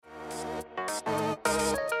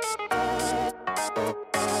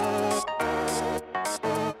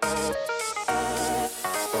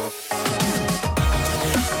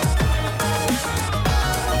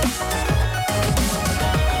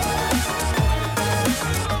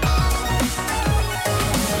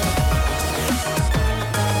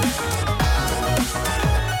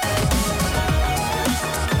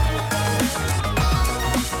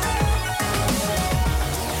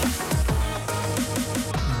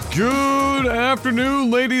Good afternoon,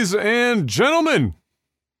 ladies and gentlemen.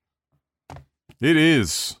 It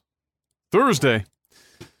is Thursday,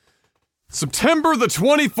 September the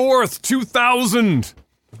 24th,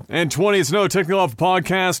 2020. It's another Technical Alpha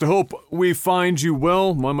podcast. I hope we find you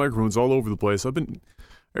well. My microphone's all over the place.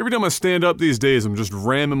 Every time I stand up these days, I'm just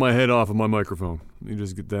ramming my head off of my microphone. Let me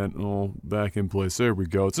just get that all back in place. There we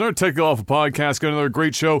go. It's another Technical Alpha podcast. Got another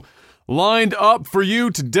great show lined up for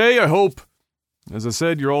you today. I hope, as I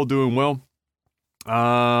said, you're all doing well.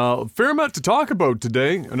 Fair amount to talk about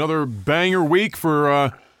today. Another banger week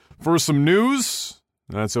for some news.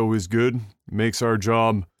 That's always good. Makes our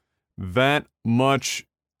job that much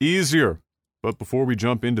easier. But before we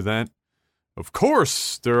jump into that, of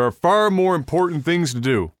course, there are far more important things to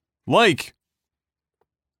do. Like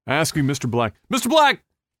asking Mr. Black. Mr. Black,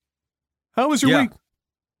 how was your week?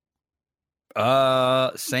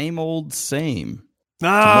 Same old same.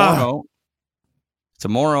 Tomorrow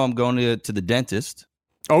I'm going to the dentist.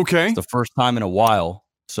 Okay. It's the first time in a while.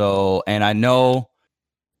 So, and I know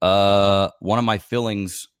one of my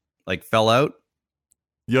fillings fell out.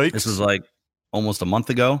 Yikes. This was almost a month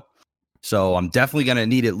ago. So I'm definitely going to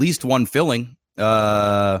need at least one filling.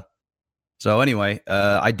 So anyway,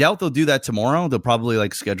 I doubt they'll do that tomorrow. They'll probably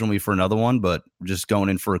schedule me for another one, but I'm just going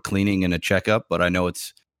in for a cleaning and a checkup. But I know it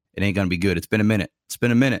ain't going to be good. It's been a minute.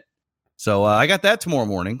 So I got that tomorrow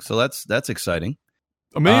morning. So that's exciting.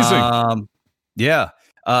 Amazing. Yeah.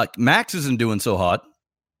 Max isn't doing so hot.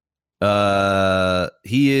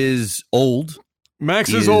 He is old.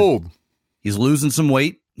 Max is old. He's losing some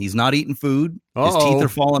weight. He's not eating food. His teeth are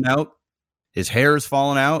falling out. His hair is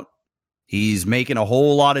falling out. He's making a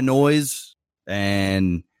whole lot of noise,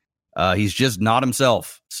 and he's just not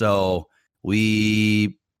himself. So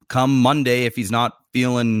we come Monday, if he's not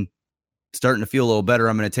starting to feel a little better,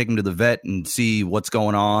 I'm going to take him to the vet and see what's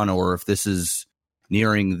going on, or if this is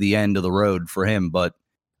nearing the end of the road for him. But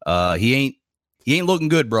he ain't looking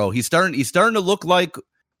good, bro. He's starting to look like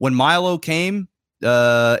when Milo came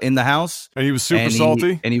in the house, and he was super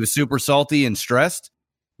salty, and he was super salty and stressed.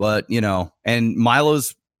 But and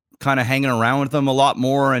Milo's kind of hanging around with him a lot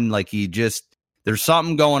more, and there's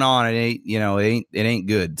something going on. It ain't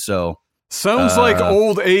good. So sounds like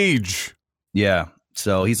old age. Yeah.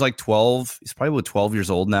 So he's 12. He's probably 12 years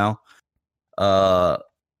old now.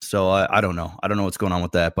 So I don't know. I don't know what's going on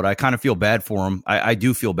with that, but I kind of feel bad for him. I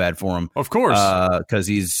do feel bad for him, of course, because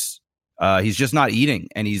he's just not eating,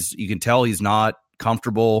 and you can tell he's not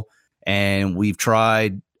comfortable. And we've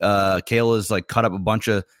tried. Kayla's cut up a bunch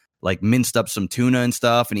of minced up some tuna and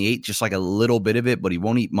stuff, and he ate just a little bit of it, but he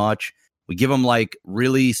won't eat much. We give him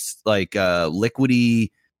really liquidy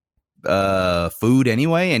food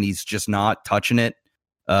anyway, and he's just not touching it.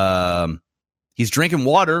 He's drinking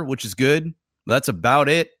water, which is good. That's about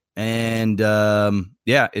it. And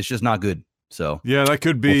it's just not good. So yeah, that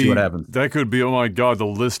could be. We'll see what happens. That could be. Oh my God, the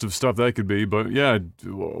list of stuff that could be. But yeah,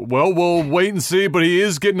 well, we'll wait and see. But he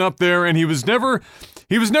is getting up there, and he was never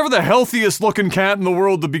the healthiest looking cat in the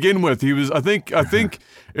world to begin with. He was. I think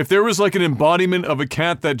if there was an embodiment of a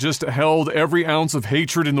cat that just held every ounce of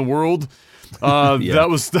hatred in the world,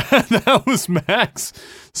 that was Max.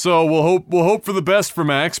 So we'll hope for the best for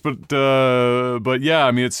Max. But yeah,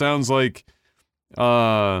 I mean, it sounds like.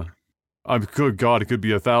 Good God, it could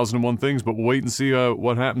be 1,001 things, but we'll wait and see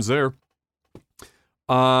what happens there.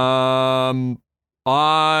 I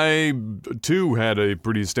too had a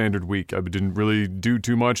pretty standard week. I didn't really do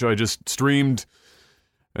too much. I just streamed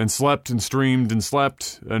and slept and streamed and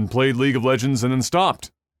slept and played League of Legends and then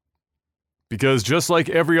stopped. Because just like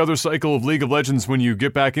every other cycle of League of Legends, when you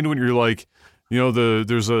get back into it, you're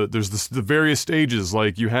there's the various stages.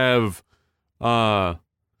 You have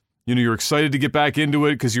you're excited to get back into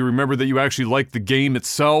it because you remember that you actually like the game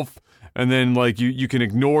itself, and then you can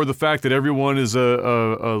ignore the fact that everyone is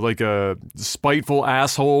a spiteful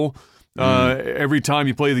asshole every time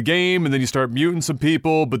you play the game, and then you start muting some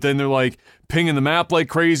people, but then they're pinging the map like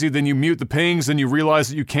crazy. Then you mute the pings, then you realize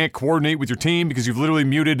that you can't coordinate with your team because you've literally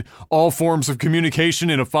muted all forms of communication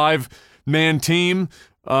in a 5-man team.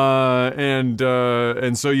 And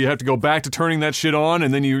so you have to go back to turning that shit on,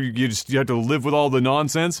 and then you have to live with all the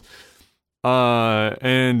nonsense.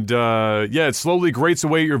 It slowly grates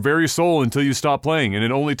away at your very soul until you stop playing, and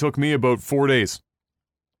it only took me about 4 days.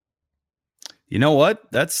 You know what?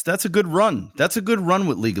 That's a good run. That's a good run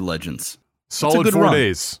with League of Legends. Solid 4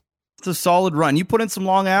 days. It's a solid run. You put in some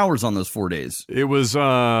long hours on those 4 days. It was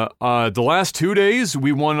the last 2 days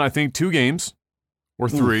we won, I think, 2 games or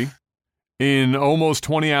 3. In almost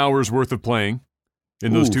 20 hours worth of playing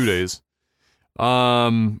in those 2 days.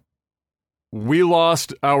 We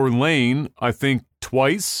lost our lane, I think,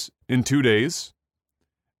 twice in 2 days.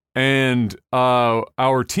 And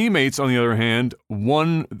our teammates, on the other hand,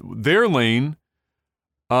 won their lane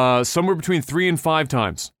somewhere between 3 and 5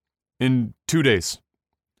 times in 2 days.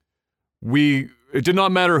 It did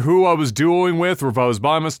not matter who I was duoing with or if I was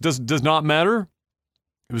by myself. Does not matter.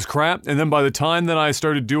 It was crap. And then by the time that I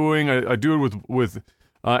started doing, I do it with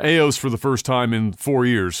Eos for the first time in 4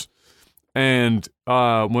 years. And when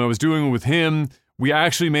I was doing it with him, we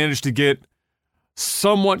actually managed to get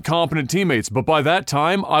somewhat competent teammates. But by that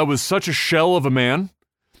time, I was such a shell of a man,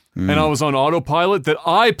 and I was on autopilot that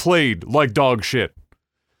I played like dog shit.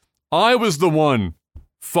 I was the one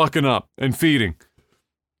fucking up and feeding.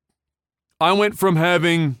 I went from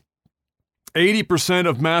having 80%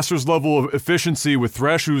 of Masters level of efficiency with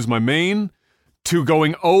Thresh, who's my main, to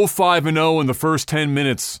going 0-5-0 in the first 10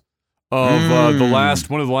 minutes of one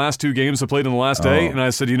of the last 2 games I played on the last day. And I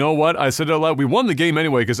said, you know what? I said it out loud. We won the game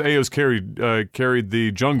anyway because Eos carried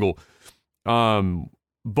the jungle.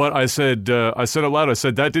 But I said out loud, I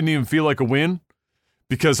said, that didn't even feel like a win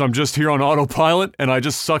because I'm just here on autopilot and I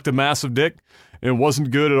just sucked a massive dick. It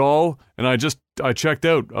wasn't good at all. And I checked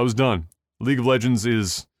out. I was done. League of Legends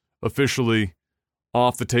is officially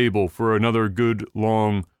off the table for another good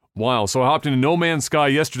long while. So I hopped into No Man's Sky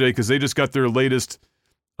yesterday because they just got their latest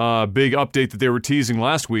big update that they were teasing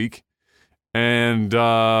last week. And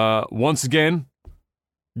once again,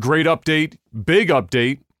 great update, big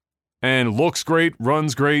update, and looks great,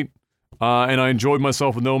 runs great, and I enjoyed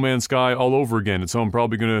myself with No Man's Sky all over again. And so I'm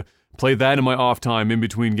probably going to play that in my off time in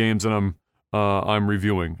between games that I'm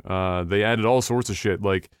reviewing. They added all sorts of shit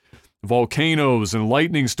like volcanoes and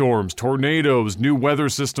lightning storms, tornadoes, new weather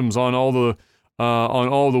systems on all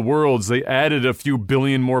the worlds. They added a few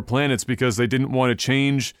billion more planets because they didn't want to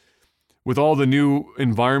change with all the new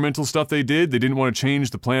environmental stuff they did. They didn't want to change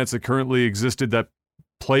the planets that currently existed that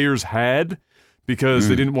players had because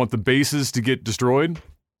they didn't want the bases to get destroyed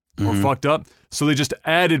or fucked up. So they just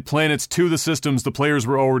added planets to the systems the players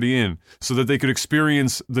were already in so that they could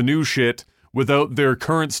experience the new shit without their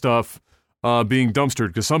current stuff being dumpstered,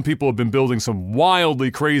 because some people have been building some wildly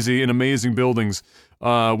crazy and amazing buildings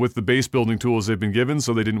with the base building tools they've been given,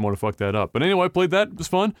 so they didn't want to fuck that up. But anyway, I played that. It was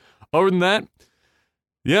fun. Other than that,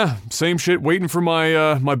 yeah, same shit. Waiting for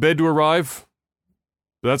my my bed to arrive.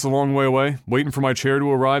 That's a long way away. Waiting for my chair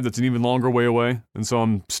to arrive. That's an even longer way away. And so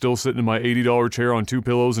I'm still sitting in my $80 chair on 2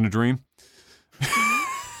 pillows and a dream.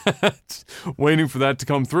 Waiting for that to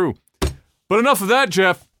come through. But enough of that,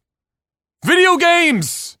 Jeff. Video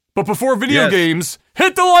games! But before video games,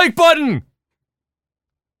 hit the like button!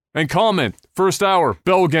 And comment. First hour,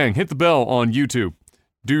 Bell Gang. Hit the bell on YouTube.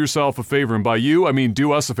 Do yourself a favor. And by you, I mean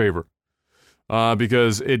do us a favor.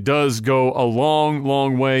 Because it does go a long,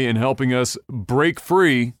 long way in helping us break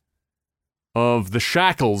free of the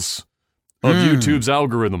shackles of YouTube's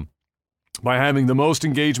algorithm. By having the most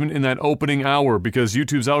engagement in that opening hour. Because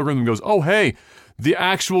YouTube's algorithm goes, oh hey, the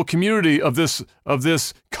actual community of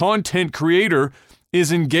this content creator is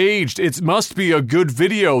engaged. It must be a good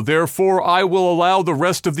video. Therefore, I will allow the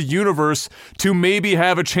rest of the universe to maybe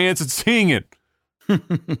have a chance at seeing it.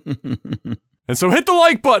 And so hit the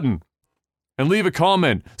like button and leave a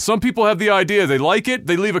comment. Some people have the idea. They like it.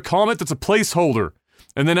 They leave a comment that's a placeholder.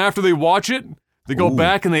 And then after they watch it, they go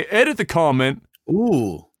back and they edit the comment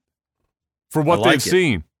for what they've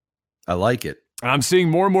seen. I like it. And I'm seeing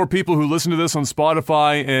more and more people who listen to this on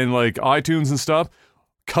Spotify and like iTunes and stuff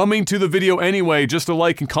coming to the video anyway just to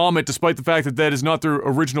like and comment, despite the fact that that is not their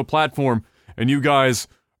original platform, and you guys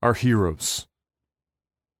are heroes.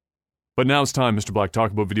 But now it's time, Mr. Black,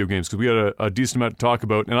 talk about video games, because we had a decent amount to talk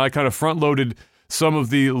about, and I kind of front-loaded some of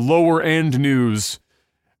the lower-end news,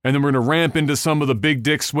 and then we're going to ramp into some of the big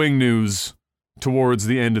dick swing news towards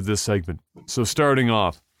the end of this segment. So starting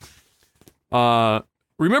off,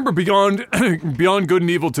 remember Beyond Good and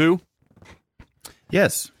Evil 2?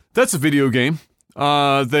 Yes. That's a video game.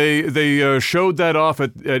 They showed that off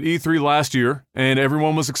at E3 last year, and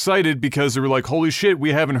everyone was excited because they were like, holy shit,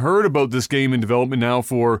 we haven't heard about this game in development now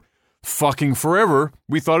for fucking forever.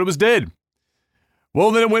 We thought it was dead.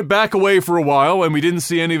 Well, then it went back away for a while, and we didn't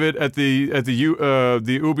see any of it at the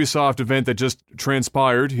Ubisoft event that just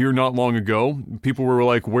transpired here not long ago. People were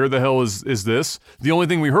like, where the hell is this? The only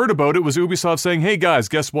thing we heard about it was Ubisoft saying, hey guys,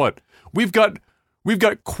 guess what? We've got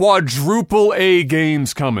quadruple A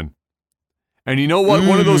games coming. And you know what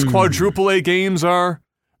one of those quadruple A games are?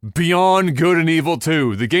 Beyond Good and Evil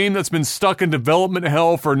 2. The game that's been stuck in development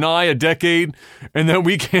hell for nigh a decade and that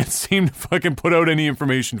we can't seem to fucking put out any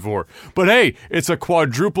information for. But hey, it's a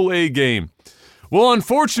quadruple A game. Well,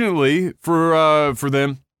 unfortunately for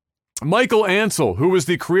them, Michael Ansel, who was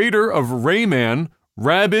the creator of Rayman,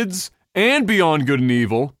 Rabbids, and Beyond Good and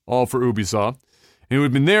Evil, all for Ubisoft, who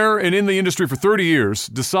had been there and in the industry for 30 years,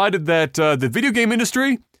 decided that the video game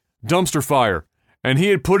industry, dumpster fire. And he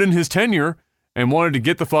had put in his tenure and wanted to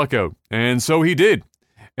get the fuck out. And so he did.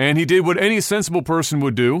 And he did what any sensible person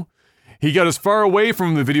would do. He got as far away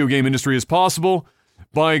from the video game industry as possible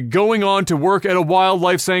by going on to work at a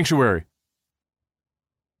wildlife sanctuary.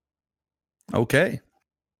 Okay.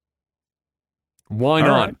 Why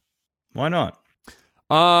not? Right. Why not?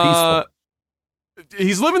 Peaceful.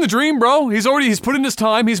 He's living the dream, bro. He's put in his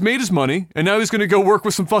time, he's made his money, and now he's gonna go work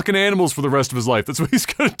with some fucking animals for the rest of his life. That's what he's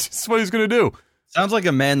gonna do. Sounds like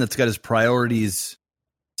a man that's got his priorities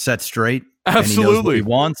set straight. Absolutely. And he knows what he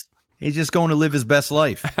wants. He's just going to live his best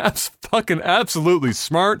life. Fucking absolutely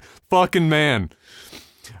smart fucking man.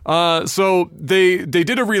 So they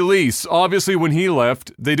did a release, obviously when he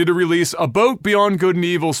left, they did a release about Beyond Good and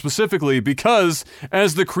Evil specifically because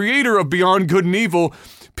as the creator of Beyond Good and Evil,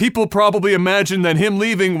 people probably imagined that him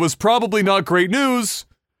leaving was probably not great news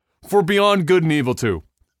for Beyond Good and Evil 2.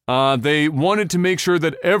 They wanted to make sure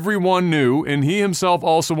that everyone knew, and he himself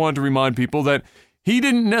also wanted to remind people that he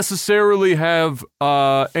didn't necessarily have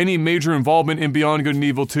any major involvement in Beyond Good and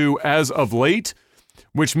Evil 2 as of late,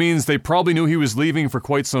 which means they probably knew he was leaving for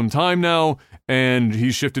quite some time now, and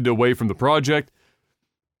he shifted away from the project.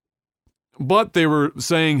 But they were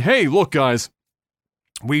saying, hey, look, guys,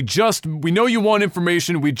 we know you want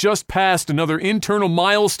information. We just passed another internal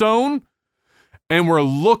milestone, and we're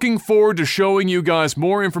looking forward to showing you guys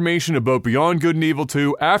more information about Beyond Good and Evil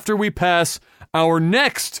 2 after we pass our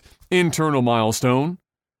next internal milestone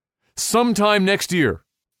sometime next year.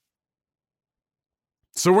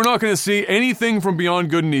 So we're not going to see anything from Beyond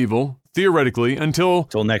Good and Evil, theoretically, until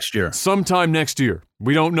next year. Sometime next year.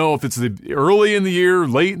 We don't know if it's early in the year,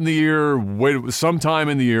 late in the year, sometime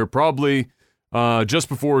in the year, probably just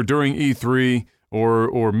before or during E3,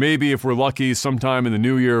 or maybe if we're lucky, sometime in the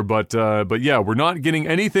new year. But yeah, we're not getting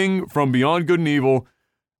anything from Beyond Good and Evil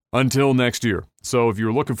until next year. So if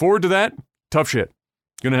you're looking forward to that, tough shit.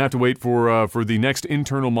 Gonna have to wait for the next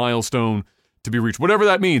internal milestone to be reached, whatever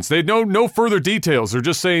that means. They know no further details. They're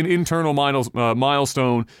just saying internal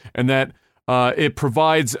milestone, and that it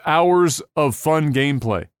provides hours of fun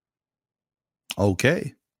gameplay.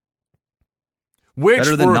 Okay. Which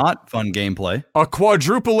better than not fun gameplay. A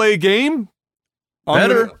quadruple A game?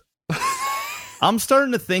 Better. I'm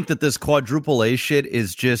starting to think that this quadruple A shit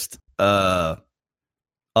is just a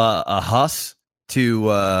huss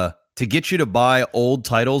to get you to buy old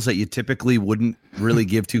titles that you typically wouldn't really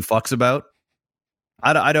give two fucks about.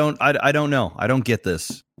 I don't know. I don't get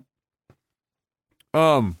this.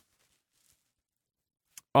 I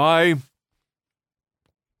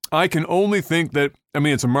can only think that, I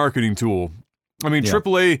mean, it's a marketing tool. I mean, yeah.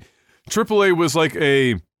 AAA was like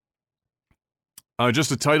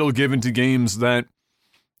just a title given to games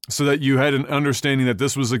so that you had an understanding that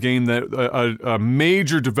this was a game that a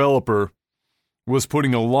major developer was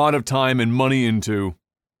putting a lot of time and money into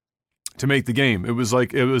to make the game. It was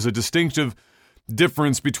a distinctive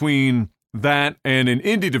difference between that and an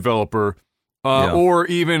indie developer, or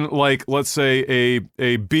even like, let's say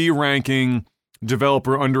a B ranking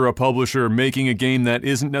developer under a publisher making a game that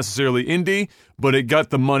isn't necessarily indie, but it got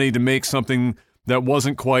the money to make something that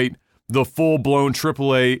wasn't quite the full-blown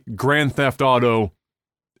AAA Grand Theft Auto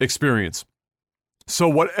experience. So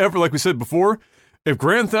whatever, like we said before, if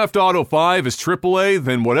Grand Theft Auto 5 is AAA,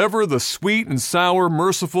 then whatever the sweet and sour,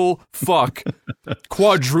 merciful fuck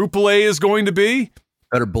quadruple A is going to be,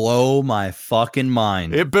 better blow my fucking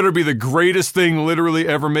mind. It better be the greatest thing literally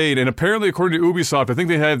ever made. And apparently, according to Ubisoft, I think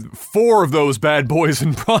they had 4 of those bad boys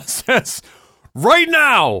in process right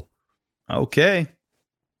now. Okay.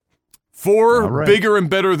 4 bigger and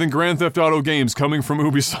better than Grand Theft Auto games coming from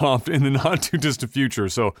Ubisoft in the not too distant future.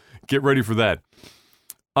 So get ready for that.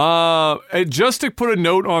 Just to put a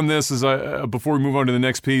note on this before we move on to the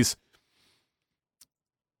next piece,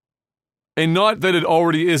 and not that it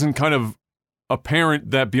already isn't kind of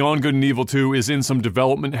apparent that Beyond Good and Evil 2 is in some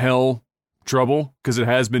development hell trouble, because it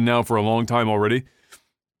has been now for a long time already.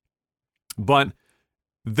 But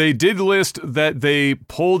they did list that they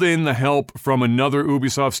pulled in the help from another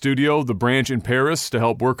Ubisoft studio, the branch in Paris, to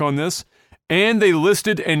help work on this. And they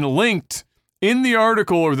listed and linked in the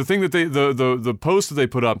article, or the thing that the post that they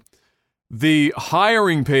put up, the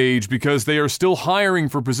hiring page, because they are still hiring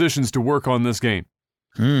for positions to work on this game.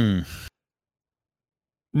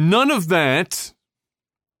 None of that,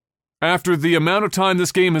 after the amount of time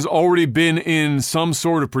this game has already been in some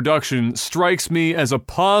sort of production, strikes me as a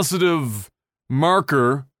positive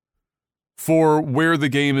marker for where the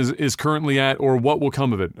game is currently at, or what will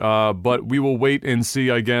come of it. But we will wait and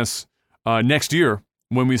see, I guess, next year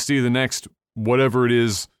when we see the next whatever it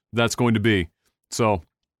is that's going to be. So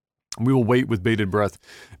we will wait with bated breath.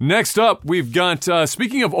 Next up, we've got,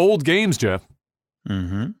 speaking of old games, Jeff,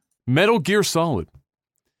 Metal Gear Solid.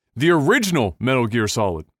 The original Metal Gear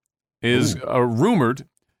Solid is rumored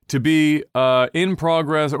to be in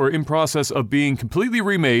progress or in process of being completely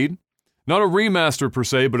remade. Not a remaster per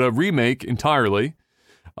se, but a remake entirely,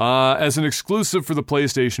 as an exclusive for the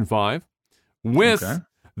PlayStation 5, with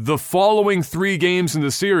the following 3 games in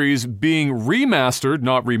the series being remastered,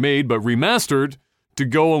 not remade, but remastered, to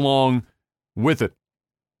go along with it.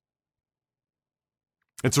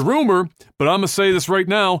 It's a rumor, but I'm going to say this right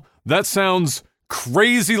now, that sounds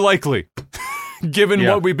crazy likely, given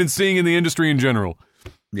what we've been seeing in the industry in general.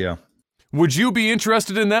 Yeah. Would you be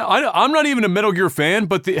interested in that? I'm not even a Metal Gear fan,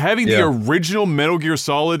 but having the original Metal Gear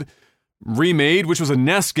Solid remade, which was a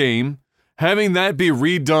NES game, having that be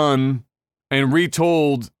redone and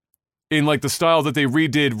retold in like the style that they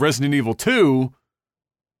redid Resident Evil 2,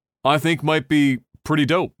 I think might be pretty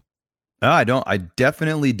dope. I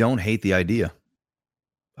definitely don't hate the idea.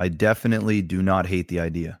 I definitely do not hate the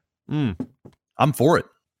idea. I'm for it.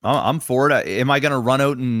 I'm for it. Am I going to run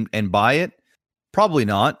out and buy it? Probably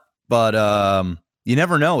not. But you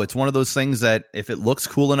never know. It's one of those things that if it looks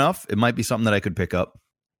cool enough, it might be something that I could pick up.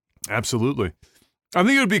 Absolutely. I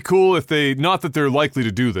think it would be cool if they, not that they're likely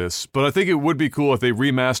to do this, but I think it would be cool if they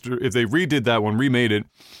redid that one, remade it,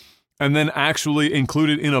 and then actually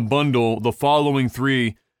included in a bundle the following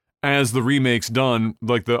 3 as the remake's done,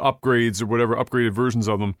 like the upgrades or whatever, upgraded versions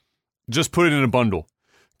of them. Just put it in a bundle.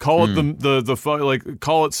 Call it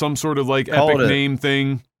call it some sort of like epic name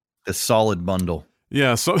thing. The solid bundle.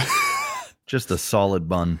 Yeah, so just a solid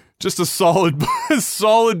bun. Just a solid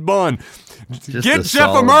solid bun. Just Get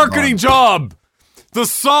Jeff a marketing job. The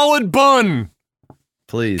solid bun.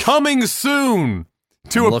 Please. Coming soon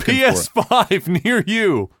to a PS5 near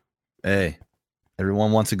you. Hey,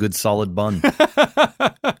 everyone wants a good solid bun.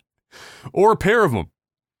 Or a pair of them.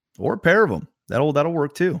 That'll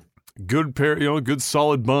work too. Good pair, good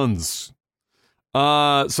solid buns.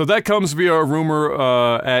 So that comes via a rumor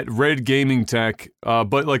at Red Gaming Tech,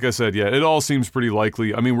 but like I said, it all seems pretty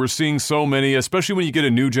likely. I mean, we're seeing so many, especially when you get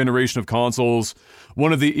a new generation of consoles,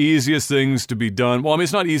 one of the easiest things to be done, well, I mean,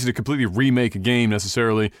 it's not easy to completely remake a game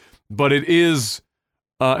necessarily, but it is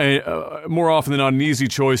more often than not an easy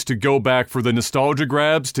choice to go back for the nostalgia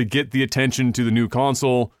grabs to get the attention to the new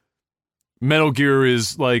console. Metal Gear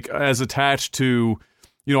is like as attached to...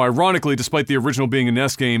 ironically, despite the original being a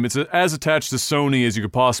NES game, it's as attached to Sony as you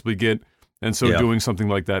could possibly get, and so doing something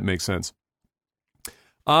like that makes sense.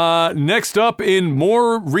 Next up in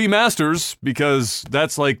more remasters, because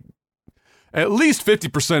that's like at least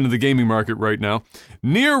 50% of the gaming market right now,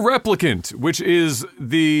 Nier Replicant, which is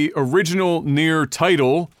the original Nier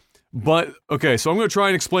title, but, okay, so I'm going to try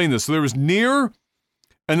and explain this. So there was Nier,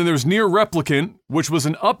 and then there was Nier Replicant, which was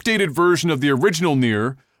an updated version of the original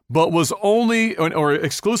Nier, but was only or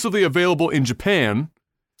exclusively available in Japan.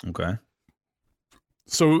 Okay.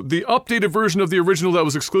 So the updated version of the original that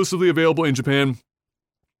was exclusively available in Japan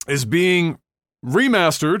is being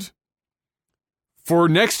remastered for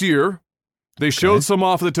next year. They showed some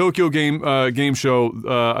off of the Tokyo game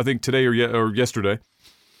show, I think today or yesterday.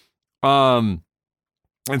 And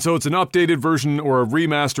so it's an updated version or a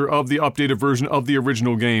remaster of the updated version of the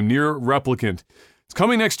original game, Nier Replicant. It's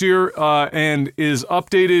coming next year, and is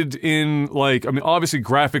updated in, obviously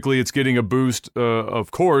graphically it's getting a boost,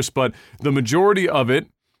 of course, but the majority of it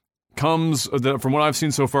comes, from what I've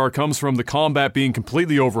seen so far, comes from the combat being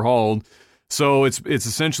completely overhauled. So it's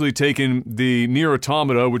essentially taken the Nier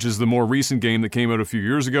Automata, which is the more recent game that came out a few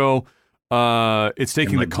years ago, it's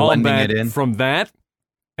taking the combat from that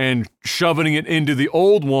and shoving it into the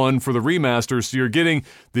old one for the remaster, so you're getting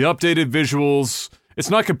the updated visuals. It's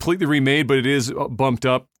not completely remade, but it is bumped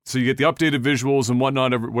up. So you get the updated visuals and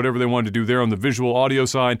whatnot, whatever they wanted to do there on the visual audio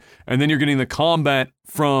side. And then you're getting the combat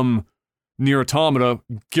from Nier Automata,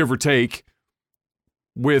 give or take,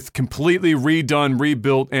 with completely redone,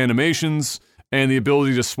 rebuilt animations and the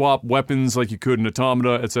ability to swap weapons like you could in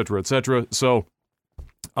Automata, etc., etc. So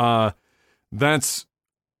that's...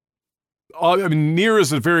 I mean, Nier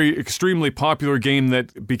is a very extremely popular game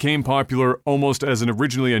that became popular almost as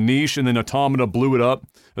originally a niche, and then Automata blew it up,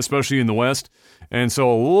 especially in the West. And so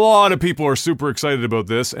a lot of people are super excited about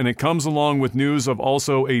this, and it comes along with news of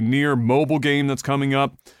also a Nier mobile game that's coming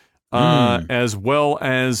up, as well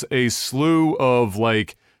as a slew of,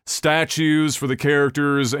 statues for the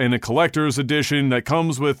characters and a collector's edition that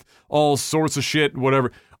comes with all sorts of shit, whatever.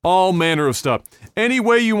 All manner of stuff. Any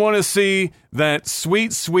way you want to see that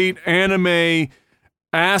sweet, sweet anime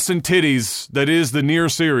ass and titties that is the Nier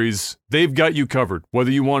series, they've got you covered.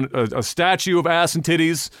 Whether you want a statue of ass and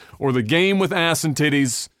titties or the game with ass and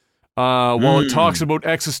titties, while it talks about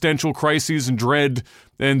existential crises and dread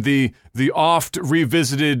and the oft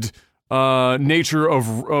revisited nature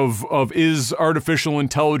of is artificial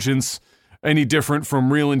intelligence any different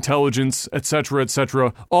from real intelligence,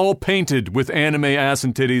 etc., all painted with anime ass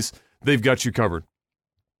and titties, they've got you covered.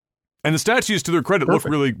 And the statues, to their credit, look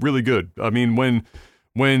really, really good. I mean,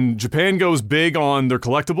 when Japan goes big on their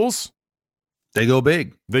collectibles, they go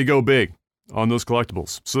big. They go big on those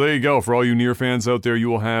collectibles. So there you go. For all you Nier fans out there, you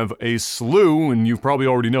will have a slew, and you probably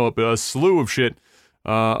already know it, but a slew of shit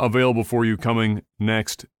available for you coming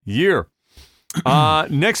next year.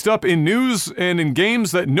 Next up in news and in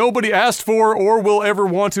games that nobody asked for or will ever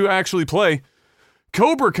want to actually play,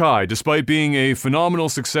 Cobra Kai, despite being a phenomenal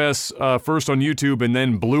success first on YouTube and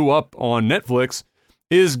then blew up on Netflix,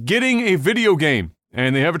 is getting a video game.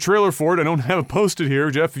 And they have a trailer for it. I don't have it posted here.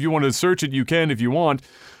 Jeff, if you want to search it, you can if you want.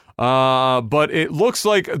 But it looks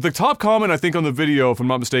like the top comment, I think, on the video, if I'm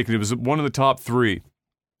not mistaken, it was one of the top 3,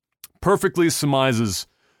 perfectly surmises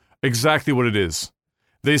exactly what it is.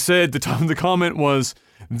 They said the comment was,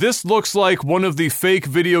 "This looks like one of the fake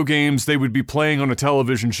video games they would be playing on a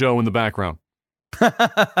television show in the background."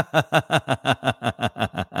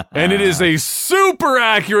 And it is a super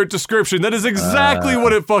accurate description. That is exactly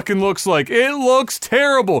what it fucking looks like. It looks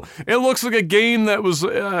terrible. It looks like a game that was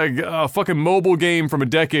a fucking mobile game from a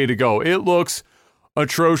decade ago. It looks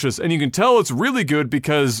atrocious. And you can tell it's really good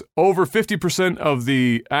because over 50% of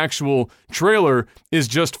the actual trailer is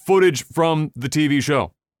just footage from the TV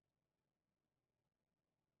show.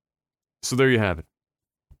 So there you have it.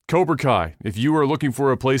 Cobra Kai, if you are looking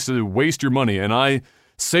for a place to waste your money, and I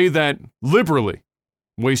say that liberally,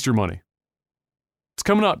 waste your money. It's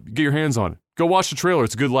coming up. Get your hands on it. Go watch the trailer.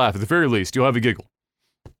 It's a good laugh. At the very least, you'll have a giggle.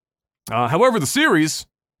 However, the series,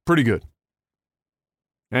 pretty good.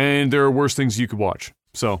 And there are worse things you could watch.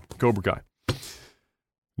 So, Cobra Kai.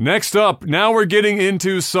 Next up, now we're getting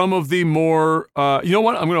into some of the more... you know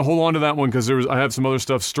what? I'm going to hold on to that one because I have some other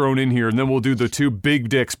stuff strewn in here, and then we'll do the 2 big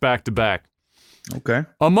dicks back to back. Okay.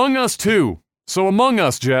 Among Us 2. So Among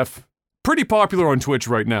Us, Jeff, pretty popular on Twitch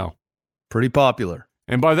right now. Pretty popular.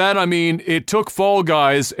 And by that I mean it took Fall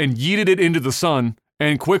Guys and yeeted it into the sun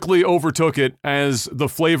and quickly overtook it as the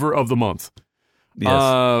flavor of the month.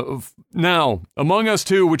 Yes. Now, Among Us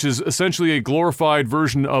 2, which is essentially a glorified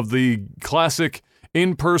version of the classic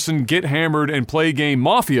in-person get hammered and play game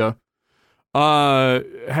Mafia,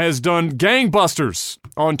 has done gangbusters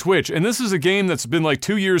on Twitch. And this is a game that's been like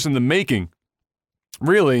 2 years in the making,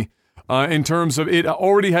 really, in terms of it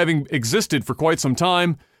already having existed for quite some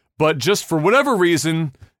time, but just for whatever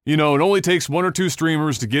reason, you know, it only takes 1 or 2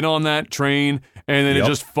 streamers to get on that train, and then it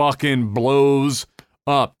just fucking blows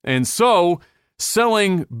up. And so,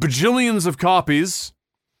 selling bajillions of copies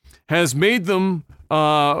has made them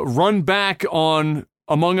run back on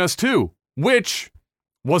Among Us 2, which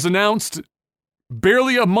was announced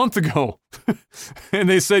barely a month ago. And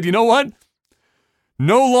they said, you know what?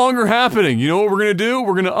 No longer happening. You know what we're going to do?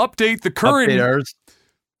 We're going to update the current,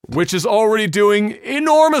 which is already doing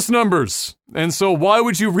enormous numbers. And so why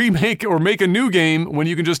would you remake or make a new game when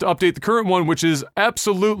you can just update the current one, which is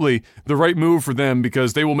absolutely the right move for them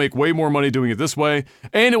because they will make way more money doing it this way,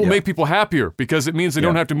 and it will make people happier because it means they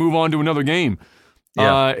don't have to move on to another game.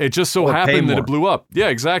 It just so happened that it blew up. Yeah,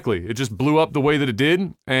 exactly. It just blew up the way that it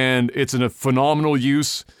did, and it's a phenomenal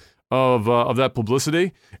use of that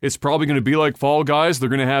publicity. It's probably going to be like Fall Guys. They're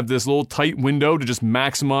going to have this little tight window to just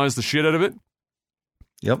maximize the shit out of it.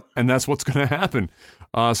 Yep. And that's what's going to happen.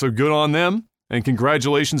 So good on them, and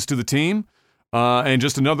congratulations to the team. And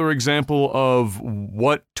just another example of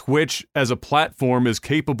what Twitch as a platform is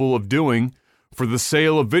capable of doing for the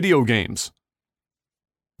sale of video games.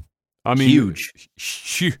 I mean,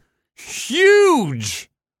 huge.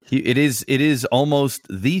 It is almost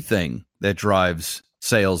the thing that drives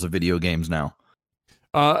sales of video games now.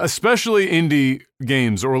 Especially indie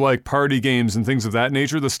games or like party games and things of that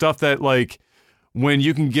nature. The stuff that like when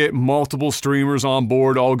you can get multiple streamers on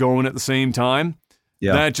board all going at the same time,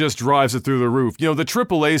 that just drives it through the roof. You know, the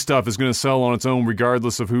AAA stuff is going to sell on its own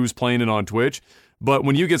regardless of who's playing it on Twitch. But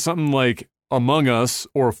when you get something like Among Us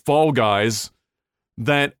or Fall Guys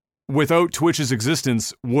that without Twitch's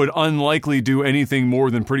existence would unlikely do anything more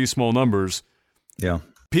than pretty small numbers. Yeah.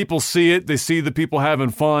 People see it, they see the people having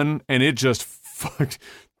fun, and it just fucked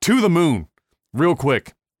to the moon real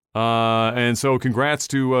quick. And so congrats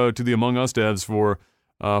to the Among Us devs for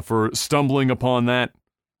stumbling upon that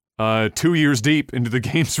 2 years deep into the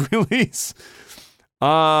game's release.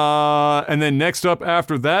 And then next up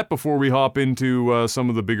after that, before we hop into some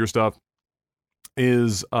of the bigger stuff,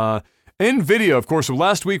 is NVIDIA. Of course, so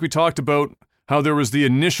last week we talked about how there was the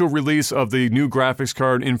initial release of the new graphics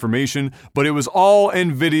card information, but it was all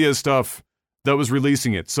NVIDIA stuff that was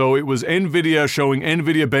releasing it. So it was NVIDIA showing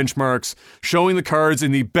NVIDIA benchmarks, showing the cards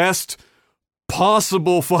in the best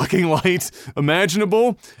possible fucking light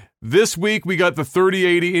imaginable. This week, we got the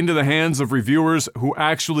 3080 into the hands of reviewers who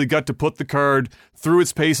actually got to put the card through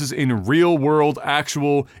its paces in real-world,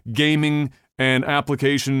 actual gaming and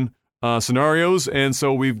application scenarios, and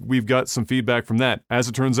so we've got some feedback from that. As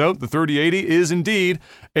it turns out, the 3080 is indeed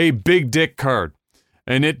a big dick card,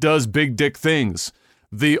 and it does big dick things.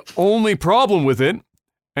 The only problem with it,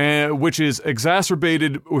 which is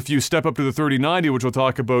exacerbated if you step up to the 3090, which we'll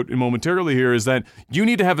talk about momentarily here, is that you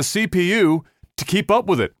need to have a CPU to keep up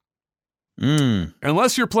with it.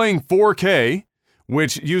 Unless you're playing 4K,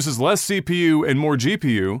 which uses less CPU and more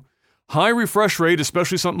GPU, high refresh rate,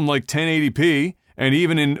 especially something like 1080p, and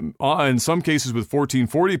even in some cases with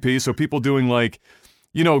 1440p, so people doing like,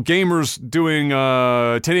 you know, gamers doing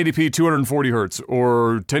 1080p 240 hertz,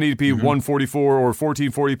 or 1080p 144, or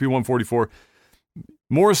 1440p 144,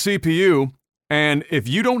 more CPU, and if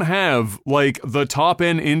you don't have, like, the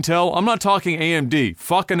top-end Intel, I'm not talking AMD,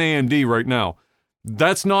 fucking AMD right now.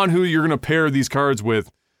 That's not who you're going to pair these cards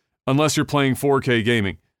with unless you're playing 4K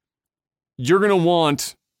gaming. You're going to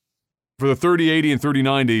want, for the 3080 and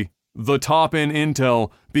 3090, the top-end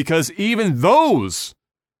Intel, because even those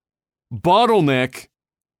bottleneck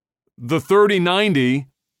the 3090,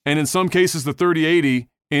 and in some cases the 3080,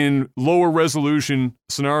 in lower resolution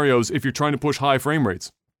scenarios if you're trying to push high frame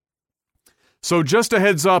rates. So just a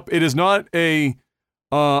heads up, it is not a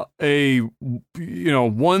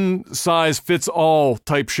one size fits all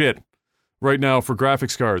type shit right now for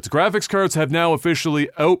graphics cards. Graphics cards have now officially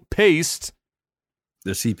outpaced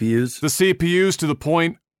the CPUs to the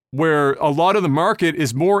point where a lot of the market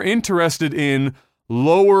is more interested in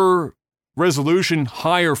lower resolution,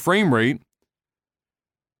 higher frame rate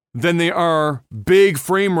than they are big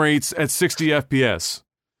frame rates at 60 FPS.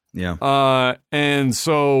 Yeah. And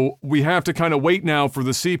so we have to kind of wait now for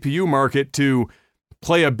the CPU market to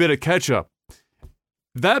play a bit of catch up.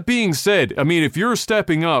 That being said, I mean, if you're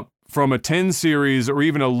stepping up from a 10 series or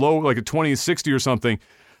even a low, like a 2060 or something,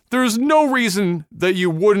 there's no reason that you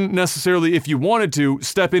wouldn't necessarily, if you wanted to,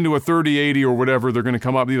 step into a 3080 or whatever. They're going to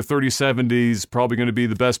come up, the 3070 is probably going to be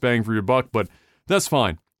the best bang for your buck, but that's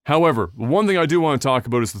fine. However, one thing I do want to talk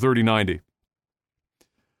about is the 3090.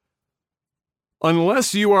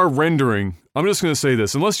 Unless you are rendering, I'm just going to say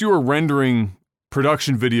this, unless you are rendering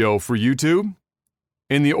production video for YouTube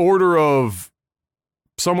in the order of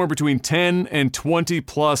somewhere between 10 and 20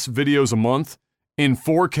 plus videos a month in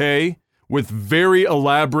 4K with very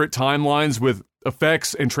elaborate timelines with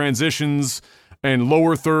effects and transitions and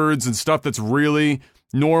lower thirds and stuff that's really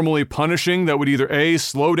normally punishing, that would either A,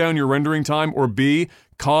 slow down your rendering time, or B,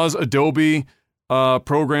 cause Adobe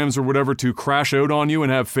programs or whatever to crash out on you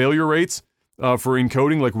and have failure rates for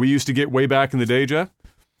encoding like we used to get way back in the day, Jeff.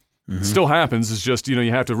 Mm-hmm. Still happens, it's just,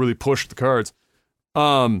 you have to really push the cards.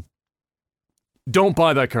 Don't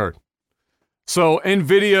buy that card. So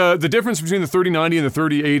NVIDIA, the difference between the 3090 and the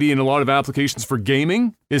 3080 in a lot of applications for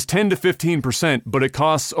gaming is 10 to 15%, but it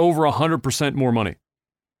costs over 100% more money.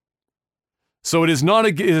 So it is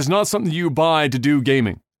not something you buy to do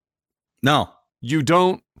gaming. No. You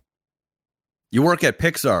don't. You work at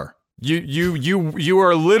Pixar. You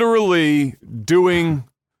are literally doing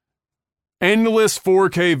endless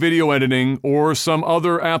 4K video editing or some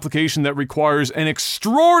other application that requires an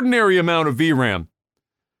extraordinary amount of VRAM.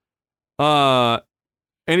 And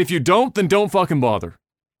if you don't, then don't fucking bother.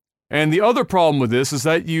 And the other problem with this is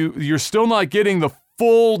that you're still not getting the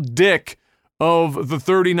full dick of the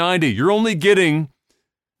 3090. You're only getting,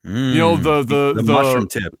 the mushroom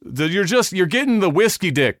tip. You're getting the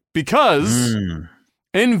whiskey dick because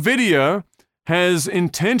NVIDIA has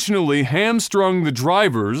intentionally hamstrung the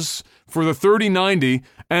drivers for the 3090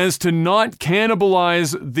 as to not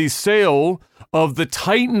cannibalize the sale of the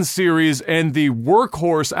Titan series and the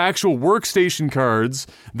workhorse actual workstation cards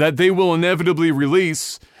that they will inevitably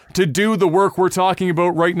release to do the work we're talking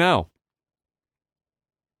about right now.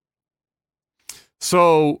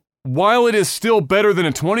 So, while it is still better than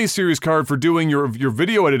a 20 series card for doing your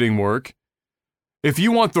video editing work, if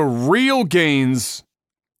you want the real gains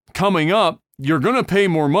coming up, you're going to pay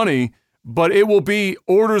more money, but it will be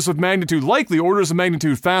likely orders of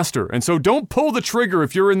magnitude faster. And so don't pull the trigger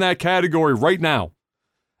if you're in that category right now,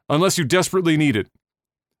 unless you desperately need it.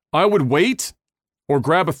 I would wait, or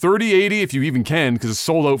grab a 3080 if you even can, because it's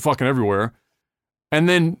sold out fucking everywhere, and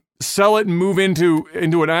then sell it and move into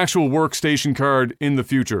an actual workstation card in the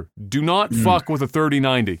future. Do not fuck with a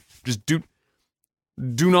 3090. Just do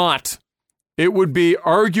not. It would be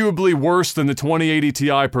arguably worse than the 2080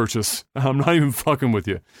 Ti purchase. I'm not even fucking with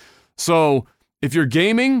you. So, if you're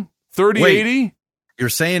gaming, 3080... Wait, you're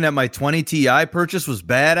saying that my 20 Ti purchase was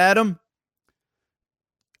bad, Adam?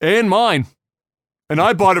 And mine. And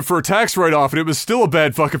I bought it for a tax write-off, and it was still a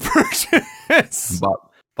bad fucking purchase.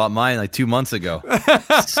 Bought mine like 2 months ago.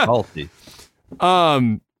 Salty.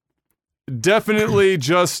 Definitely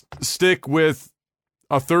just stick with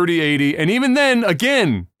a 3080. And even then,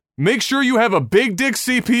 again, make sure you have a big dick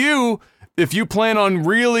CPU if you plan on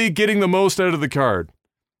really getting the most out of the card.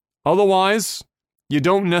 Otherwise, you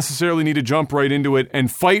don't necessarily need to jump right into it and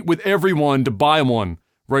fight with everyone to buy one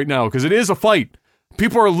right now, because it is a fight.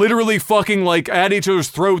 People are literally fucking like at each other's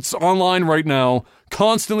throats online right now,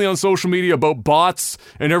 constantly on social media about bots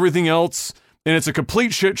and everything else, and it's a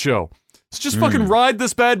complete shit show. So just fucking ride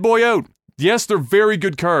this bad boy out. Yes, they're very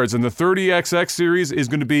good cards, and the 30XX series is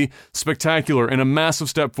going to be spectacular and a massive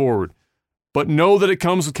step forward. But know that it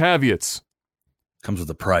comes with caveats. Comes with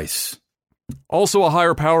a price. Also a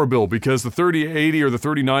higher power bill, because the 3080 or the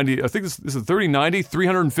 3090, I think this is the 3090,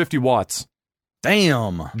 350 watts.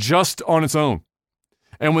 Damn. Just on its own.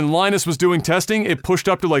 And when Linus was doing testing, it pushed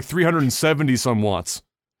up to like 370 some watts.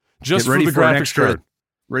 Just for the graphics card.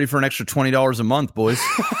 Ready for an extra $20 a month, boys.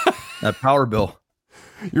 That power bill.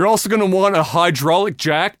 You're also going to want a hydraulic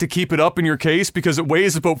jack to keep it up in your case, because it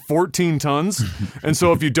weighs about 14 tons. And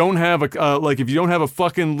so if you don't have a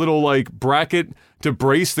fucking little like bracket to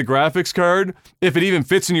brace the graphics card, if it even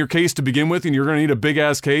fits in your case to begin with, and you're going to need a big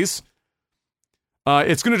ass case,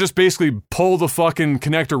 it's going to just basically pull the fucking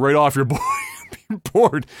connector right off your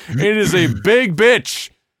board. It is a big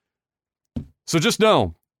bitch. So just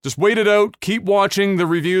know. Just wait it out. Keep watching the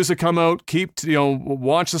reviews that come out.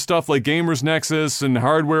 Watch the stuff like Gamers Nexus and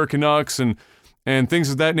Hardware Canucks and things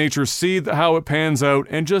of that nature. See how it pans out,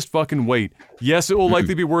 and just fucking wait. Yes, it will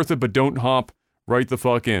likely be worth it, but don't hop right the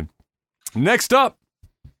fuck in. Next up.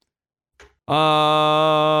 What's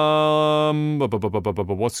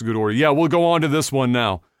the good order? Yeah, we'll go on to this one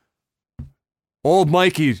now. Old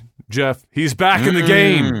Mikey, Jeff, he's back in the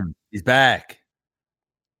game. He's back.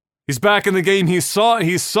 He's back in the game. He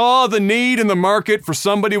saw the need in the market for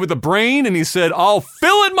somebody with a brain, and he said, I'll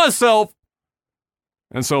fill it myself.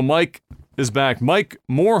 And so Mike is back. Mike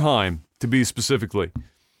Morhaime, to be specifically,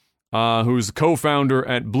 who's the co-founder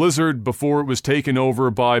at Blizzard before it was taken over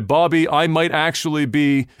by Bobby. I might actually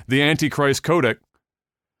be the Antichrist Codec.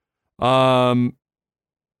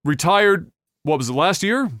 Retired, what was it, last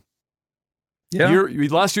year? Yeah.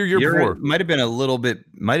 Last year before. Might have been a little bit,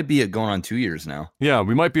 might be going on 2 years now. Yeah,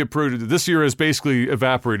 we might be approved. This year has basically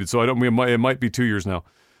evaporated, so it might be 2 years now.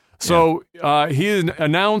 So he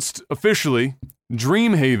announced officially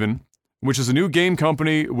Dreamhaven, which is a new game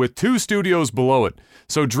company with 2 studios below it.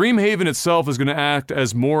 So Dreamhaven itself is going to act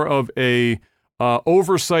as more of a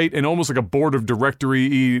oversight and almost like a board of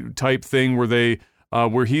directory type thing, where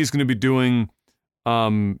he's going to be doing,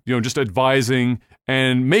 just advising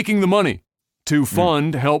and making the money to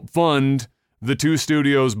help fund the 2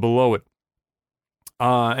 studios below it.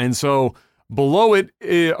 And so below it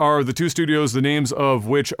are the 2 studios, the names of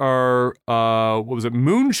which are,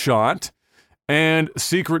 Moonshot and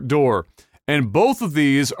Secret Door. And both of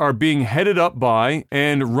these are being headed up by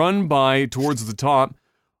and run by, towards the top,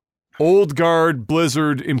 old guard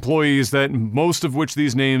Blizzard employees, that most of which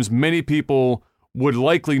these names many people would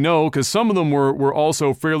likely know, because some of them were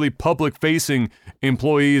also fairly public-facing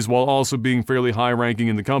employees while also being fairly high-ranking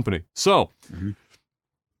in the company. So,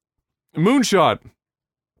 Moonshot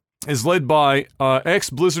is led by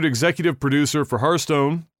ex-Blizzard executive producer for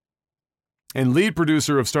Hearthstone and lead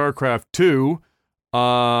producer of StarCraft 2,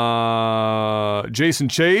 Jason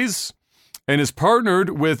Chase, and is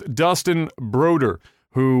partnered with Dustin Broder,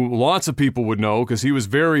 who lots of people would know because he was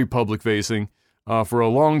very public-facing for a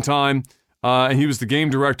long time. And he was the game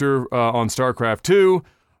director on StarCraft 2,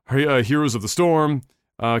 Heroes of the Storm,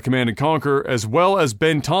 Command & Conquer, as well as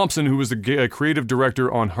Ben Thompson, who was the creative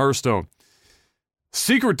director on Hearthstone.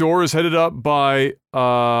 Secret Door is headed up by...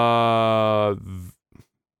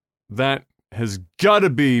 that has got to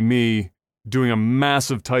be me doing a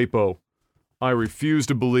massive typo. I refuse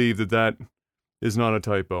to believe that is not a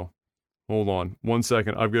typo. Hold on 1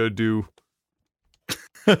 second. I've got to do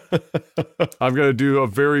a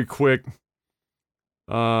very quick...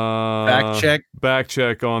 back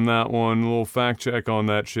check on that one. A little fact check on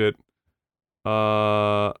that shit.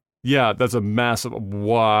 Yeah, that's a massive.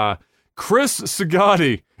 Wow. Chris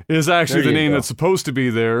Sagatti is actually the name that's supposed to be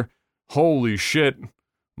there. Holy shit.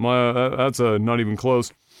 That's not even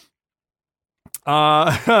close.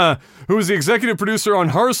 who is the executive producer on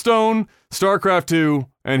Hearthstone, StarCraft 2,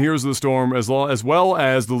 and Heroes of the Storm, as well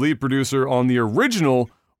as the lead producer on the original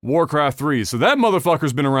Warcraft 3. So that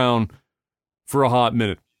motherfucker's been around for a hot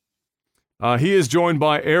minute. He is joined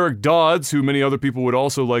by Eric Dodds, who many other people would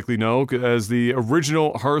also likely know as the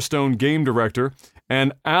original Hearthstone game director,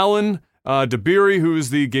 and Alan Dabiri, who is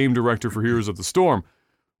the game director for Heroes of the Storm.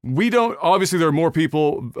 Obviously there are more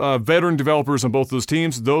people, veteran developers on both those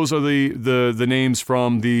teams. Those are the names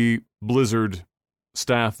from the Blizzard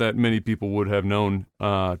staff that many people would have known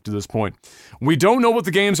to this point. We don't know what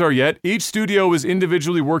the games are yet. Each studio is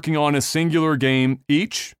individually working on a singular game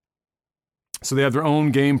each. So they have their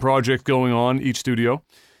own game project going on, each studio.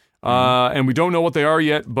 And we don't know what they are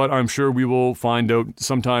yet, but I'm sure we will find out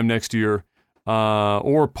sometime next year.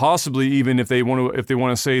 Or possibly even if they want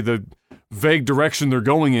to say the vague direction they're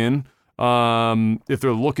going in, if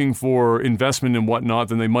they're looking for investment and whatnot,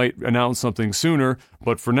 then they might announce something sooner.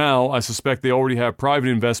 But for now, I suspect they already have private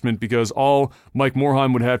investment, because all Mike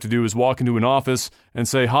Morhaime would have to do is walk into an office and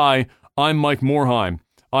say, "Hi, I'm Mike Morhaime.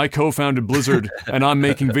 I co-founded Blizzard, and I'm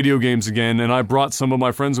making video games again, and I brought some of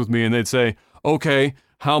my friends with me," and they'd say, "Okay,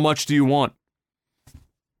 how much do you want?"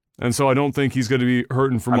 And so I don't think he's going to be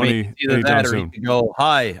hurting for money anytime soon. He could go,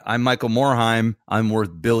 "Hi, I'm Michael Morhaime. I'm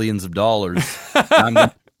worth billions of dollars. I'm going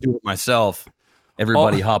to do it myself.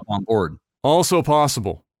 Everybody hop on board." Also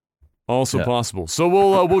possible. Possible. So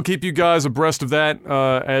we'll keep you guys abreast of that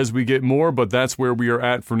as we get more, but that's where we are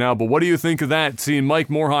at for now. But what do you think of that, seeing Mike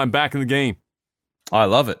Morhaime back in the game? I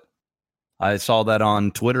love it. I saw that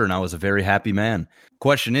on Twitter, and I was a very happy man.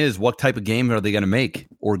 Question is, what type of game are they going to make,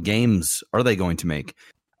 or games are they going to make?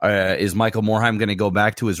 Is Michael Morhaime going to go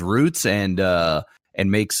back to his roots and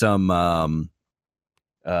make some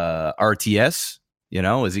RTS? You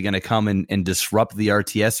know, is he going to come and disrupt the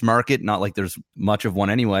RTS market? Not like there's much of one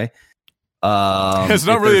anyway. It's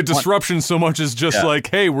not really a disruption so much as just like,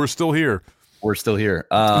 hey, we're still here. We're still here.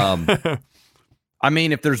 I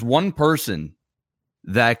mean, if there's one person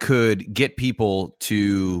that could get people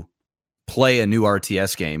to play a new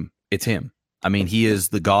RTS game, it's him. I mean, he is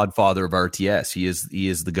the godfather of RTS. He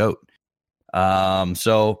is the GOAT.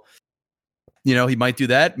 So, you know, he might do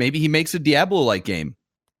that. Maybe he makes a Diablo-like game.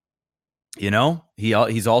 You know,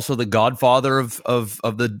 he's also the godfather of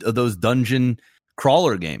those dungeon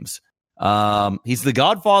crawler games. He's the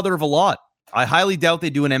godfather of a lot. I highly doubt they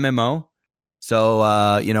do an MMO.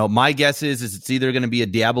 So, you know, my guess is it's either going to be a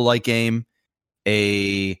Diablo-like game,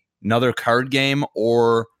 another card game,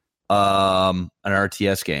 or an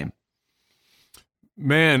RTS game.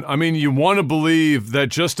 Man, I mean, you want to believe that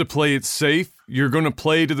just to play it safe, you're going to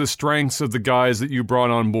play to the strengths of the guys that you brought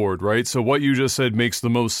on board, right? So what you just said makes the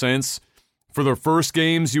most sense. For their first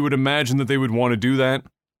games, you would imagine that they would want to do that.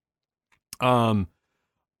 That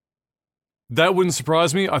wouldn't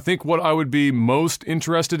surprise me. I think what I would be most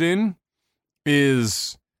interested in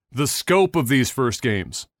is the scope of these first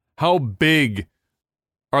games. How big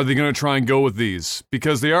are they going to try and go with these?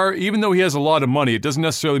 Because they are, even though he has a lot of money, it doesn't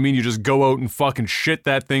necessarily mean you just go out and fucking shit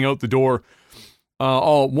that thing out the door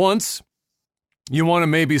all at once. You want to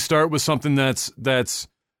maybe start with something that's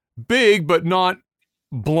big, but not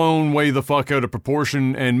blown way the fuck out of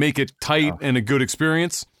proportion, and make it tight and a good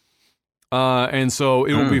experience. And so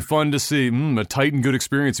it will be fun to see a tight and good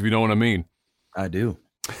experience, if you know what I mean. I do.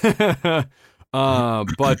 But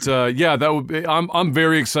yeah, that would be, I'm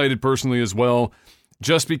very excited personally as well.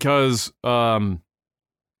 Just because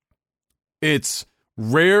it's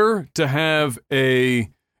rare to have a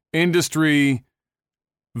industry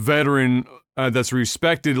veteran that's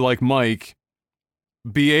respected like Mike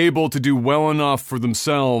be able to do well enough for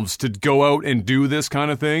themselves to go out and do this kind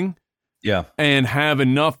of thing. Yeah. And have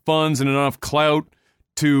enough funds and enough clout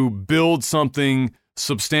to build something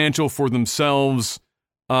substantial for themselves.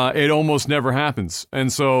 It almost never happens.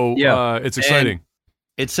 And so it's exciting. And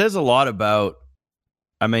it says a lot about,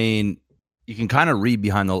 I mean, you can kind of read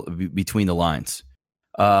between the lines.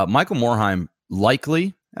 Michael Morhaime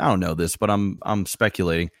likely, I don't know this, but I'm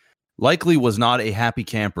speculating, likely was not a happy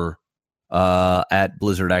camper at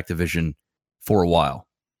Blizzard Activision for a while.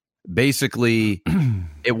 Basically,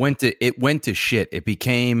 it went to shit. It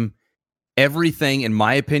became everything, in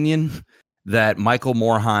my opinion, that Michael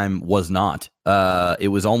Morhaime was not.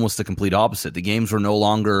 It was almost the complete opposite. The games were no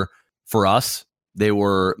longer for us. They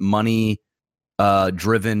were money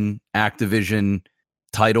driven Activision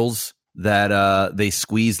titles that they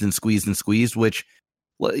squeezed, which,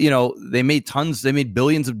 you know, they made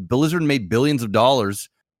Blizzard made billions of dollars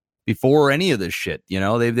before any of this shit. You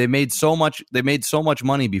know, they made so much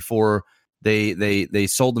money before they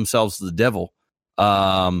sold themselves to the devil.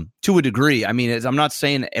 to a degree. I mean, I'm not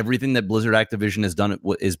saying everything that Blizzard Activision has done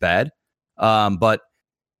is bad, but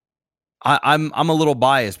I'm a little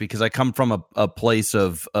biased because I come from a place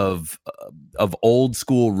of old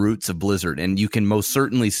school roots of Blizzard, and you can most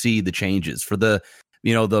certainly see the changes for the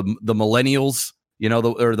millennials,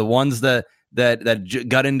 or the ones that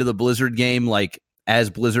got into the Blizzard game like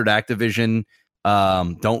as Blizzard Activision,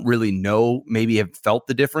 don't really know, maybe have felt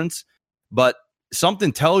the difference, but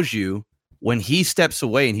something tells you when he steps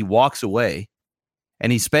away and he walks away,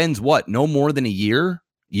 and he spends no more than a year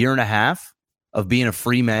and a half of being a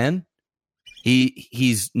free man.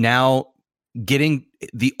 He's now getting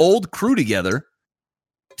the old crew together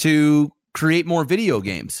to create more video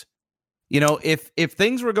games. If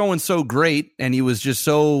things were going so great and he was just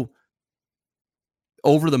so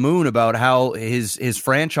over the moon about how his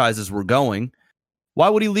franchises were going, why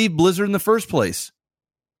would he leave Blizzard in the first place?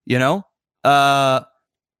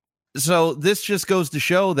 So this just goes to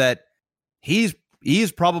show that he's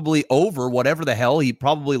probably over whatever the hell. He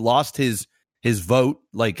probably lost his vote,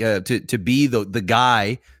 to be the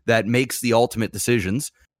guy that makes the ultimate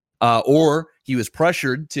decisions, or he was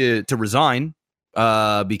pressured to resign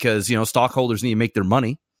because stockholders need to make their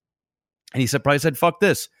money, and he probably said fuck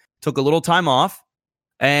this, took a little time off,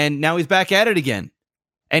 and now he's back at it again,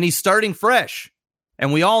 and he's starting fresh.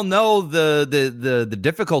 And we all know the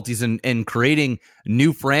difficulties in creating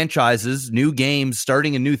new franchises, new games,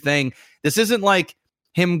 starting a new thing. This isn't like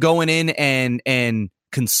him going in and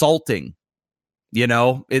consulting.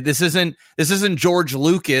 This isn't George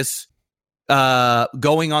Lucas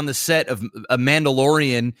going on the set of a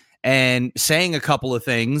Mandalorian and saying a couple of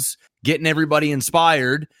things, getting everybody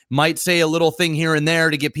inspired, might say a little thing here and there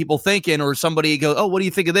to get people thinking, or somebody goes, oh, what do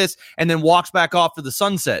you think of this? And then walks back off to the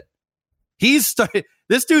sunset. This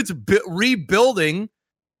dude's rebuilding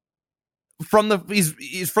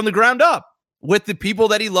he's from the ground up with the people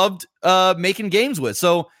that he loved making games with.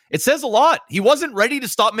 So it says a lot. He wasn't ready to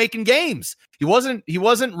stop making games. He wasn't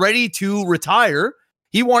ready to retire.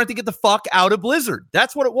 He wanted to get the fuck out of Blizzard.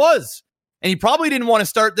 That's what it was. And he probably didn't want to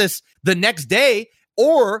start this the next day,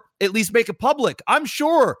 or at least make it public. I'm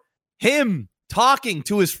sure him talking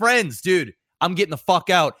to his friends, dude, I'm getting the fuck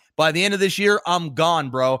out. By the end of this year, I'm gone,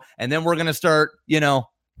 bro. And then we're going to start,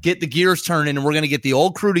 get the gears turning, and we're going to get the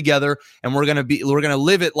old crew together, and we're going to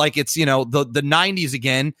live it like it's, the 90s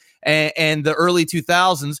again and the early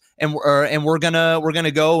 2000s. And we're going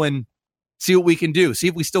to go and see what we can do. See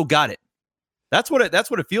if we still got it. That's what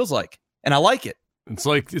it feels like. And I like it. It's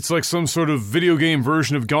like some sort of video game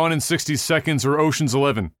version of Gone in 60 Seconds or Ocean's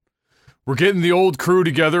 11. We're getting the old crew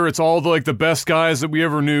together. It's all the best guys that we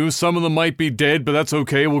ever knew. Some of them might be dead, but that's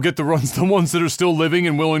okay. We'll get the ones that are still living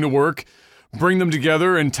and willing to work, bring them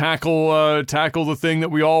together and tackle the thing that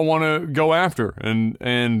we all want to go after. And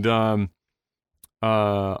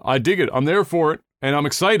I dig it. I'm there for it, and I'm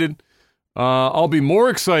excited. I'll be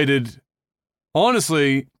more excited,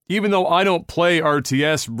 honestly, even though I don't play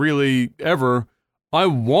RTS really ever. I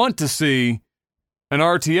want to see an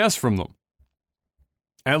RTS from them.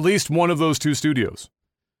 At least one of those two studios.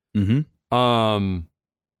 Mm-hmm. I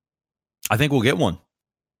think we'll get one.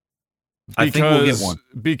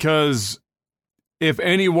 Because if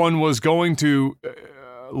anyone was going to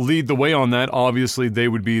lead the way on that, obviously they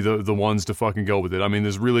would be the ones to fucking go with it. I mean,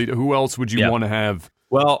 there's really, who else would you want to have?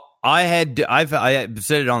 Well, I've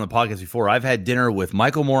said it on the podcast before. I've had dinner with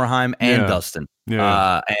Michael Morhaime and Dustin.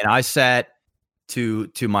 Yeah. And I sat to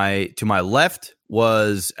my left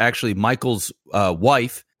was actually Michael's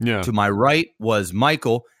wife. Yeah. To my right was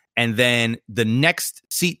Michael, and then the next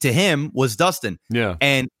seat to him was Dustin. Yeah.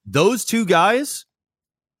 And those two guys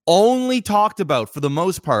only talked about, for the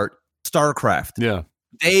most part, StarCraft. Yeah.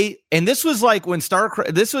 And this was like when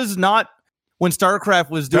StarCraft. This was not when StarCraft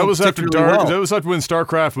was doing. That was after Dark. That was after when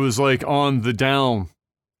StarCraft was like on the down.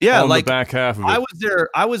 Yeah, on the back half of it.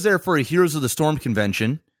 I was there for a Heroes of the Storm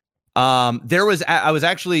convention. I was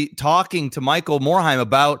actually talking to Michael Morhaime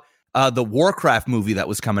about the Warcraft movie that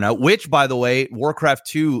was coming out, which, by the way, Warcraft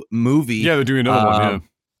 2 movie. Yeah, they're doing another one.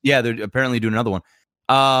 Yeah, they're apparently doing another one.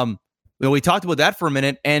 We talked about that for a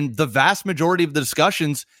minute, and the vast majority of the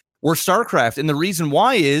discussions were StarCraft. And the reason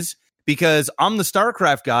why is because I'm the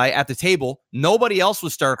StarCraft guy at the table. Nobody else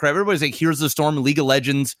was StarCraft. Everybody's like Heroes of the Storm, League of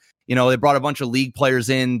Legends. They brought a bunch of League players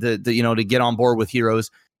in to get on board with Heroes.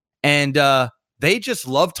 And they just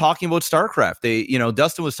love talking about StarCraft.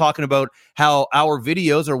 Dustin was talking about how our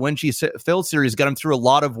videos, or When She Filled series, got him through a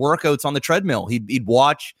lot of workouts on the treadmill. He'd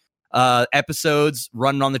watch episodes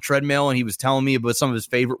running on the treadmill, and he was telling me about some of his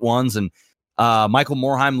favorite ones. And Michael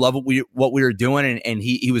Morhaime loved what we were doing, and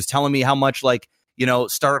he was telling me how much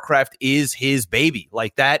StarCraft is his baby.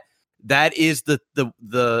 Like that that is the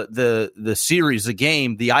series, the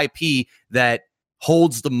game, the IP that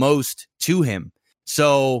holds the most to him.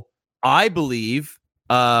 So I believe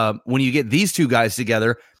when you get these two guys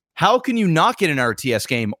together, how can you not get an RTS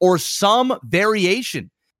game or some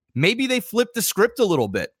variation? Maybe they flip the script a little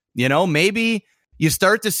bit. Maybe you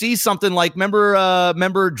start to see something like,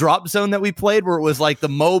 remember Drop Zone that we played where it was like the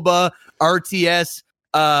MOBA RTS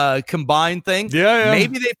combined thing? Yeah.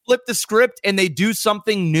 Maybe they flip the script and they do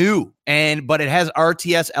something new, but it has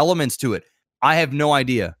RTS elements to it. I have no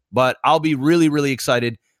idea, but I'll be really, really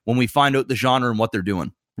excited when we find out the genre and what they're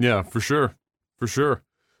doing. Yeah, for sure.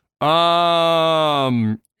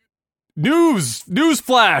 News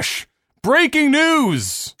flash. Breaking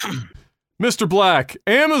news. Mr. Black,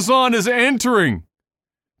 Amazon is entering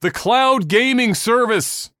the cloud gaming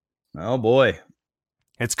service. Oh boy.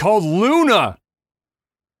 It's called Luna.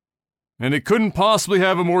 And it couldn't possibly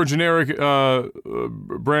have a more generic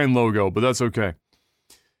brand logo, but that's okay.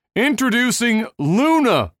 Introducing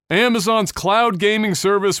Luna, Amazon's cloud gaming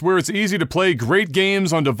service where it's easy to play great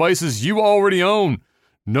games on devices you already own.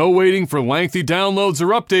 No waiting for lengthy downloads or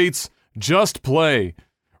updates. Just play.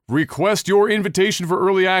 Request your invitation for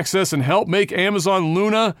early access and help make Amazon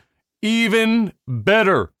Luna even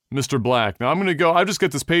better, Mr. Black. Now I'm going to go, I just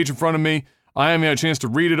got this page in front of me. I haven't had a chance to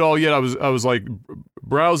read it all yet. I was like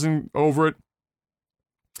browsing over it.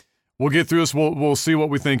 We'll get through this. We'll see what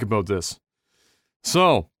we think about this.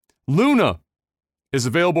 So, Luna is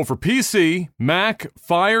available for PC, Mac,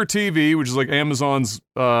 Fire TV, which is like Amazon's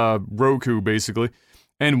Roku basically,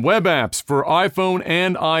 and web apps for iPhone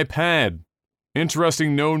and iPad.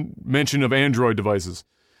 Interesting, no mention of Android devices.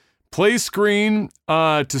 Play screen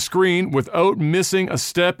to screen without missing a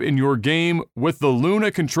step in your game with the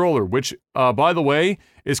Luna controller, which, by the way,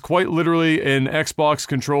 is quite literally an Xbox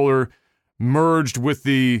controller merged with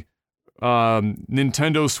the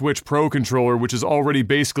Nintendo Switch Pro controller, which is already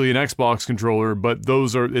basically an Xbox controller, but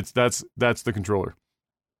that's the controller.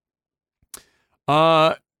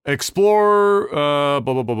 Explore, blah,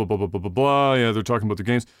 blah, blah, blah, blah, blah, blah, blah. Yeah, they're talking about the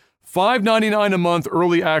games. $5.99 a month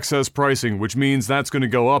early access pricing, which means that's going to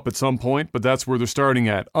go up at some point, but that's where they're starting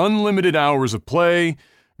at. Unlimited hours of play,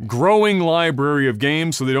 growing library of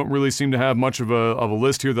games, so they don't really seem to have much of a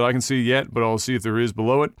list here that I can see yet, but I'll see if there is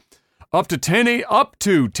below it. Up to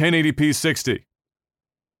 1080p 60.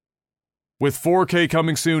 With 4K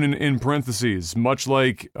coming soon in parentheses, much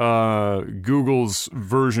like Google's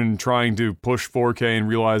version trying to push 4K and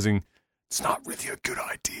realizing it's not really a good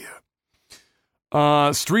idea.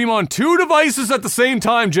 Stream on 2 devices at the same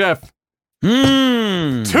time, Jeff.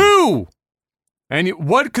 2! And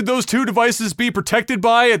what could those 2 devices be protected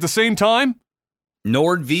by at the same time?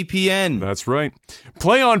 NordVPN. That's right.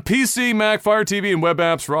 Play on PC, Mac, Fire TV, and web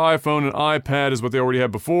apps for iPhone and iPad is what they already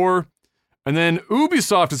had before. And then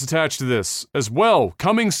Ubisoft is attached to this as well,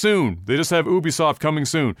 coming soon. They just have Ubisoft coming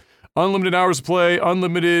soon. Unlimited hours of play,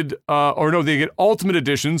 they get Ultimate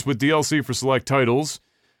Editions with DLC for select titles.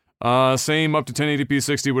 Same up to 1080p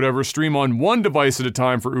 60, whatever. Stream on 1 device at a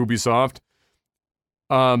time for Ubisoft.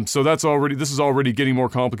 So this is already getting more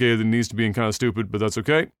complicated than it needs to be and kind of stupid, but that's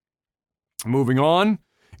okay. Moving on.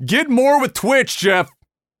 Get more with Twitch, Jeff.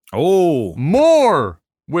 Oh. More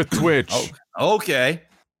with Twitch. Okay.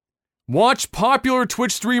 Watch popular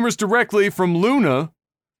Twitch streamers directly from Luna,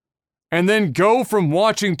 and then go from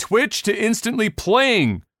watching Twitch to instantly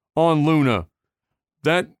playing on Luna.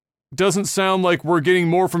 That doesn't sound like we're getting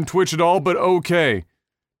more from Twitch at all, but okay.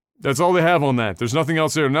 That's all they have on that. There's nothing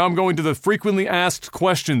else there. Now I'm going to the frequently asked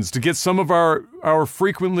questions to get some of our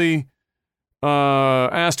frequently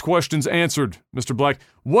asked questions answered, Mr. Black.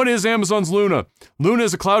 What is Amazon's Luna? Luna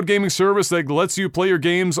is a cloud gaming service that lets you play your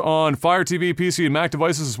games on Fire TV, PC, and Mac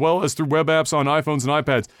devices, as well as through web apps on iPhones and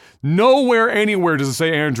iPads. Nowhere, anywhere does it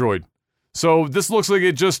say Android. So this looks like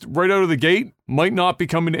it just, right out of the gate, might not be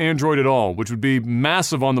coming to Android at all, which would be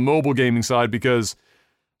massive on the mobile gaming side, because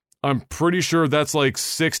I'm pretty sure that's like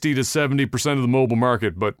 60 to 70% of the mobile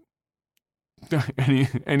market, but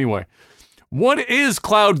anyway. What is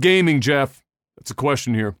cloud gaming, Jeff? That's a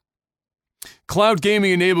question here. Cloud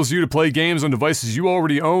gaming enables you to play games on devices you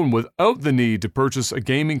already own without the need to purchase a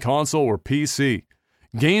gaming console or PC.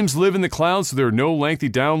 Games live in the cloud, so there are no lengthy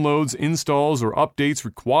downloads, installs, or updates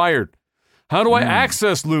required. How do I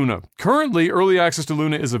access Luna? Currently, early access to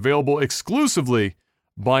Luna is available exclusively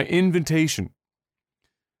by invitation.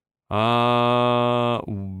 What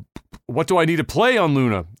do I need to play on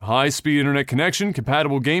Luna? High-speed internet connection,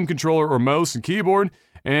 compatible game controller or mouse and keyboard,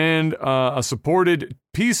 and a supported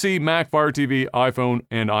PC, Mac, Fire TV, iPhone,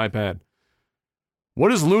 and iPad.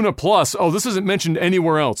 What is Luna Plus? Oh, this isn't mentioned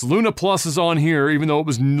anywhere else. Luna Plus is on here, even though it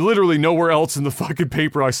was literally nowhere else in the fucking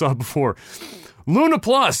paper I saw before. Luna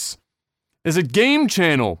Plus is a game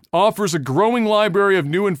channel, offers a growing library of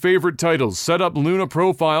new and favorite titles. Set up Luna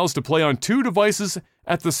profiles to play on 2 devices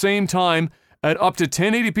at the same time at up to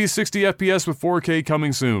 1080p 60 FPS with 4K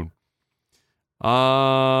coming soon.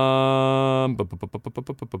 How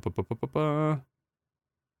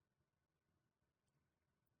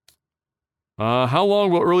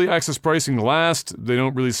long will early access pricing last? They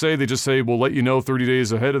don't really say. They just say, we'll let you know 30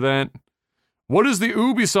 days ahead of that. What is the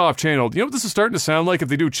Ubisoft channel? Do you know what this is starting to sound like if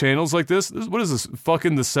they do channels like this? What is this?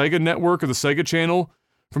 Fucking the Sega network or the Sega channel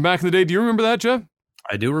from back in the day? Do you remember that, Jeff?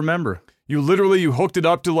 I do remember. You hooked it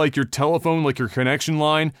up to like your telephone, like your connection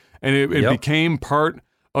line, and it became part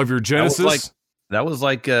of your Genesis. That was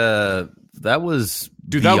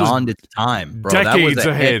beyond its time, bro. Decades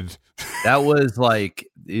ahead. That was like,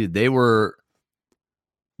 dude, they were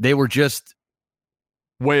just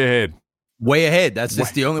way ahead. Way ahead. That's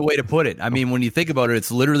just the only way to put it. I mean, when you think about it,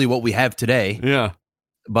 it's literally what we have today. Yeah.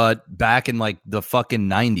 But back in like the fucking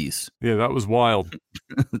 90s. Yeah, that was wild.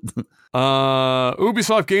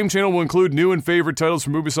 Ubisoft Game Channel will include new and favorite titles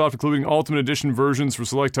from Ubisoft, including Ultimate Edition versions for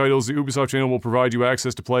select titles. The Ubisoft Channel will provide you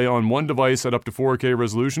access to play on one device at up to 4K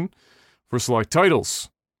resolution for select titles.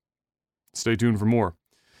 Stay tuned for more.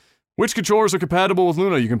 Which controllers are compatible with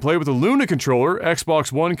Luna? You can play with a Luna controller,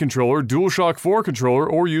 Xbox One controller, DualShock 4 controller,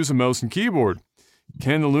 or use a mouse and keyboard.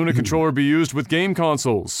 Can the Luna controller be used with game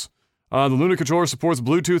consoles? The Luna controller supports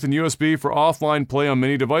Bluetooth and USB for offline play on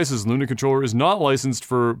many devices. Luna controller is not licensed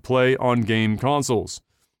for play on game consoles.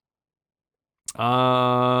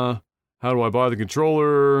 How do I buy the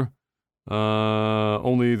controller?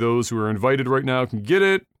 Only those who are invited right now can get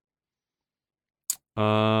it.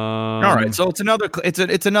 All right, so it's another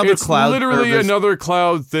cloud. Literally service. another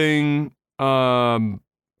cloud thing. I'm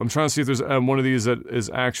trying to see if there's one of these that is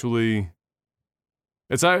actually.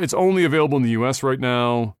 It's only available in the U.S. right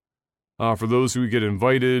now. For those who get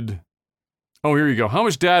invited. Oh, here you go. How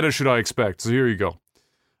much data should I expect? So here you go.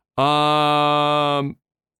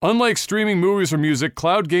 Unlike streaming movies or music,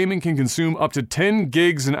 cloud gaming can consume up to 10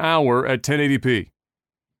 gigs an hour at 1080p.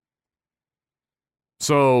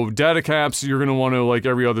 So data caps, you're going to want to, like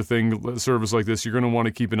every other thing, service like this, you're going to want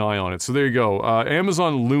to keep an eye on it. So there you go.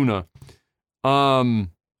 Amazon Luna.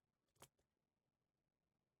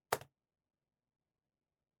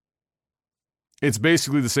 It's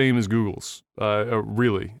basically the same as Google's,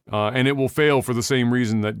 really. And it will fail for the same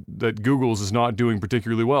reason that Google's is not doing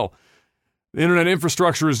particularly well. The internet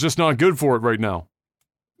infrastructure is just not good for it right now.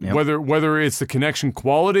 Yep. Whether it's the connection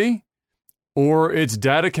quality or it's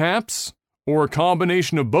data caps or a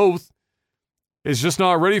combination of both, it's just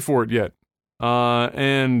not ready for it yet.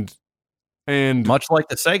 And much like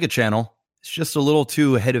the Sega channel, it's just a little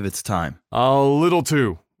too ahead of its time. A little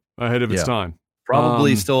too ahead of its time.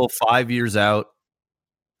 Probably still 5 years out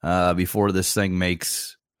before this thing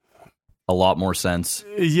makes a lot more sense.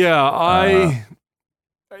 Yeah,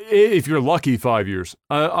 if you're lucky, 5 years.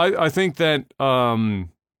 I think that, and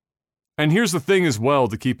here's the thing as well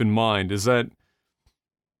to keep in mind, is that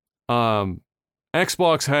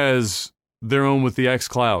Xbox has their own with the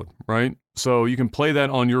xCloud, right? So you can play that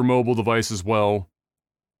on your mobile device as well,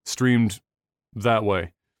 streamed that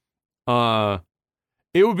way.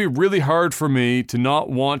 It would be really hard for me to not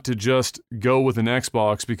want to just go with an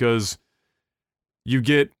Xbox because you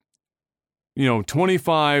get,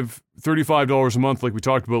 $25, $35 a month like we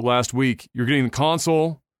talked about last week. You're getting the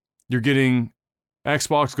console, you're getting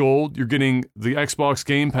Xbox Gold, you're getting the Xbox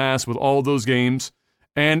Game Pass with all those games,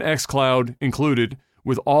 and xCloud included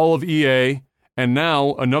with all of EA, and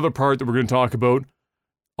now another part that we're going to talk about,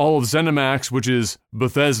 all of ZeniMax, which is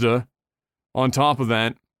Bethesda, on top of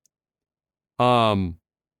that.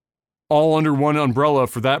 All under one umbrella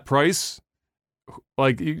for that price.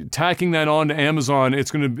 Like, tacking that on to Amazon,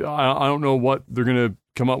 it's going to, I don't know what they're going to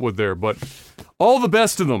come up with there, but all the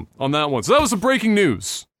best to them on that one. So that was the breaking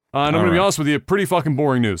news. And I'm going to be honest with you, pretty fucking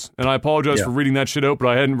boring news. And I apologize for reading that shit out, but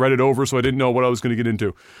I hadn't read it over, so I didn't know what I was going to get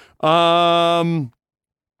into.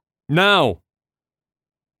 Now,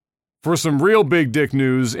 for some real big dick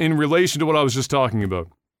news in relation to what I was just talking about.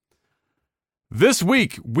 This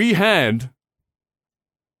week, we had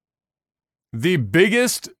the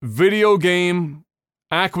biggest video game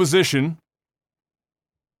acquisition,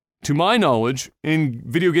 to my knowledge, in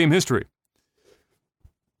video game history.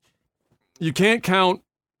 You can't count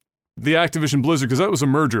the Activision Blizzard because that was a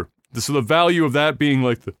merger. So the value of that being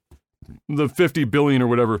like the 50 billion or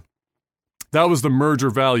whatever, that was the merger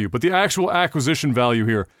value. But the actual acquisition value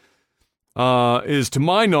here is, to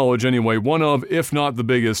my knowledge anyway, one of, if not the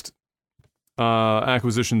biggest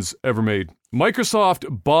acquisitions ever made.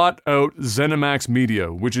 Microsoft bought out ZeniMax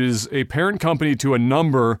Media, which is a parent company to a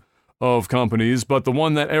number of companies, but the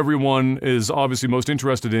one that everyone is obviously most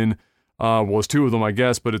interested in, it's two of them, I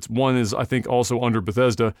guess, but one is, I think, also under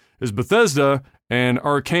Bethesda, is Bethesda and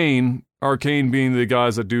Arcane being the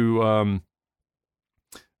guys that do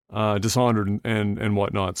Dishonored and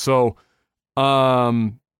whatnot. So,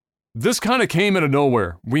 this kind of came out of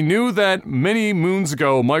nowhere. We knew that many moons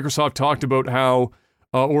ago, Microsoft talked about how,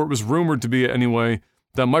 or it was rumored to be anyway,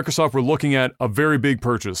 that Microsoft were looking at a very big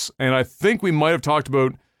purchase. And I think we might have talked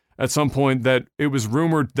about at some point that it was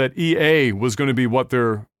rumored that EA was going to be what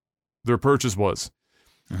their purchase was.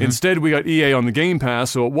 Mm-hmm. Instead, we got EA on the Game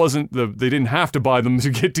Pass, so it wasn't they didn't have to buy them to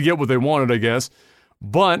get what they wanted, I guess.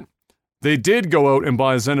 But they did go out and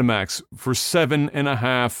buy ZeniMax for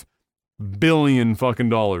 $7.5 billion fucking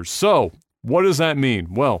dollars. So, what does that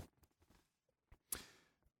mean? Well,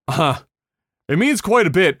 it means quite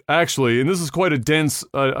a bit, actually, and this is quite a dense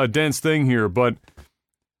thing here, but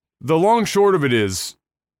the long short of it is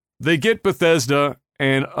they get Bethesda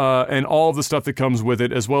and all of the stuff that comes with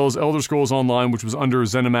it, as well as Elder Scrolls Online, which was under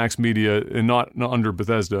ZeniMax Media and not under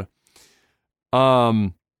Bethesda.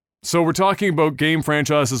 So we're talking about game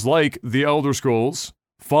franchises like The Elder Scrolls,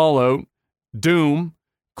 Fallout, Doom,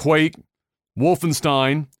 Quake,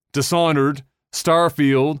 Wolfenstein, Dishonored,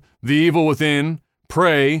 Starfield, The Evil Within,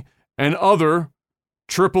 Prey, and other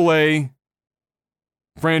AAA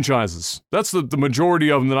franchises. That's the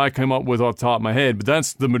majority of them that I came up with off the top of my head, but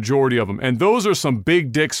that's the majority of them. And those are some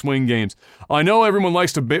big dick swing games. I know everyone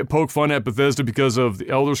likes to poke fun at Bethesda because of The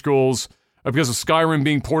Elder Scrolls, because of Skyrim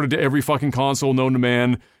being ported to every fucking console known to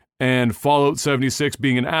man, and Fallout 76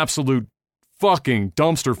 being an absolute fucking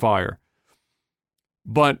dumpster fire.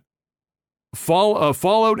 But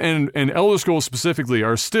Fallout and Elder Scrolls specifically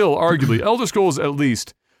are still, arguably, Elder Scrolls at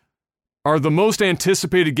least, are the most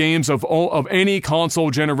anticipated games of any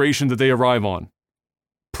console generation that they arrive on.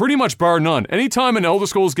 Pretty much bar none. Anytime an Elder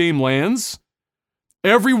Scrolls game lands,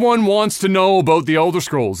 everyone wants to know about the Elder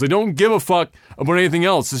Scrolls. They don't give a fuck about anything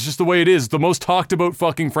else. It's just the way it is. It's the most talked about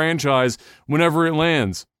fucking franchise whenever it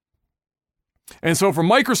lands. And so for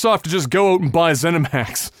Microsoft to just go out and buy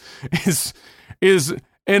ZeniMax is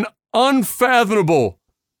an unfathomable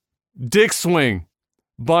dick swing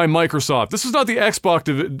by Microsoft. This is not the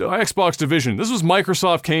Xbox division. This was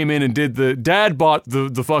Microsoft came in and dad bought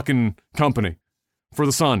the fucking company for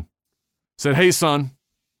the son. Said, hey son,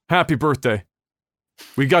 happy birthday.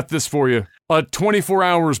 We got this for you. 24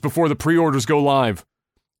 hours before the pre-orders go live.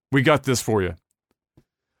 We got this for you.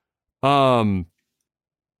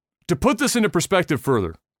 To put this into perspective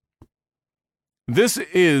further, this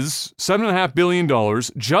is $7.5 billion,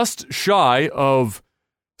 just shy of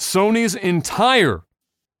Sony's entire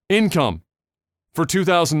income for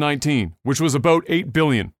 2019, which was about $8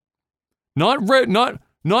 billion.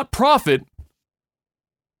 Not profit,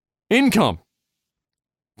 income.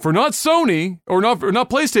 For not Sony, or not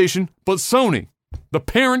PlayStation, but Sony, the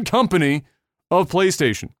parent company of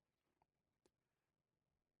PlayStation.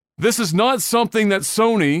 This is not something that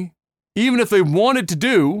Sony, even if they wanted to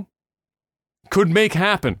do, could make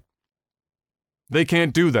happen. They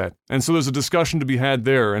can't do that. And so there's a discussion to be had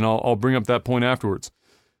there, and I'll bring up that point afterwards.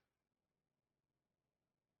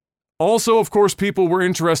 Also, of course, people were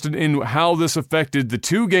interested in how this affected the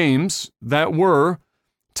two games that were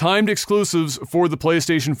timed exclusives for the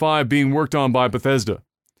PlayStation 5 being worked on by Bethesda.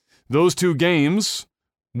 Those two games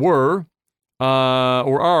were,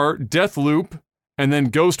 or are, Deathloop and then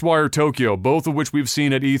Ghostwire Tokyo, both of which we've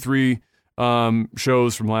seen at E3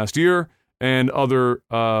 shows from last year and other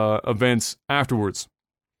events afterwards.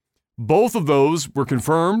 Both of those were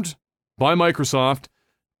confirmed by Microsoft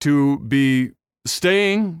to be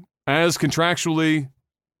staying as contractually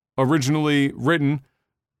originally written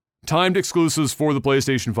timed exclusives for the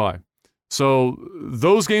PlayStation 5. So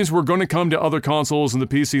those games were going to come to other consoles and the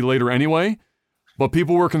PC later anyway, but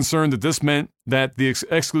people were concerned that this meant that the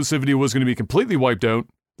exclusivity was going to be completely wiped out.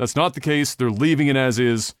 That's not the case. They're leaving it as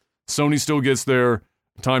is. Sony still gets their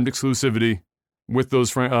timed exclusivity with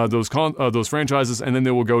those franchises, and then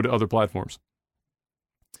they will go to other platforms.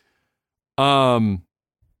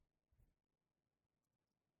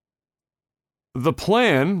 The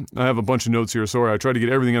plan, I have a bunch of notes here, sorry, I tried to get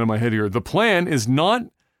everything out of my head here. The plan is not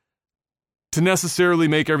to necessarily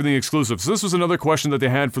make everything exclusive. So this was another question that they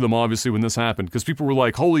had for them, obviously, when this happened, because people were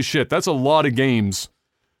like, holy shit, that's a lot of games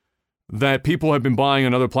that people have been buying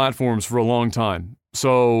on other platforms for a long time.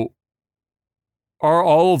 So are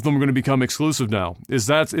all of them going to become exclusive now? Is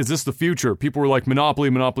this the future? People were like, Monopoly,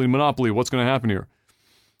 what's going to happen here?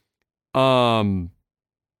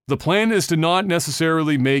 The The plan is to not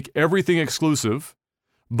necessarily make everything exclusive,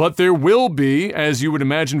 but there will be, as you would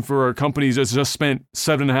imagine for a company that's just spent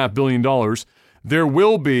 $7.5 billion, there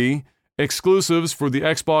will be exclusives for the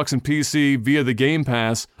Xbox and PC via the Game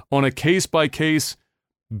Pass on a case-by-case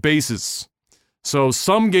basis. So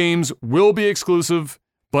some games will be exclusive,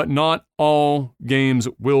 but not all games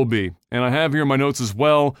will be. And I have here in my notes as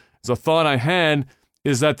well, as a thought I had,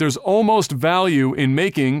 is that there's almost value in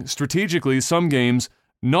making, strategically, some games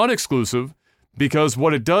not exclusive, because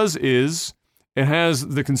what it does is it has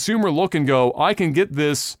the consumer look and go, I can get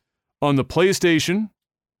this on the PlayStation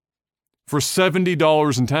for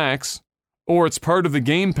 $70 in tax, or it's part of the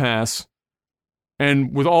Game Pass,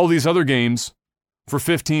 and with all these other games for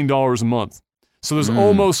 $15 a month. So there's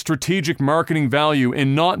almost strategic marketing value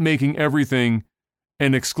in not making everything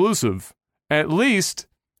an exclusive, at least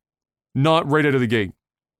not right out of the gate.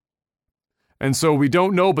 And so we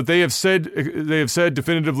don't know, but they have said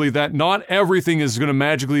definitively that not everything is going to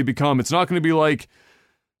magically become. It's not going to be like,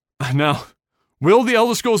 now, will the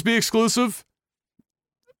Elder Scrolls be exclusive?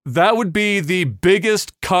 That would be the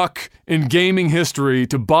biggest cuck in gaming history,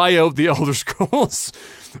 to buy out the Elder Scrolls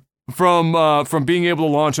from being able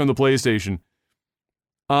to launch on the PlayStation.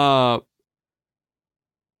 But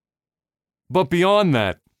beyond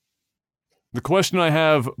that, the question I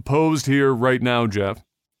have posed here right now, Jeff,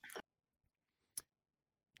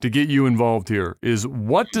 to get you involved here, is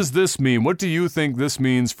what does this mean? What do you think this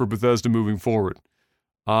means for Bethesda moving forward?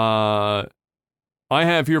 I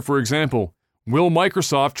have here, for example, will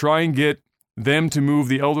Microsoft try and get them to move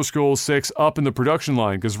the Elder Scrolls 6 up in the production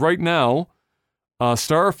line? Because right now,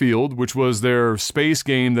 Starfield, which was their space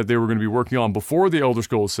game that they were going to be working on before the Elder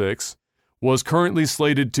Scrolls 6, was currently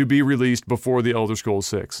slated to be released before the Elder Scrolls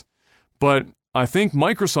 6. But I think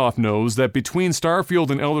Microsoft knows that between Starfield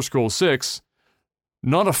and Elder Scrolls 6,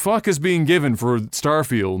 not a fuck is being given for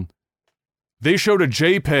Starfield. They showed a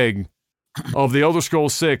JPEG of the Elder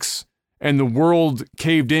Scrolls 6, and the world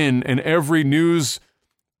caved in, and every news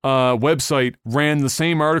website ran the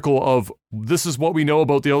same article of, this is what we know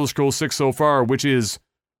about the Elder Scrolls 6 so far, which is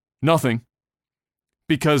nothing,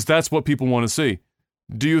 because that's what people want to see.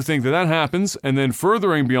 Do you think that happens? And then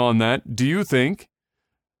furthering beyond that, do you think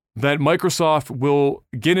that Microsoft will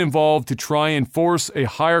get involved to try and force a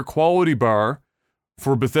higher quality bar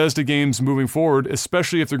for Bethesda games moving forward,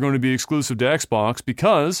 especially if they're going to be exclusive to Xbox?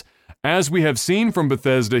 Because, as we have seen from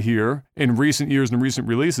Bethesda here in recent years and recent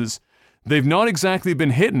releases, they've not exactly been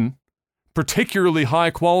hitting particularly high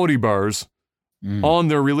quality bars on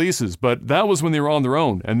their releases, but that was when they were on their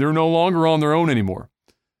own, and they're no longer on their own anymore.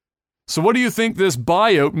 So what do you think this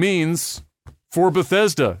buyout means for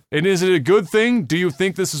Bethesda? And is it a good thing? Do you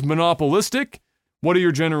think this is monopolistic? What are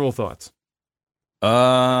your general thoughts?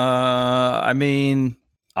 I mean,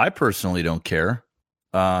 I personally don't care.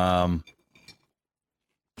 I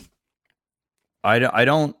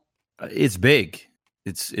don't, it's big.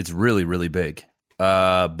 It's really, really big.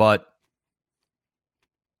 But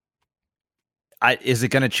is it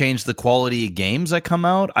going to change the quality of games that come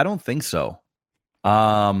out? I don't think so.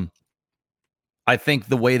 I think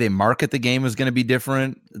the way they market the game is going to be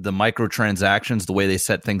different. The microtransactions, the way they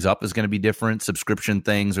set things up is going to be different. Subscription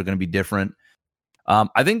things are going to be different.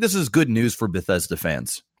 I think this is good news for Bethesda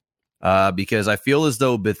fans, because I feel as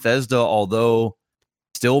though Bethesda, although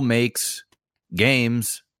still makes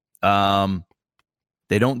games,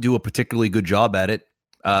 they don't do a particularly good job at it.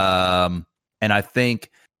 And I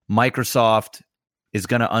think Microsoft is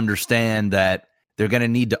going to understand that they're going to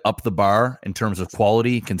need to up the bar in terms of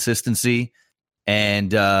quality, consistency.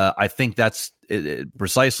 And I think that's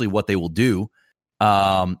precisely what they will do.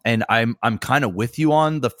 And I'm kind of with you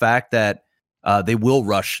on the fact that they will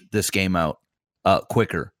rush this game out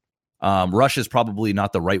quicker. Rush is probably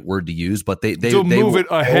not the right word to use, but they'll move it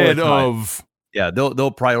ahead of. Yeah,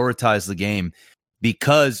 they'll prioritize the game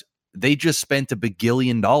because they just spent $1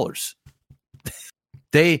 billion.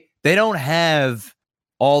 They don't have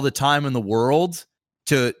all the time in the world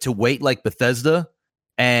to wait like Bethesda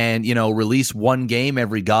and, you know, release one game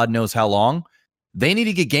every God knows how long. They need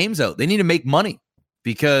to get games out. They need to make money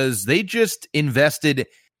because they just invested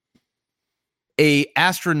a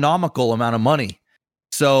astronomical amount of money.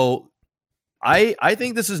 So I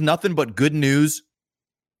think this is nothing but good news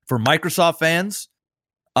for Microsoft fans.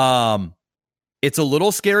 It's a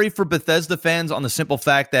little scary for Bethesda fans on the simple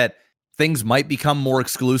fact that things might become more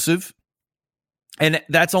exclusive. And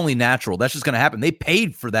that's only natural. That's just going to happen. They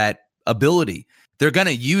paid for that ability. They're going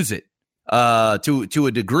to use it to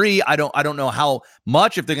a degree. I don't know how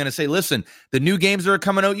much. If they're going to say, listen, the new games that are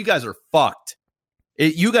coming out, you guys are fucked.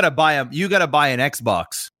 You got to buy an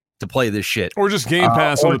Xbox to play this shit, or just Game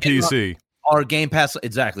Pass on the PC. Or Game Pass,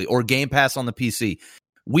 exactly, or Game Pass on the PC.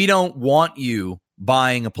 We don't want you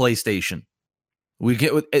buying a PlayStation. We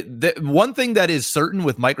get one thing that is certain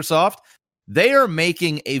with Microsoft, they are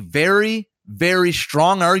making a very, very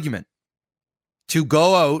strong argument to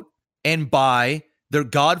go out and buy their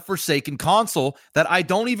godforsaken console that I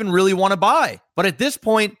don't even really want to buy. But at this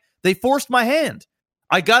point, they forced my hand.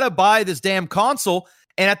 I got to buy this damn console,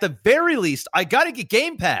 and at the very least, I got to get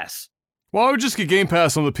Game Pass. Well, I would just get Game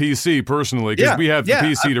Pass on the PC personally, because we have the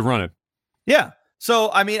PC to run it. Yeah.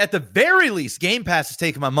 So, I mean, at the very least, Game Pass is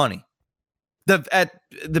taking my money. At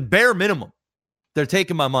the bare minimum, they're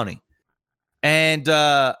taking my money. And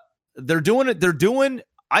they're doing it.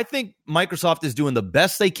 I think Microsoft is doing the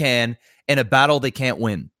best they can in a battle they can't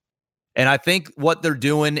win. And I think what they're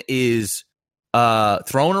doing is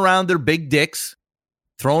throwing around their big dicks,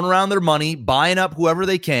 throwing around their money, buying up whoever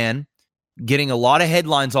they can, getting a lot of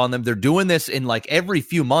headlines on them. They're doing this in like every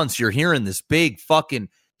few months. You're hearing this big fucking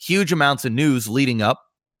huge amounts of news leading up.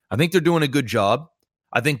 I think they're doing a good job.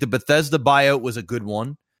 I think the Bethesda buyout was a good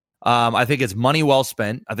one. I think it's money well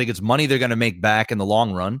spent. I think it's money they're going to make back in the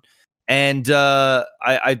long run. And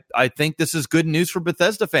I think this is good news for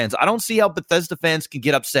Bethesda fans. I don't see how Bethesda fans can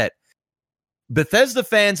get upset. Bethesda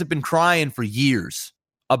fans have been crying for years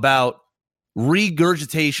about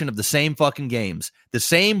regurgitation of the same fucking games, the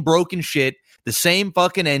same broken shit, the same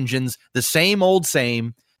fucking engines, the same old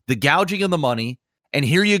same, the gouging of the money. And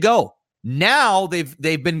here you go. Now they've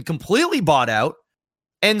been completely bought out.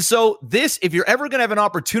 And so this, if you're ever going to have an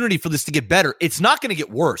opportunity for this to get better, it's not going to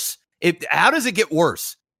get worse. How does it get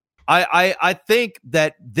worse? I think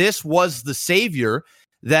that this was the savior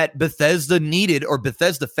that Bethesda needed, or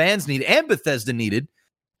Bethesda fans needed, and Bethesda needed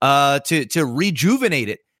to rejuvenate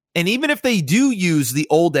it. And even if they do use the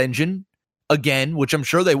old engine again, which I'm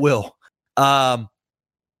sure they will,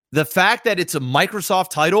 the fact that it's a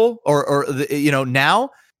Microsoft title, or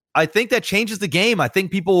now, I think that changes the game. I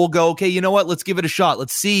think people will go, okay, you know what? Let's give it a shot.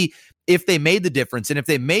 Let's see if they made the difference. And if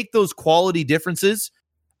they make those quality differences,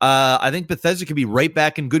 I think Bethesda could be right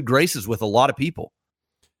back in good graces with a lot of people.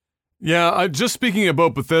 Yeah, just speaking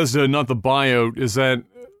about Bethesda, not the buyout, is that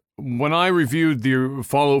when I reviewed the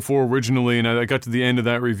Fallout 4 originally, and I got to the end of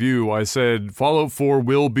that review, I said Fallout 4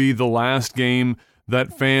 will be the last game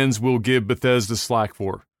that fans will give Bethesda slack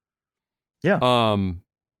for. Yeah.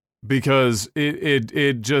 Because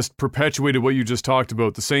it just perpetuated what you just talked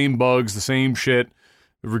about. The same bugs, the same shit,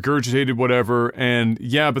 regurgitated whatever. And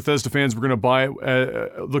yeah, Bethesda fans were going to buy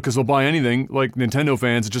it. Look, because they'll buy anything. Like Nintendo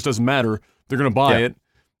fans, it just doesn't matter. They're going to buy it.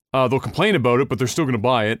 They'll complain about it, but they're still going to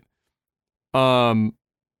buy it.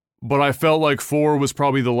 But I felt like 4 was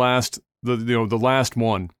probably the last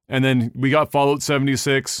one. And then we got Fallout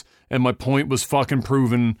 76, and my point was fucking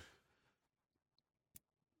proven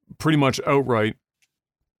pretty much outright.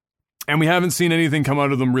 And we haven't seen anything come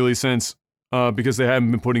out of them really since, because they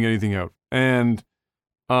haven't been putting anything out. And,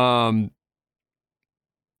 yeah,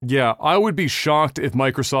 I would be shocked if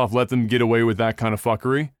Microsoft let them get away with that kind of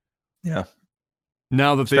fucking Yeah.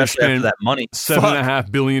 Now that they've spent that money,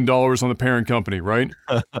 $7.5 billion on the parent company, right?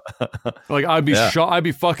 Like, I'd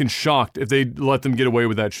be fucking shocked if they let them get away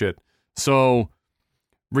with that shit. So,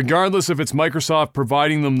 regardless if it's Microsoft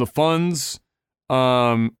providing them the funds,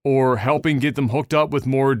 or helping get them hooked up with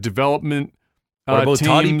more development what about teams.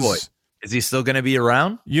 Toddy Boy? Is he still going to be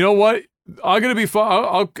around? You know what? I'm gonna be.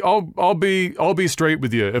 I'll be straight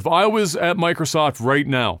with you. If I was at Microsoft right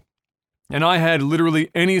now, and I had literally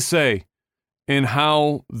any say in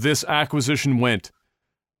how this acquisition went,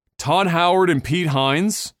 Todd Howard and Pete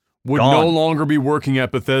Hines would no longer be working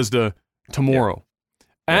at Bethesda tomorrow.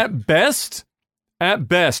 Yeah. At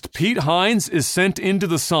best, Pete Hines is sent into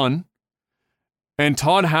the sun, and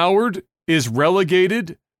Todd Howard is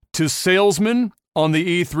relegated to salesman on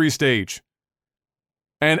the E3 stage.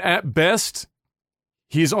 And at best,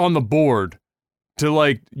 he's on the board to,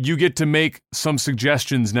 like, you get to make some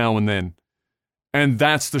suggestions now and then. And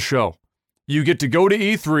that's the show. You get to go to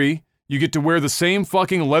E3, you get to wear the same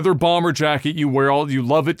fucking leather bomber jacket you wear, you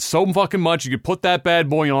love it so fucking much, you can put that bad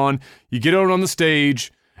boy on, you get out on the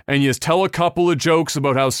stage, and you just tell a couple of jokes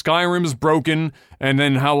about how Skyrim is broken, and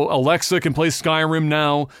then how Alexa can play Skyrim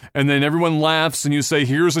now, and then everyone laughs, and you say,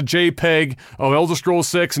 here's a JPEG of Elder Scrolls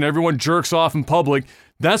 6, and everyone jerks off in public.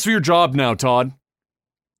 That's your job now, Todd.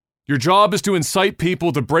 Your job is to incite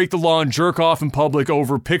people to break the law and jerk off in public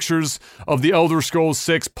over pictures of the Elder Scrolls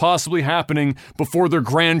 6 possibly happening before their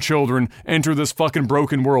grandchildren enter this fucking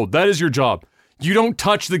broken world. That is your job. You don't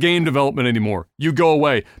touch the game development anymore. You go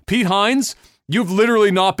away. Pete Hines, you've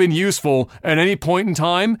literally not been useful at any point in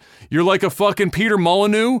time. You're like a fucking Peter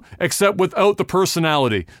Molyneux, except without the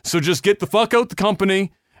personality. So just get the fuck out the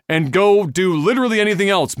company and go do literally anything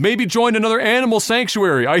else. Maybe join another animal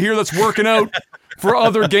sanctuary. I hear that's working out for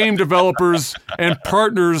other game developers and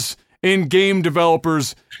partners in game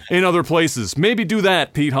developers in other places. Maybe do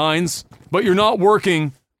that, Pete Hines, but you're not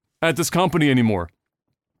working at this company anymore.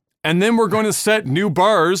 And then we're going to set new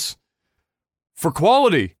bars for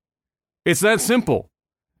quality. It's that simple.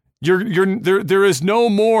 There is no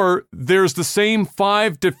more. There's the same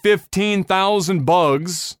 5 to 15,000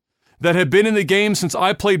 bugs that have been in the game since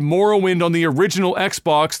I played Morrowind on the original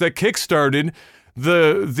Xbox that kickstarted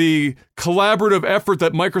the collaborative effort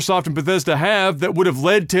that Microsoft and Bethesda have that would have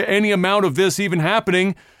led to any amount of this even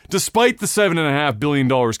happening, despite the $7.5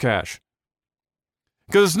 billion cash.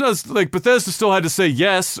 Because like Bethesda still had to say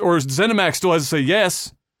yes, or ZeniMax still has to say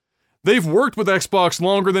yes. They've worked with Xbox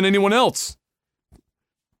longer than anyone else.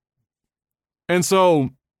 And so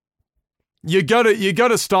you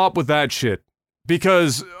gotta stop with that shit,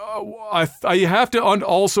 because I have to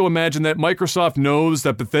also imagine that Microsoft knows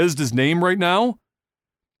that Bethesda's name right now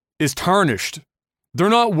is tarnished. They're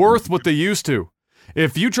not worth what they used to.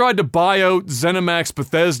 If you tried to buy out ZeniMax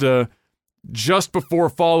Bethesda just before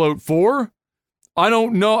Fallout 4, I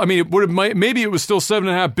don't know. I mean, it would have maybe it was still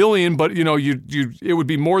 $7.5 billion, but you know, it would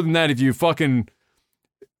be more than that if you fucking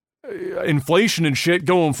inflation and shit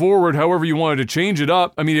going forward. However you wanted to change it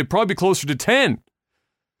up, I mean, it'd probably be closer to 10.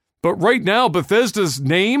 But right now, Bethesda's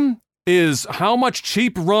name is how much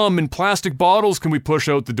cheap rum in plastic bottles can we push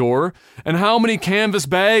out the door, and how many canvas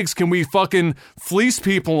bags can we fucking fleece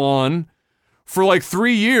people on for like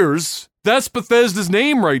 3 years. That's Bethesda's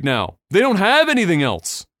name right now. They don't have anything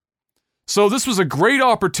else. So this was a great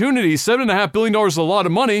opportunity. $7.5 billion is a lot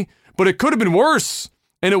of money, but it could have been worse,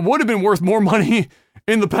 and it would have been worth more money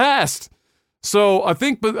in the past. So I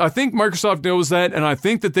think Microsoft knows that, and I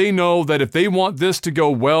think that they know that if they want this to go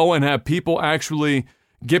well and have people actually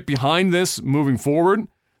get behind this moving forward,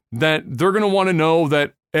 that they're going to want to know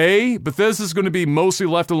that A, Bethesda is going to be mostly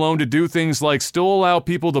left alone to do things like still allow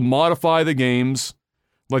people to modify the games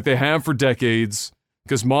like they have for decades,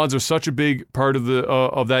 because mods are such a big part of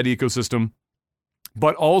that ecosystem,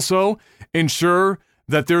 but also ensure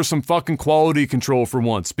that there's some fucking quality control for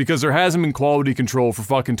once, because there hasn't been quality control for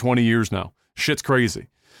fucking 20 years now. Shit's crazy.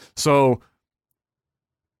 So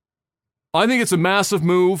I think it's a massive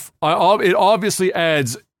move. It obviously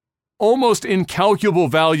adds almost incalculable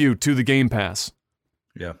value to the Game Pass.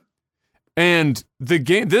 Yeah. And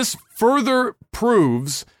this further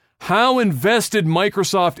proves how invested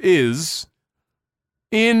Microsoft is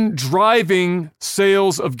in driving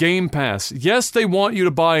sales of Game Pass. Yes, they want you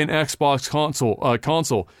to buy an Xbox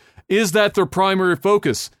console. Is that their primary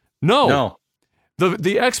focus? No.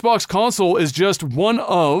 The Xbox console is just one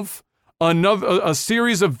of a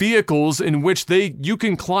series of vehicles in which you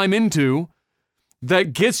can climb into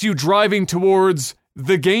that gets you driving towards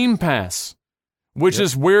the Game Pass, which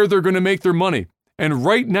is where they're going to make their money. And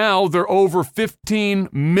right now, they're over 15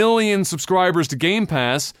 million subscribers to Game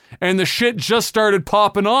Pass, and the shit just started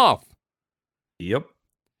popping off. Yep.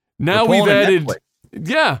 Now we've added,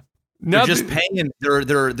 yeah. Now they're just paying.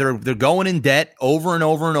 They're going in debt over and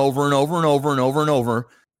over and over and over and over and over and over,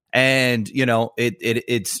 and you know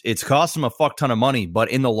it's cost them a fuck ton of money. But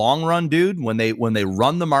in the long run, dude, when they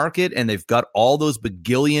run the market and they've got all those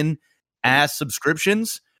bagillion ass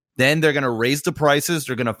subscriptions, then they're going to raise the prices.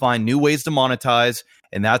 They're going to find new ways to monetize.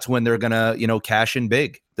 And that's when they're going to, cash in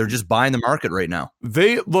big. They're just buying the market right now.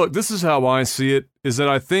 This is how I see it, is that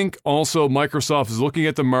I think also Microsoft is looking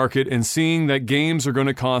at the market and seeing that games are going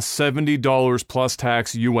to cost $70 plus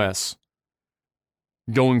tax US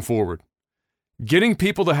going forward. Getting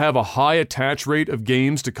people to have a high attach rate of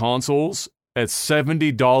games to consoles at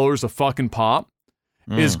 $70 a fucking pop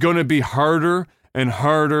is going to be harder and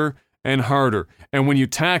harder and harder. And when you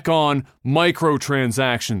tack on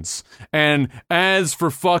microtransactions and ads for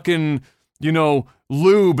fucking,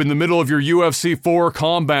 lube in the middle of your UFC 4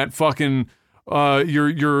 combat fucking,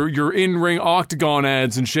 your in-ring octagon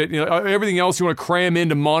ads and shit, everything else you want to cram in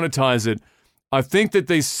to monetize it, I think that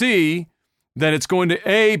they see that it's going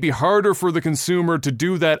to, be harder for the consumer to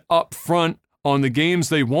do that up front on the games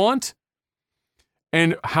they want.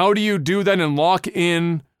 And how do you do that and lock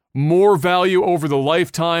in more value over the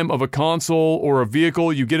lifetime of a console or a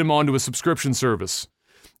vehicle? You get them onto a subscription service.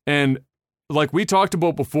 And like we talked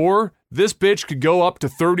about before, this bitch could go up to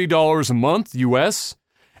 $30 a month US.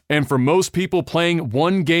 And for most people, playing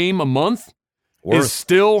one game a month is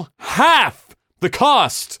still half the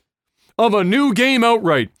cost of a new game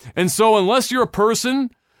outright. And so unless you're a person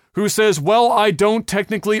who says, well, I don't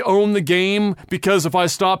technically own the game because if I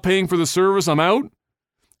stop paying for the service, I'm out.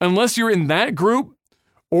 Unless you're in that group,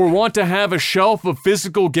 or want to have a shelf of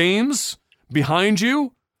physical games behind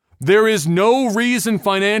you, There is no reason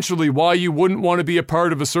financially why you wouldn't want to be a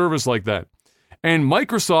part of a service like that. And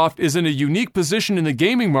Microsoft is in a unique position in the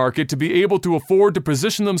gaming market to be able to afford to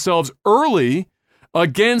position themselves early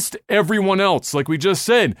against everyone else. Like we just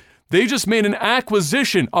said, they just made an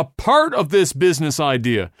acquisition, a part of this business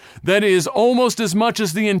idea that is almost as much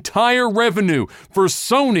as the entire revenue for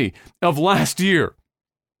Sony of last year.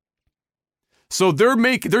 So they're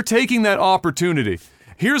taking that opportunity.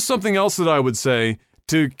 Here's something else that I would say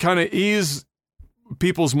to kind of ease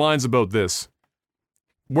people's minds about this.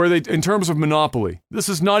 Where they, in terms of monopoly, this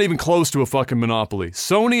is not even close to a fucking monopoly.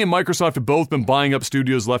 Sony and Microsoft have both been buying up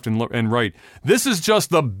studios left and right. This is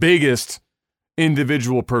just the biggest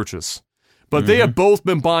individual purchase. But they have both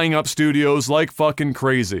been buying up studios like fucking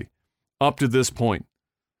crazy up to this point.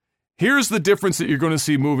 Here's the difference that you're going to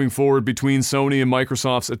see moving forward between Sony and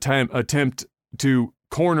Microsoft's attempt to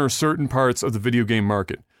corner certain parts of the video game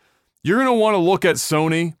market. You're going to want to look at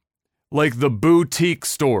Sony like the boutique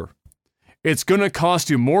store. It's going to cost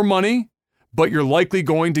you more money, but you're likely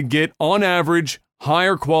going to get, on average,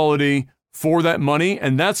 higher quality for that money,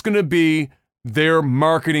 and that's going to be their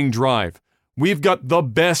marketing drive. We've got the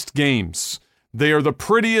best games. They are the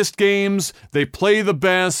prettiest games. They play the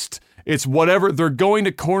best. It's whatever. They're going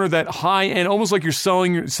to corner that high end, almost like you're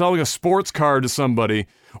selling a sports car to somebody,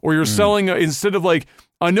 or you're selling, instead of like,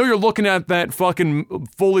 I know you're looking at that fucking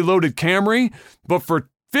fully loaded Camry, but for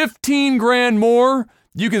 15 grand more,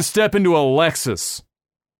 you can step into a Lexus.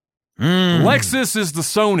 Lexus is the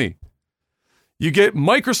Sony. You get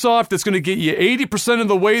Microsoft that's going to get you 80% of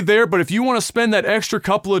the way there, but if you want to spend that extra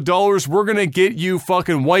couple of dollars, we're going to get you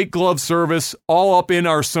fucking white glove service all up in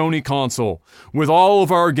our Sony console with all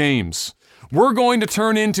of our games. We're going to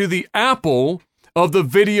turn into the Apple of the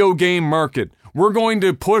video game market. We're going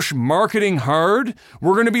to push marketing hard.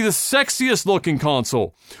 We're going to be the sexiest looking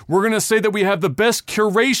console. We're going to say that we have the best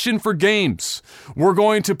curation for games. We're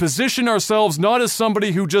going to position ourselves not as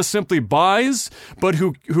somebody who just simply buys, but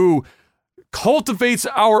who cultivates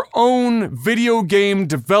our own video game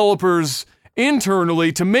developers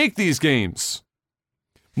internally to make these games.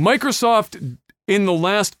 Microsoft, in the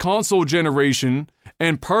last console generation,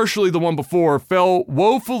 and partially the one before, fell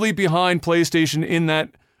woefully behind PlayStation in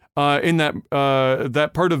that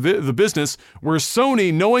part of the business, where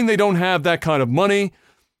Sony, knowing they don't have that kind of money,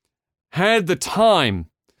 had the time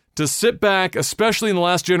to sit back, especially in the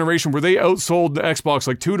last generation where they outsold the Xbox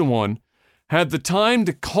like 2-1, had the time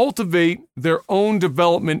to cultivate their own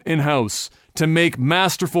development in-house to make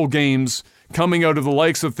masterful games coming out of the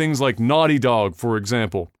likes of things like Naughty Dog, for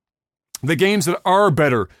example. The games that are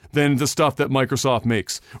better than the stuff that Microsoft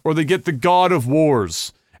makes. Or they get the God of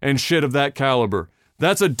Wars and shit of that caliber.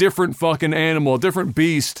 That's a different fucking animal, a different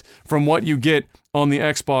beast from what you get on the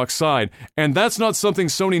Xbox side. And that's not something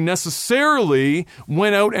Sony necessarily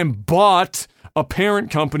went out and bought a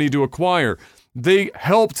parent company to acquire. They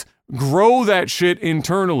helped grow that shit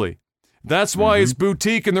internally. That's why it's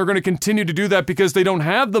boutique, and they're going to continue to do that because they don't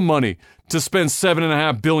have the money to spend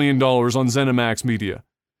 $7.5 billion on ZeniMax Media.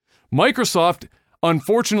 Microsoft,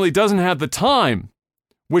 unfortunately, doesn't have the time,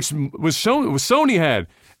 which Sony had.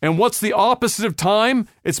 And what's the opposite of time?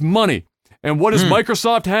 It's money. And what does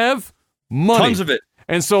Microsoft have? Money. Tons of it.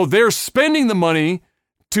 And so they're spending the money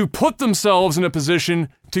to put themselves in a position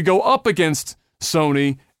to go up against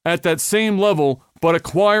Sony at that same level, but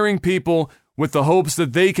acquiring people with the hopes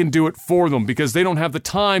that they can do it for them because they don't have the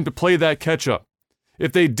time to play that catch up.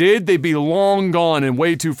 If they did, they'd be long gone and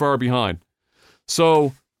way too far behind.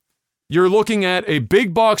 So you're looking at a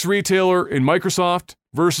big box retailer in Microsoft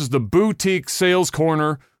versus the boutique sales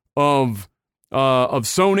corner of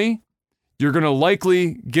Sony. You're going to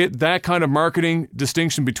likely get that kind of marketing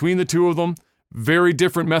distinction between the two of them. Very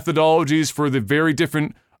different methodologies for the very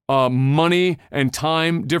different money and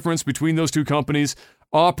time difference between those two companies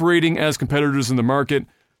operating as competitors in the market.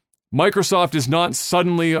 Microsoft is not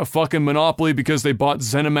suddenly a fucking monopoly because they bought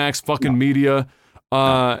ZeniMax fucking Media,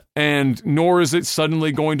 and nor is it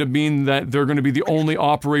suddenly going to mean that they're going to be the only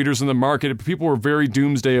operators in the market. People were very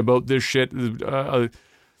doomsday about this shit.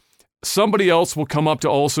 Somebody else will come up to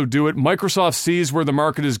also do it. Microsoft sees where the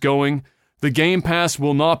market is going. The Game Pass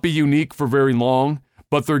will not be unique for very long,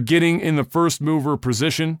 but they're getting in the first mover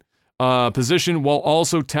position while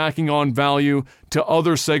also tacking on value to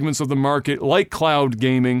other segments of the market, like cloud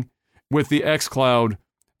gaming with the xCloud,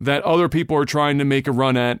 that other people are trying to make a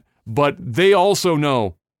run at. But they also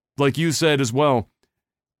know, like you said as well,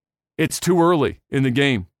 it's too early in the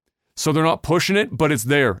game. So they're not pushing it, but it's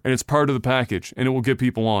there, and it's part of the package, and it will get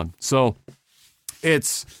people on. So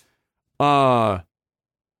it's all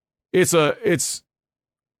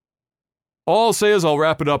I'll say is I'll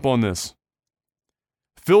wrap it up on this.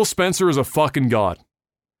 Phil Spencer is a fucking god.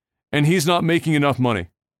 And he's not making enough money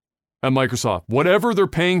at Microsoft. Whatever they're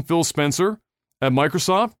paying Phil Spencer at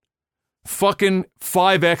Microsoft, fucking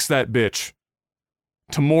 5x that bitch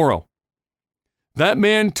tomorrow. That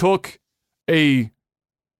man took a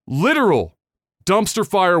literal dumpster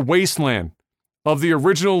fire wasteland of the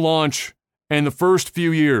original launch and the first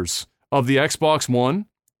few years of the Xbox One,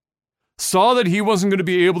 saw that he wasn't going to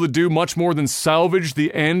be able to do much more than salvage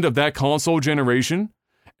the end of that console generation,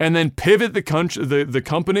 and then pivot the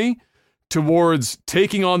company towards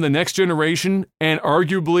taking on the next generation and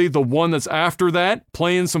arguably the one that's after that,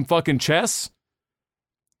 playing some fucking chess.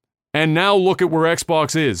 And now look at where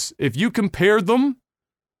Xbox is. If you compared them,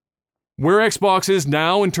 where Xbox is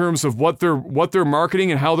now in terms of what they're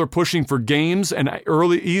marketing and how they're pushing for games and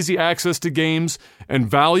early easy access to games and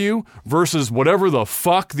value versus whatever the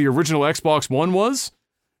fuck the original Xbox One was,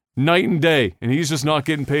 night and day. And he's just not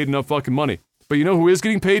getting paid enough fucking money. But you know who is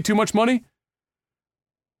getting paid too much money?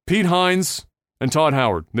 Pete Hines and Todd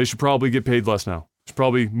Howard. They should probably get paid less now. Should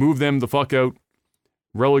probably move them the fuck out,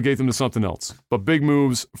 relegate them to something else. But big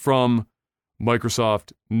moves from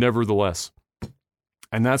Microsoft nevertheless.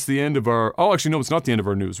 And that's the end of our... Oh, actually, no, it's not the end of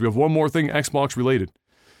our news. We have one more thing Xbox related.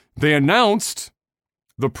 They announced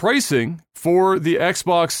the pricing for the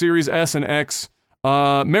Xbox Series S and X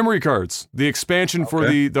memory cards, the expansion for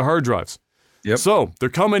the hard drives. Yep. So they're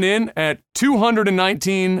coming in at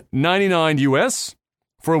 $219.99 US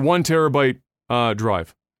for a 1 terabyte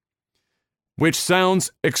drive, which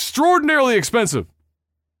sounds extraordinarily expensive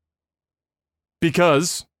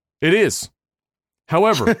because it is.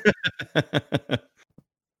 However,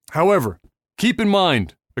 keep in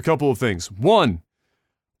mind a couple of things. One,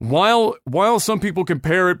 while some people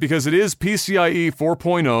compare it because it is PCIe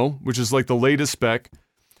 4.0, which is like the latest spec,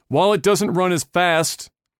 while it doesn't run as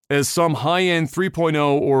fast as some high-end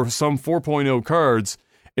 3.0 or some 4.0 cards,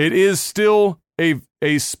 it is still a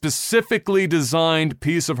specifically designed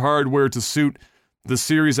piece of hardware to suit the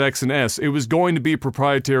Series X and S. It was going to be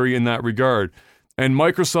proprietary in that regard. And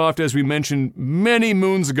Microsoft, as we mentioned many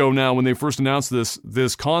moons ago now when they first announced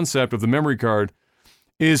this concept of the memory card,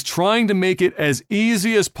 is trying to make it as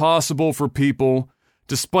easy as possible for people,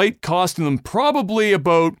 despite costing them probably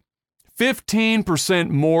about 15%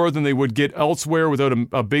 more than they would get elsewhere without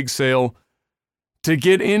a big sale, to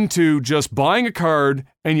get into just buying a card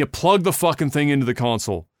and you plug the fucking thing into the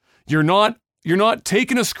console. You're not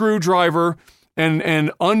taking a screwdriver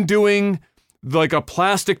and undoing like a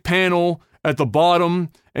plastic panel at the bottom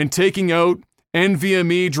and taking out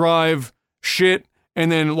NVMe drive shit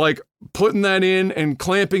and then like putting that in and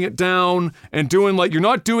clamping it down and doing like, you're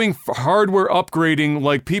not doing hardware upgrading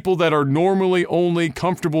like people that are normally only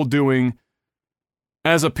comfortable doing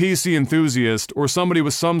as a PC enthusiast or somebody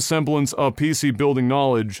with some semblance of PC building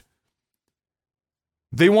knowledge.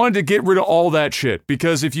 They wanted to get rid of all that shit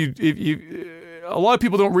because if you a lot of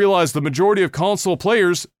people don't realize the majority of console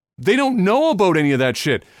players, they don't know about any of that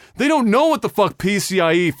shit. They don't know what the fuck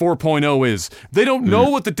PCIe 4.0 is. They don't know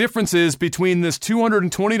what the difference is between this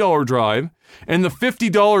 $220 drive and the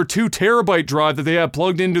 $50 2 terabyte drive that they have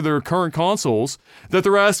plugged into their current consoles, that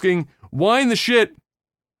they're asking, why in the shit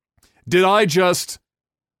did I just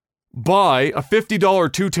buy a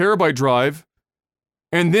 $50 2 terabyte drive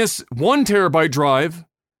and this 1 terabyte drive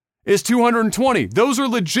is $220? Those are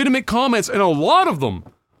legitimate comments, and a lot of them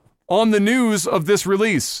on the news of this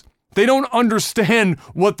release. They don't understand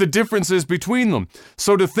what the difference is between them.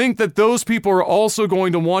 So to think that those people are also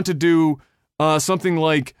going to want to do something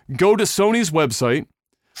like go to Sony's website,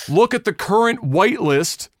 look at the current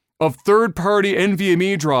whitelist of third-party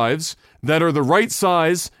NVMe drives that are the right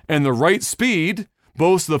size and the right speed,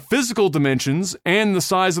 both the physical dimensions and the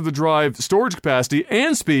size of the drive storage capacity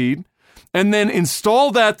and speed, and then install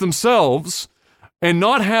that themselves and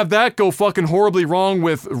not have that go fucking horribly wrong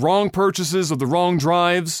with wrong purchases of the wrong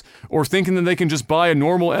drives or thinking that they can just buy a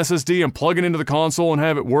normal SSD and plug it into the console and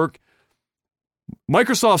have it work.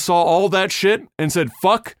 Microsoft saw all that shit and said,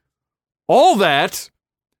 fuck all that.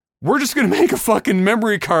 We're just going to make a fucking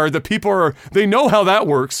memory card that they know how that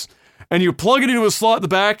works. And you plug it into a slot at the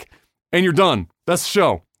back and you're done. That's the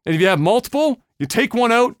show. And if you have multiple, you take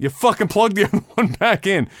one out, you fucking plug the other one back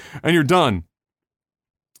in and you're done.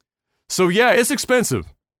 So yeah, it's expensive.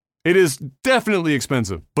 It is definitely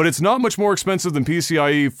expensive, but it's not much more expensive than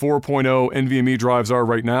PCIe 4.0 NVMe drives are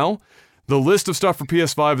right now. The list of stuff for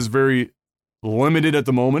PS5 is very limited at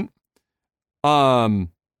the moment. And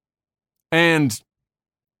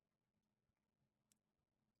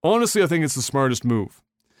honestly, I think it's the smartest move.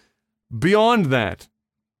 Beyond that,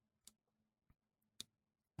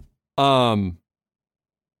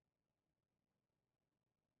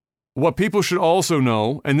 what people should also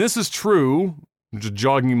know, and this is true, just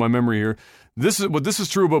jogging my memory here, this is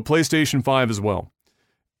true about PlayStation 5 as well,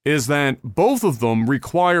 is that both of them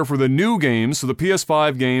require for the new games, so the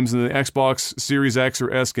PS5 games and the Xbox Series X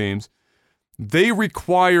or S games, they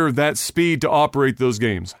require that speed to operate those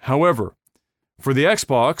games. However, for the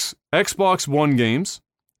Xbox One games,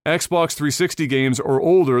 Xbox 360 games or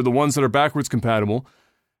older, the ones that are backwards compatible,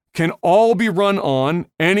 can all be run on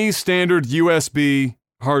any standard USB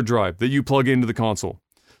hard drive that you plug into the console.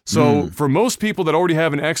 So for most people that already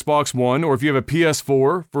have an Xbox One, or if you have a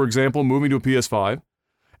PS4, for example, moving to a PS5,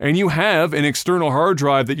 and you have an external hard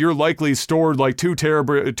drive that you're likely stored like 2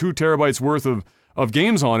 terabytes worth of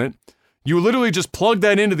games on it, you literally just plug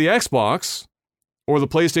that into the Xbox or the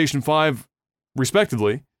PlayStation 5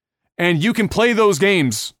 respectively, and you can play those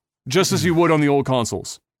games just as you would on the old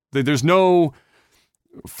consoles. There's no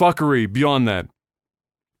fuckery beyond that.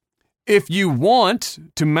 If you want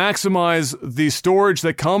to maximize the storage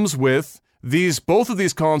that comes with both of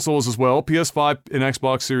these consoles as well, PS5 and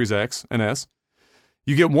Xbox Series X and S,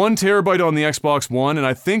 you get 1 terabyte on the Xbox One, and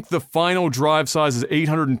I think the final drive size is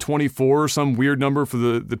 824 or some weird number for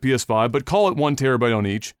the PS5, but call it 1 terabyte on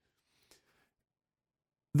each.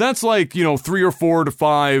 That's like, 3 or 4 to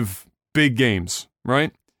 5 big games,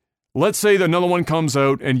 right? Let's say that another one comes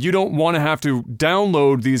out and you don't want to have to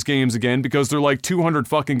download these games again because they're like 200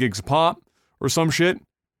 fucking gigs a pop or some shit.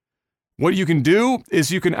 What you can do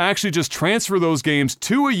is you can actually just transfer those games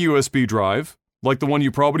to a USB drive, like the one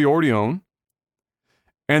you probably already own,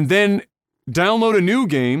 and then download a new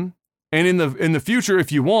game, and in the future,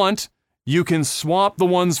 if you want, you can swap the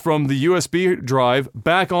ones from the USB drive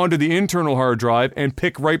back onto the internal hard drive and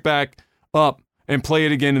pick right back up and play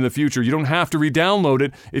it again in the future. You don't have to re-download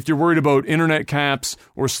it if you're worried about internet caps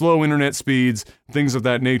or slow internet speeds, things of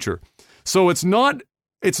that nature. So it's not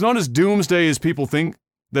as doomsday as people think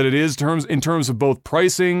that it is in terms of both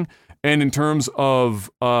pricing and in terms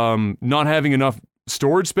of not having enough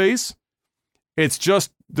storage space. It's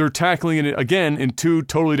just they're tackling it again in 2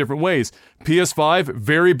 totally different ways. PS5,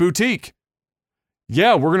 very boutique.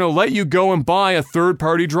 Yeah, we're going to let you go and buy a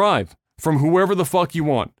third-party drive from whoever the fuck you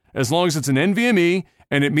want, as long as it's an NVMe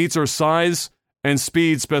and it meets our size and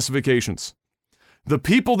speed specifications. The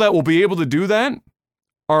people that will be able to do that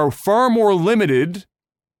are far more limited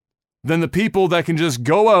than the people that can just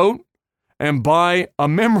go out and buy a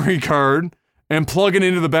memory card and plug it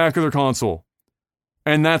into the back of their console.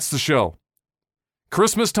 And that's the show.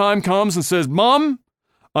 Christmas time comes and says, Mom,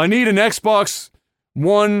 I need an Xbox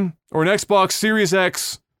One or an Xbox Series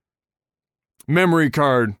X memory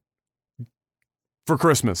card for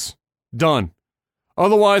Christmas. Done.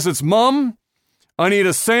 Otherwise, it's, Mom, I need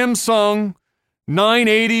a Samsung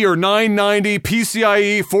 980 or 990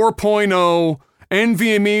 PCIe 4.0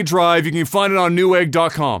 NVMe drive. You can find it on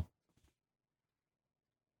newegg.com.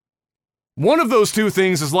 One of those 2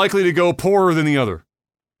 things is likely to go poorer than the other.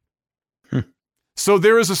 So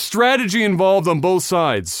there is a strategy involved on both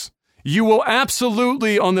sides. You will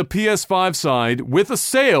absolutely, on the PS5 side, with a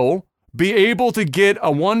sale, be able to get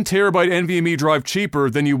a 1 terabyte NVMe drive cheaper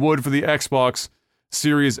than you would for the Xbox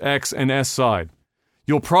Series X and S side.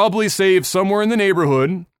 You'll probably save somewhere in the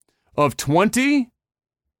neighborhood of $20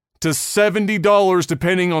 to $70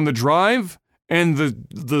 depending on the drive and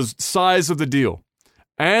the size of the deal.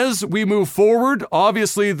 As we move forward,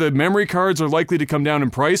 obviously the memory cards are likely to come down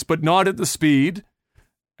in price, but not at the speed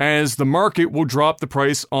as the market will drop the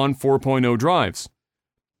price on 4.0 drives.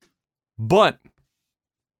 But,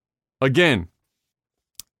 again,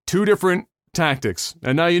 2 different tactics.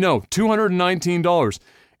 And now you know, $219.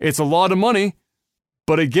 It's a lot of money,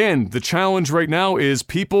 but again, the challenge right now is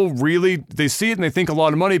people really, they see it and they think a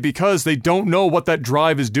lot of money because they don't know what that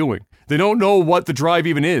drive is doing. They don't know what the drive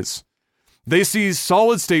even is. They see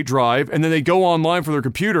solid state drive and then they go online for their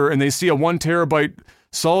computer and they see a 1 terabyte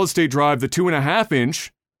solid state drive, the 2.5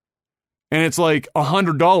 inch, and it's like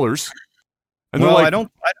 $100. And well, like, I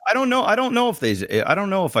don't know. I don't know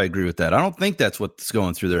if I agree with that. I don't think that's what's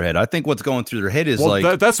going through their head. I think what's going through their head is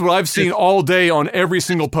that's what I've seen all day on every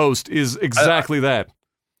single post is exactly that.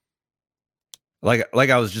 Like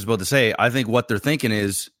I was just about to say, I think what they're thinking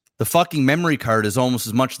is the fucking memory card is almost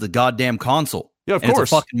as much as the goddamn console. Yeah, of course.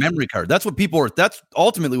 It's a fucking memory card. That's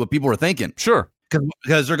ultimately what people are thinking. Sure.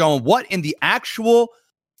 Because they're going, what in the actual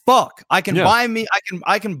fuck? I can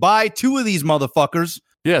buy 2 of these motherfuckers.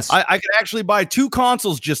 Yes. I could actually buy 2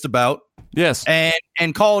 consoles just about. Yes.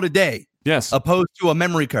 And call it a day. Yes. Opposed to a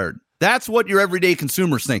memory card. That's what your everyday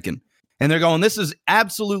consumer's thinking. And they're going, this is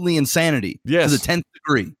absolutely insanity. Yes. To the 10th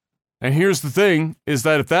degree. And here's the thing, is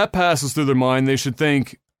that if that passes through their mind, they should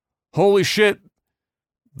think, holy shit,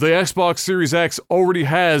 the Xbox Series X already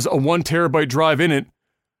has a 1 terabyte drive in it.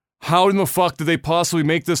 How in the fuck did they possibly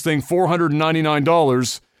make this thing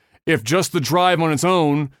 $499 if just the drive on its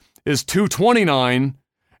own is $229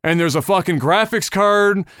 and there's a fucking graphics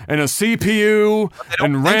card and a CPU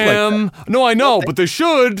and RAM? Like no, I know, but they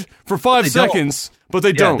should for 5 seconds, but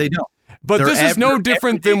they don't. They don't. But this is no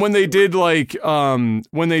different than when they did like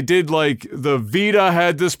the Vita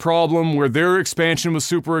had this problem where their expansion was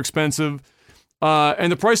super expensive,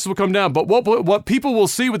 and the prices will come down. But what people will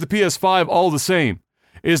see with the PS5 all the same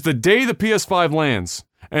is the day the PS5 lands,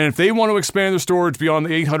 and if they want to expand their storage beyond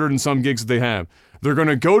the 800 and some gigs that they have, they're going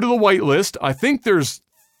to go to the whitelist. I think there's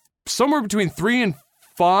somewhere between 3 and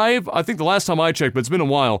 5. I think the last time I checked, but it's been a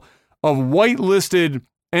while, of whitelisted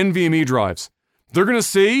NVMe drives. They're going to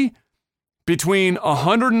see between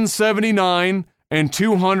 $179 and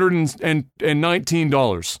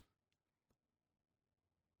 $219.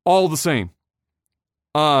 All the same.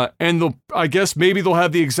 And I guess maybe they'll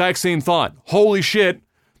have the exact same thought. Holy shit,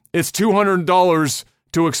 it's $200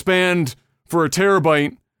 to expand for a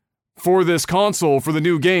terabyte for this console for the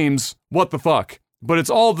new games. What the fuck? But it's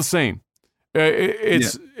all the same.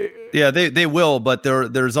 They will, but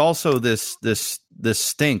there's also this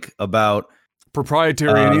stink about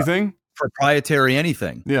proprietary anything. Proprietary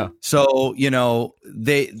anything. Yeah. So, to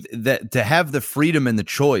have the freedom and the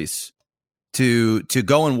choice to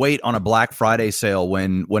go and wait on a Black Friday sale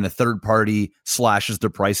when a third party slashes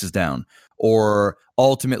their prices down, or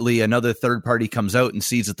ultimately another third party comes out and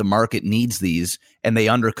sees that the market needs these and they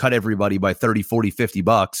undercut everybody by 30, 40, 50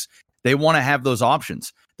 bucks. They want to have those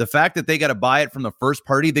options. The fact that they got to buy it from the first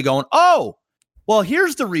party, they're going, oh, well,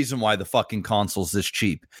 here's the reason why the fucking console's this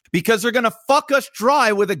cheap. Because they're going to fuck us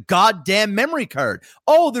dry with a goddamn memory card.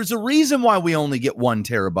 Oh, there's a reason why we only get 1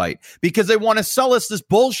 terabyte. Because they want to sell us this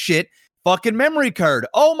bullshit fucking memory card.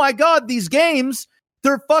 Oh my God, these games,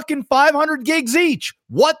 they're fucking 500 gigs each.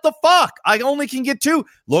 What the fuck? I only can get 2.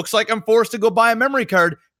 Looks like I'm forced to go buy a memory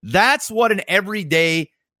card. That's what an everyday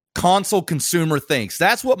console consumer thinks.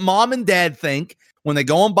 That's what mom and dad think when they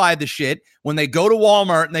go and buy the shit. When they go to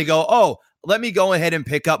Walmart and they go, oh, let me go ahead and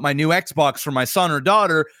pick up my new Xbox for my son or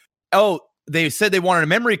daughter. Oh, they said they wanted a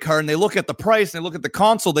memory card, and they look at the price, and they look at the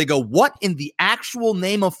console. They go, what in the actual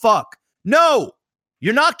name of fuck? No,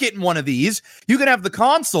 you're not getting one of these. You can have the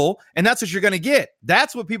console, and that's what you're going to get.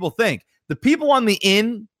 That's what people think. The people on the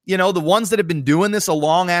the ones that have been doing this a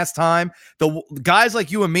long-ass time, the guys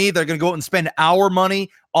like you and me, they're going to go out and spend our money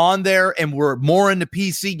on there, and we're more into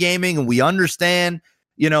PC gaming, and we understand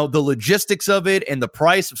the logistics of it and the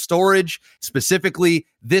price of storage, specifically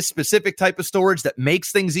this specific type of storage that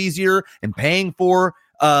makes things easier, and paying for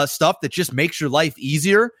stuff that just makes your life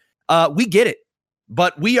easier. We get it,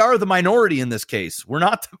 but we are the minority in this case. We're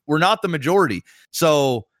not the majority.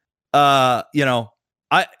 So, even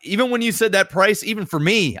when you said that price, even for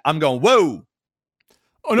me, I'm going, whoa.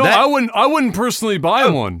 Oh no, I wouldn't personally buy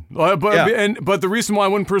one. But the reason why I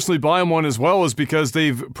wouldn't personally buy one as well is because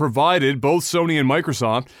they've provided, both Sony and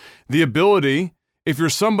Microsoft, the ability, if you're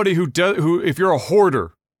somebody if you're a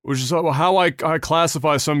hoarder, which is how I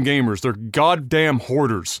classify some gamers, they're goddamn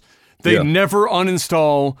hoarders. They never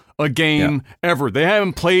uninstall a game ever. They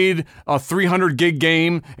haven't played a 300 gig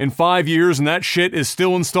game in 5 years, and that shit is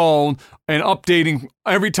still installed and updating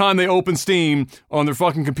every time they open Steam on their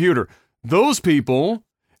fucking computer. Those people,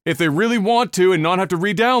 if they really want to and not have to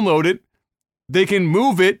re-download it, they can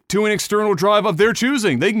move it to an external drive of their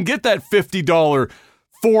choosing. They can get that $50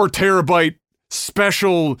 4 terabyte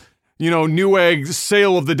special, Newegg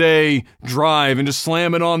sale of the day drive and just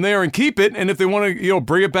slam it on there and keep it. And if they want to,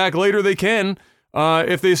 bring it back later, they can,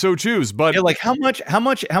 if they so choose. But how much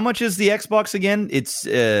is the Xbox again? It's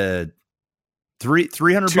 $300.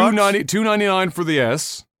 $299 for the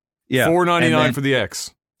S. Yeah, $499 for the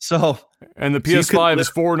X. So, and the PS5 is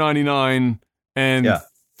 $499 and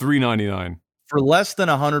 $399 for less than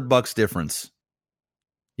 $100 difference.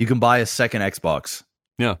 You can buy a second Xbox.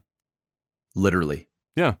 Yeah, literally.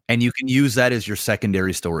 Yeah, and you can use that as your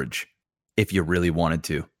secondary storage if you really wanted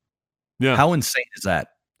to. Yeah, how insane is that?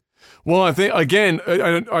 Well, I think again,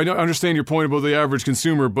 I understand your point about the average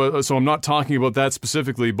consumer, but so I'm not talking about that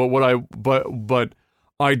specifically. But but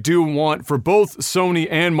I do want, for both Sony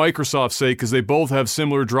and Microsoft's sake, because they both have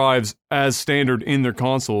similar drives as standard in their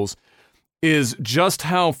consoles, is just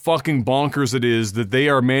how fucking bonkers it is that they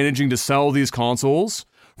are managing to sell these consoles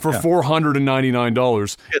for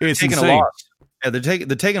 $499. Yeah, it's insane.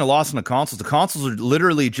 They're taking a loss on the consoles. The consoles are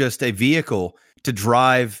literally just a vehicle to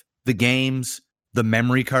drive the games, the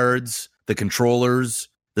memory cards, the controllers,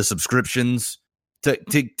 the subscriptions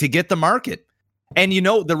to get the market. And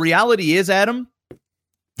the reality is, Adam,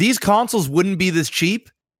 these consoles wouldn't be this cheap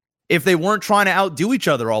if they weren't trying to outdo each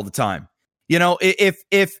other all the time. You know, if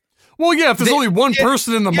well, yeah, if there's only one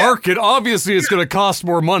person in the market, obviously it's going to cost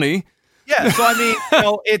more money. Yeah, so I mean, you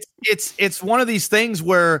know, it's one of these things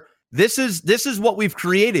where this is what we've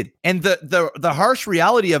created, and the harsh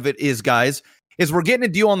reality of it is, guys, is we're getting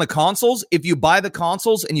a deal on the consoles if you buy the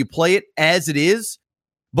consoles and you play it as it is,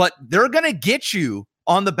 but they're gonna get you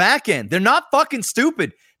on the back end. They're not fucking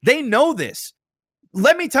stupid. They know this.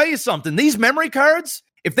 Let me tell you something. These memory cards,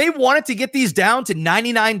 if they wanted to get these down to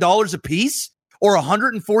 $99 a piece or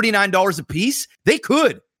 $149 a piece, they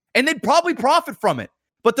could, and they'd probably profit from it.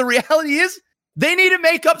 But the reality is, they need to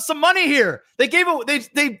make up some money here. They gave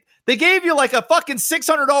you like a fucking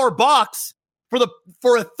 $600 box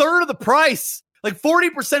for a third of the price, like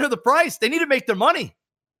 40% of the price. They need to make their money,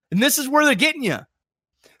 and this is where they're getting you.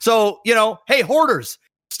 So, you know, hey, hoarders,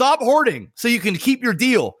 stop hoarding so you can keep your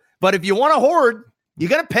deal. But if you want to hoard, you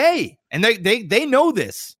got to pay, and they know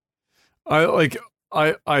this.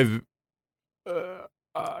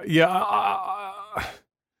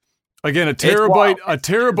 Again, a terabyte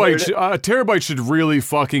should really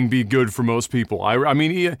fucking be good for most people. I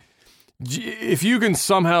mean, if you can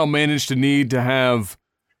somehow manage to need to have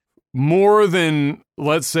more than,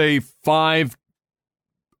 let's say, 5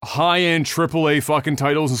 high-end AAA fucking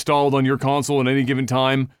titles installed on your console at any given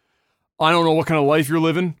time, I don't know what kind of life you're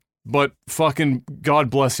living, but fucking God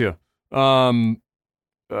bless you.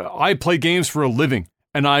 I play games for a living,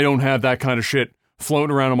 and I don't have that kind of shit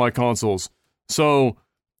floating around on my consoles. So...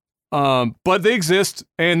 but they exist,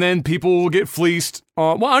 and then people will get fleeced.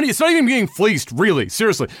 Well, it's not even getting fleeced, really.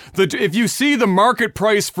 Seriously, if you see the market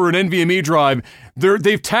price for an NVMe drive,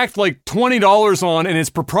 they've tacked like $20 on, and it's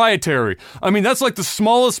proprietary. I mean, that's like the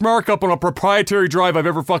smallest markup on a proprietary drive I've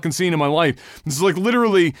ever fucking seen in my life. This is like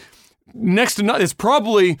literally next to nothing. It's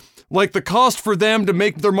probably like the cost for them to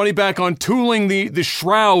make their money back on tooling the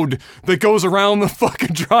shroud that goes around the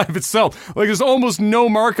fucking drive itself. Like, there's almost no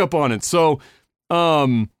markup on it. So,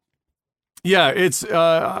 yeah, it's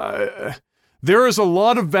there is a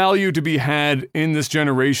lot of value to be had in this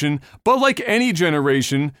generation, but like any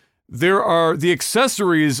generation, the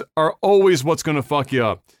accessories are always what's going to fuck you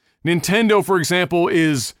up. Nintendo, for example,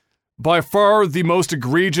 is by far the most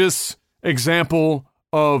egregious example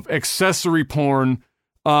of accessory porn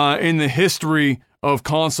in the history of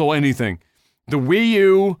console anything. The Wii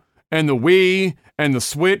U and the Wii and the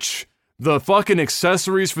Switch, the fucking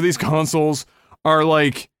accessories for these consoles are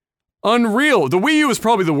like unreal. The Wii U is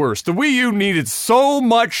probably the worst. The Wii U needed so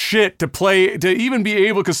much shit to play, to even be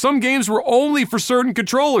able, because some games were only for certain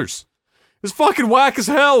controllers. It's fucking whack as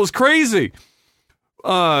hell. It was crazy.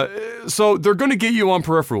 So they're going to get you on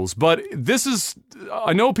peripherals, but this is,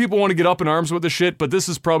 I know people want to get up in arms with this shit, but this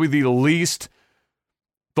is probably the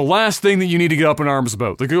last thing that you need to get up in arms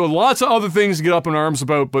about. Like, there are lots of other things to get up in arms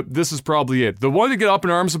about, but this is probably it. The one to get up in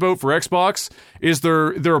arms about for Xbox is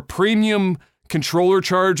their premium controller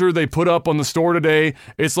charger they put up on the store today.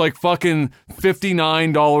 It's like fucking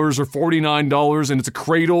 $59 or $49, and it's a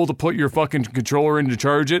cradle to put your fucking controller in to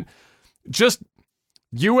charge it. Just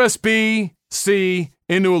USB-C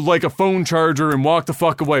into like a phone charger and walk the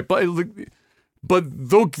fuck away. But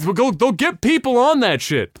they'll get people on that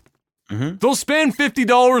shit. Mm-hmm. They'll spend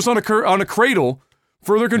 $50 on a cradle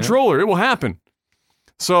for their controller. Yeah. It will happen.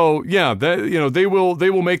 So yeah, that, you know, they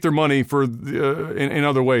will make their money for in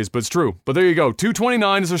other ways, but it's true. But there you go,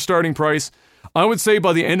 $229 is their starting price. I would say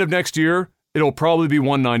by the end of next year, it'll probably be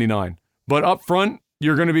 $199. But up front,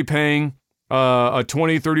 you're going to be paying a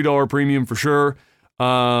 $20-$30 premium for sure.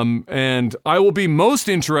 And I will be most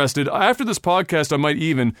interested after this podcast. I might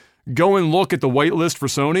even go and look at the whitelist for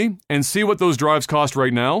Sony and see what those drives cost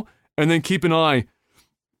right now, and then keep an eye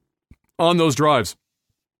on those drives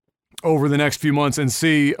over the next few months and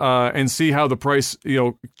see how the price, you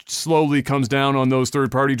know, slowly comes down on those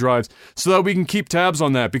third-party drives, so that we can keep tabs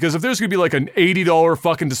on that. Because if there's gonna be like an $80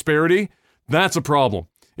 fucking disparity, that's a problem.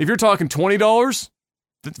 If you're talking $20,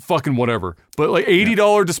 fucking whatever. But like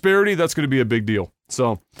 $80 disparity, that's gonna be a big deal.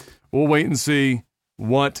 So we'll wait and see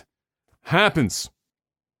what happens.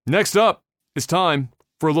 Next up, it's time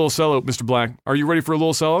for a little sellout, Mr. Black. Are you ready for a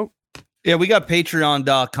little sellout? Yeah, we got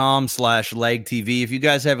patreon.com/lagtv. If you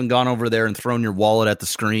guys haven't gone over there and thrown your wallet at the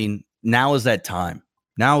screen, now is that time.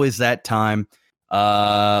 Now is that time.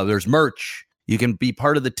 There's merch. You can be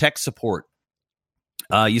part of the tech support.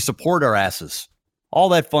 You support our asses. All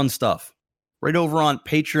that fun stuff. Right over on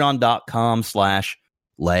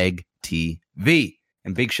patreon.com/lagtv.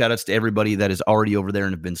 And big shout outs to everybody that is already over there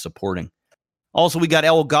and have been supporting. Also, we got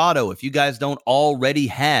Elgato. If you guys don't already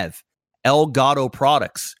have Elgato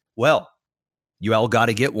products, well, you all got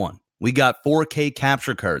to get one. We got 4K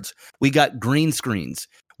capture cards. We got green screens.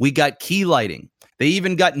 We got key lighting. They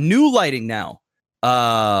even got new lighting now.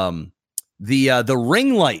 The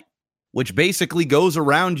ring light, which basically goes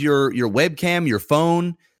around your webcam, your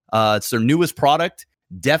phone. It's their newest product.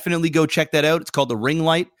 Definitely go check that out. It's called the ring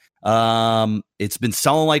light. It's been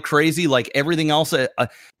selling like crazy, like everything else.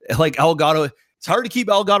 Like Elgato, it's hard to keep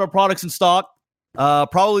Elgato products in stock.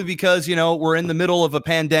 Probably because, we're in the middle of a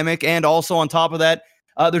pandemic, and also on top of that,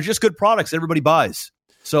 they're just good products everybody buys.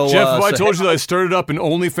 So, Jeff, if I told you that I started up an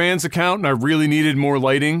OnlyFans account and I really needed more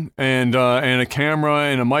lighting and a camera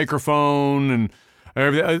and a microphone and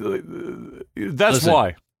everything, that's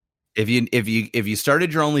why. If you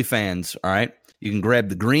started your OnlyFans, all right, you can grab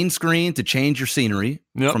the green screen to change your scenery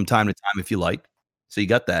from time to time if you like. So you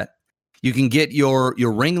got that. You can get your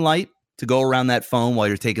ring light to go around that phone while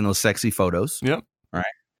you're taking those sexy photos. Yep. All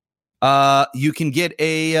right. You can get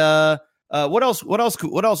a what else?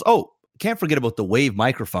 Oh, can't forget about the Wave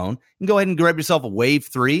microphone. You can go ahead and grab yourself a Wave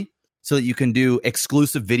 3 so that you can do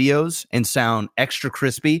exclusive videos and sound extra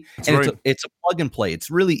crispy. That's and right. it's a plug and play.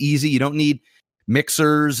 It's really easy. You don't need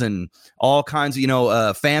mixers and all kinds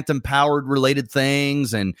of, phantom powered related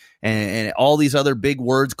things and all these other big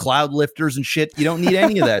words, cloud lifters and shit. You don't need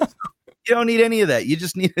any of that. You don't need any of that. You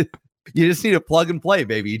just need a plug and play,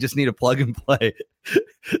 baby. You just need a plug and play.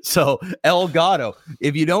 So Elgato,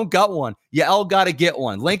 if you don't got one, you gotta get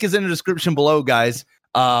one. Link is in the description below, guys.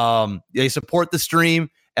 They support the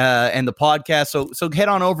stream and the podcast, so head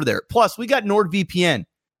on over there. Plus, we got NordVPN.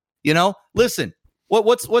 Listen,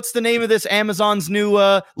 what's the name of this? Amazon's new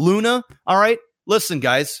Luna. All right, listen,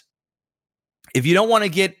 guys. If you don't want to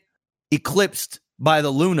get eclipsed by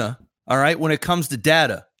the Luna, all right, when it comes to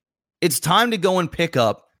data, it's time to go and pick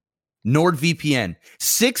up NordVPN.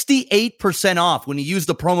 68% off when you use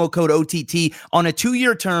the promo code OTT on a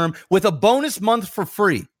 2-year term with a bonus month for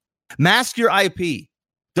free. Mask your IP.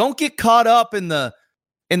 Don't get caught up in the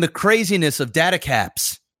craziness of data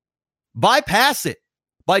caps. Bypass it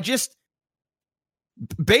by just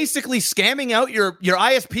basically scamming out your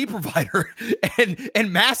ISP provider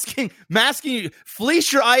and masking you.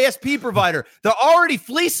 Fleece your ISP provider. They're already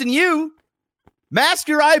fleecing you. Mask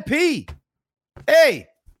your IP. Hey,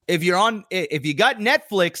 if you got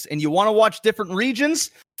Netflix and you want to watch different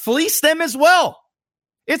regions, fleece them as well.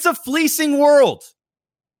 It's a fleecing world.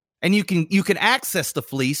 And you can access the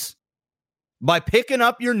fleece by picking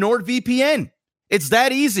up your NordVPN. It's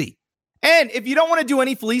that easy. And if you don't want to do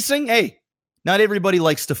any fleecing, hey, not everybody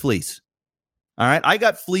likes to fleece. All right, I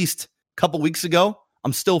got fleeced a couple weeks ago.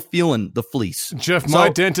 I'm still feeling the fleece. Jeff, my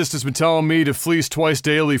dentist has been telling me to fleece twice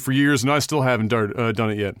daily for years, and I still haven't done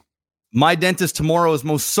it yet. My dentist tomorrow is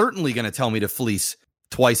most certainly going to tell me to fleece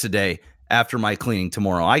twice a day after my cleaning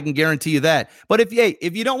tomorrow. I can guarantee you that. But if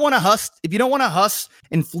you don't want to huss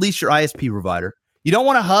and fleece your ISP provider, you don't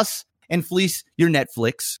want to huss and fleece your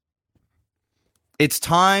Netflix, it's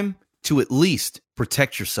time to at least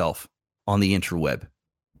protect yourself on the interweb.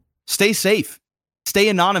 Stay safe. Stay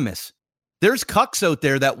anonymous. There's cucks out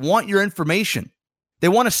there that want your information. They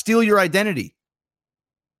want to steal your identity.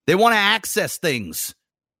 They want to access things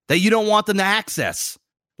that you don't want them to access,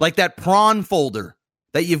 like that prawn folder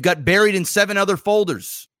that you've got buried in 7 other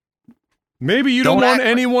folders. Maybe you don't want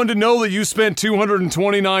anyone to know that you spent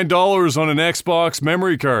 $229 on an Xbox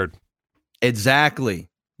memory card. Exactly.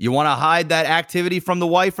 You want to hide that activity from the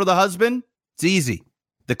wife or the husband? It's easy.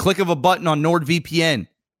 The click of a button on NordVPN.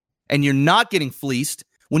 And you're not getting fleeced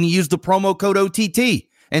when you use the promo code OTT.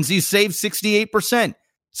 And so you save 68%.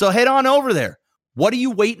 So head on over there. What are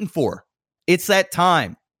you waiting for? It's that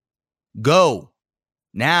time. Go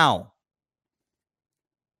now.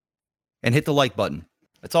 And hit the like button.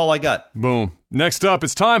 That's all I got. Boom. Next up,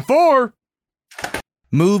 it's time for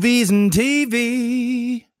movies and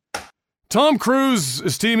TV. Tom Cruise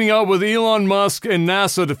is teaming up with Elon Musk and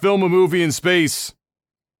NASA to film a movie in space.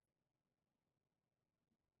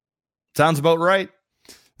 Sounds about right.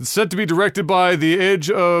 It's set to be directed by the Edge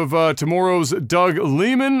of Tomorrow's Doug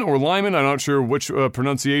Liman, I'm not sure which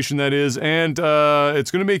pronunciation that is, and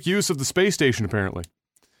it's going to make use of the space station, apparently.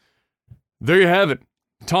 There you have it.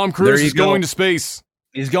 Tom Cruise is going to space.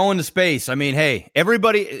 He's going to space. I mean, hey,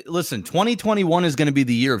 everybody, listen, 2021 is going to be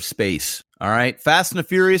the year of space, all right? Fast and the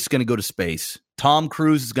Furious is going to go to space. Tom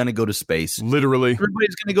Cruise is going to go to space. Literally.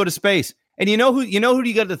 Everybody's going to go to space. And you know who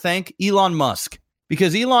you got to thank? Elon Musk.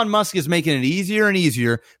 Because Elon Musk is making it easier and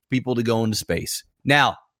easier for people to go into space.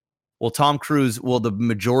 Now, will the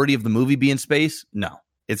majority of the movie be in space? No.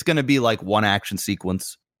 It's going to be like one action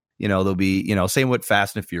sequence. There'll be, same with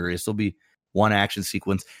Fast and Furious. There'll be one action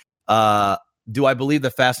sequence. Do I believe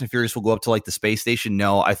that Fast and Furious will go up to like the space station?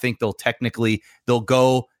 No. I think they'll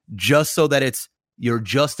go just so that you're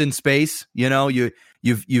just in space. You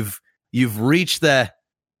you've reached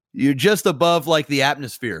you're just above like the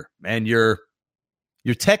atmosphere, and you're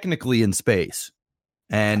technically in space.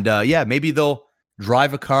 And yeah, maybe they'll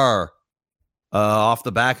drive a car off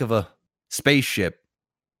the back of a spaceship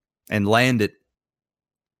and land it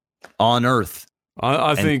on Earth.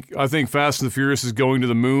 I think Fast and the Furious is going to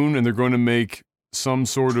the moon, and they're going to make some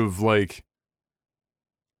sort of like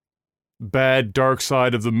bad Dark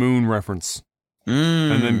Side of the Moon reference,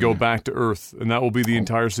 and then go back to Earth, and that will be the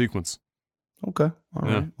entire sequence. Okay, all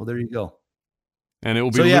right. Well, there you go. And it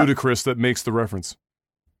will be Ludacris that makes the reference.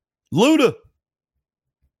 Luda.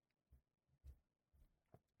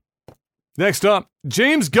 Next up,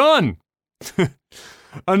 James Gunn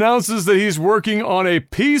announces that he's working on a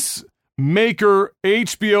Peacemaker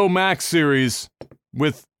HBO Max series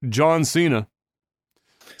with John Cena.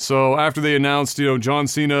 So after they announced, John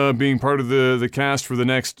Cena being part of the cast for the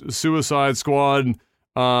next Suicide Squad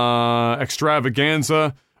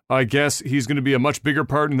extravaganza, I guess he's going to be a much bigger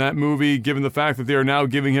part in that movie, given the fact that they are now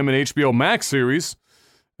giving him an HBO Max series.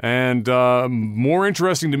 And more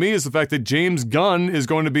interesting to me is the fact that James Gunn is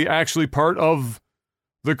going to be actually part of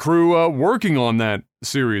the crew working on that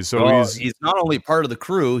series. So he's not only part of the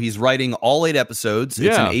crew, he's writing all 8 episodes.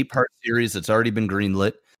 It's an 8-part series that's already been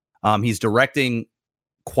greenlit. He's directing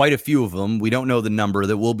quite a few of them. We don't know the number.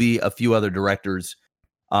 There will be a few other directors,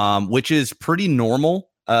 which is pretty normal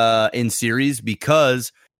in series,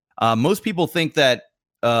 because most people think that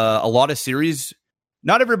a lot of series,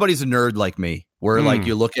 not everybody's a nerd like me, where like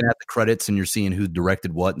you're looking at the credits and you're seeing who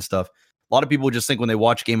directed what and stuff. A lot of people just think when they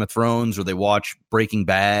watch Game of Thrones or they watch Breaking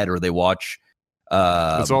Bad or they watch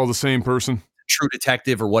it's all the same person, True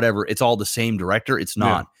Detective or whatever, it's all the same director. It's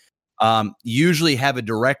not. Usually have a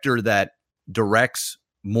director that directs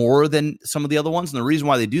more than some of the other ones. And the reason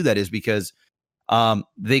why they do that is because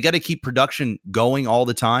they got to keep production going all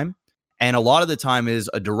the time. And a lot of the time is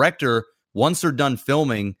a director, once they're done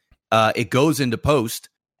filming, it goes into post.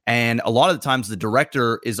 And a lot of the times the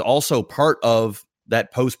director is also part of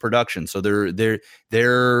that post-production. So they're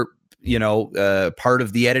part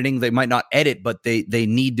of the editing. They might not edit, but they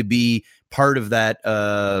need to be part of that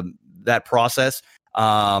process.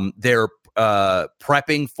 They're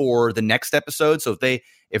prepping for the next episode. So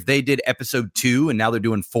if they did episode 2 and now they're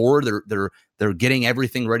doing 4, they're getting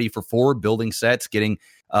everything ready for 4, building sets, getting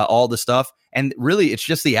all the stuff. And really, it's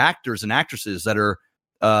just the actors and actresses that are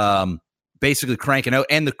basically cranking out,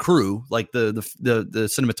 and the crew, like the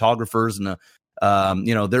cinematographers and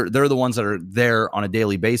they're the ones that are there on a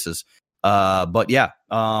daily basis. But yeah,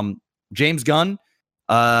 James Gunn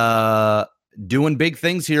doing big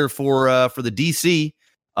things here for the DC.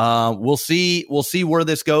 We'll see where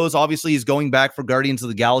this goes. Obviously, he's going back for Guardians of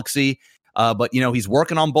the Galaxy, but he's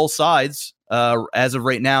working on both sides as of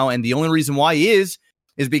right now. And the only reason why he is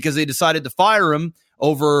because they decided to fire him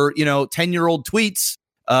over 10-year-old tweets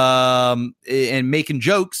and making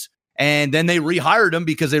jokes. And then they rehired him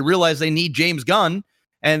because they realized they need James Gunn.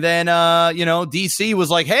 And then DC was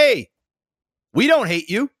like, "Hey, we don't hate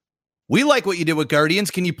you. We like what you did with Guardians.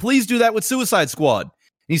 Can you please do that with Suicide Squad?" And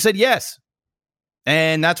he said yes.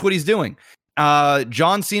 And that's what he's doing.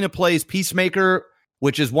 John Cena plays Peacemaker,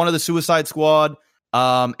 which is one of the Suicide Squad.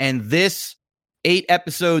 And this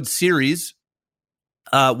 8-episode series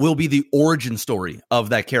will be the origin story of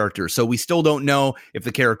that character. So we still don't know if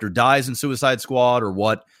the character dies in Suicide Squad or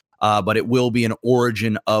what, but it will be an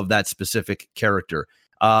origin of that specific character.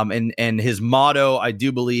 And his motto, I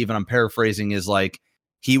do believe, and I'm paraphrasing, is like,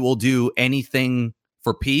 he will do anything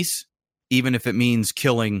for peace, even if it means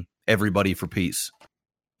killing everybody for peace.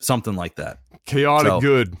 Something like that. Chaotic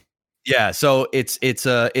good. Yeah, so it's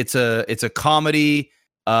a comedy.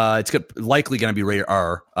 It's likely going to be rated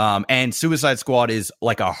R. And Suicide Squad is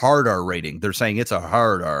like a hard R rating. They're saying it's a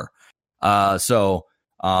hard R.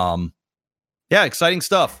 Yeah, exciting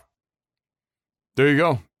stuff. There you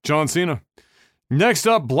go. John Cena. Next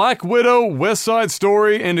up, Black Widow, West Side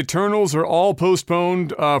Story, and Eternals are all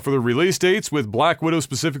postponed for the release dates, with Black Widow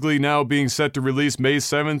specifically now being set to release May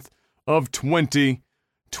 7th of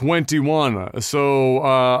 2021. So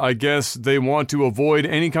I guess they want to avoid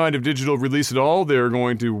any kind of digital release at all. They're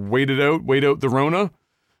going to wait out the Rona,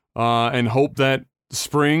 and hope that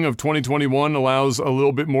spring of 2021 allows a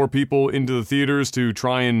little bit more people into the theaters to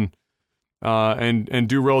try and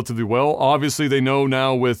do relatively well. Obviously, they know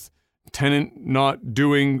now with Tenet not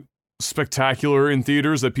doing spectacular in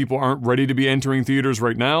theaters that people aren't ready to be entering theaters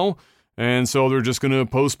right now, and so they're just going to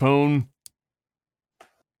postpone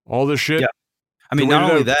all this shit. Yeah. I mean,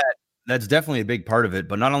 not only that's definitely a big part of it,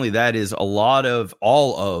 but not only that is a lot of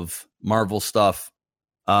all of Marvel stuff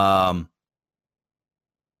all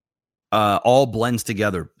blends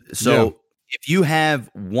together. So if you have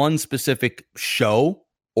one specific show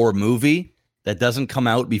or movie that doesn't come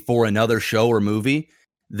out before another show or movie,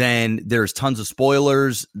 then there's tons of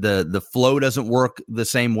spoilers. The flow doesn't work the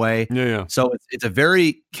same way. Yeah. So it's a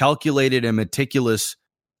very calculated and meticulous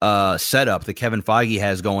setup that Kevin Feige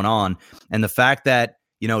has going on. And the fact that,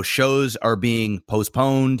 shows are being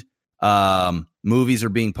postponed, movies are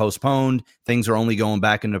being postponed, things are only going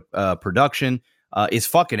back into production, is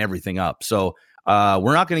fucking everything up. So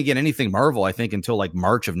we're not going to get anything Marvel, I think, until like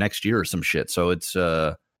March of next year or some shit. So it's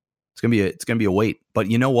gonna be a wait. But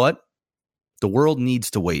you know what? The world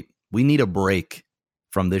needs to wait. We need a break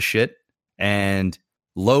from this shit. And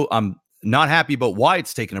I'm not happy about why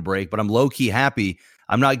it's taking a break, but I'm low key happy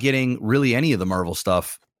I'm not getting really any of the Marvel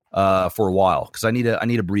stuff for a while because I need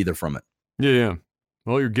a breather from it. Yeah.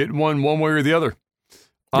 Well, you're getting one way or the other.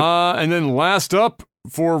 And then last up,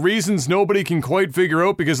 for reasons nobody can quite figure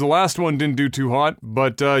out because the last one didn't do too hot,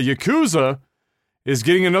 but Yakuza is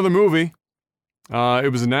getting another movie.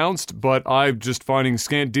 It was announced, but I'm just finding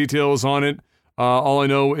scant details on it. All I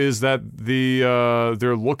know is that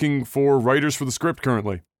they're looking for writers for the script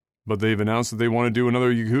currently, but they've announced that they want to do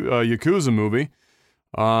another Yakuza movie.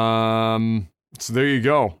 So there you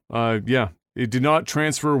go. Yeah, it did not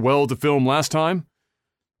transfer well to film last time.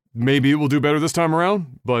 Maybe it will do better this time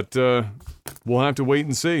around, but we'll have to wait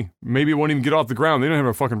and see. Maybe it won't even get off the ground. They don't have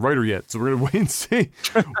a fucking writer yet, so we're gonna wait and see.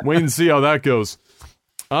 Wait and see how that goes.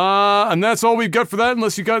 And that's all we've got for that,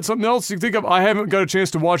 unless you got something else you think of. I haven't got a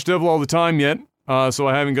chance to watch Devil All the Time yet, so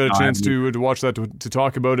I haven't got a chance to watch that to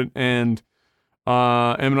talk about it. And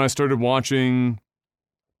Em and I started watching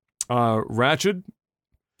Ratchet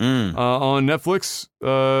on Netflix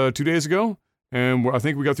 2 days ago, and I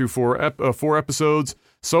think we got through four episodes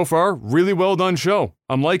so far. Really well done show.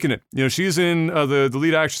 I'm liking it. She's in the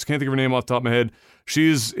lead actress. Can't think of her name off the top of my head.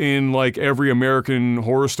 She's in like every American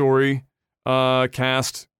Horror Story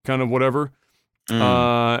cast, kind of whatever.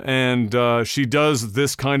 And she does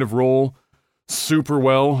this kind of role super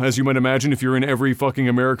well, as you might imagine, if you're in every fucking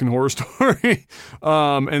American Horror Story.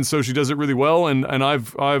 And so she does it really well, and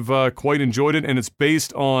I've quite enjoyed it, and it's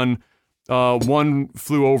based on One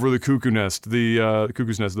Flew Over the Cuckoo's Nest, the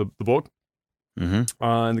book,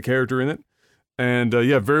 and the character in it. And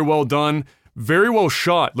yeah, very well done. Very well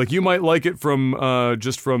shot. Like, you might like it from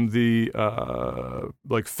just from the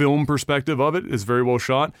like film perspective of it. It's very well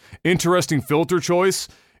shot. Interesting filter choice.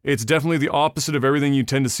 It's definitely the opposite of everything you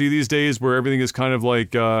tend to see these days, where everything is kind of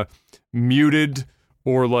like muted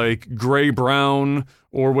or like gray brown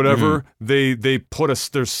or whatever. They've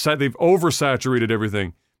oversaturated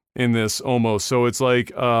everything in this almost. So it's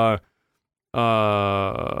like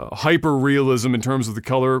hyper realism in terms of the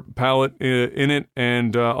color palette in it,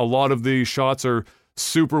 and a lot of the shots are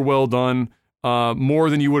super well done, more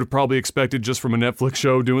than you would have probably expected just from a Netflix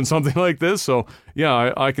show doing something like this. So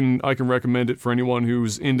yeah, I can recommend it for anyone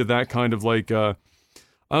who's into that kind of like I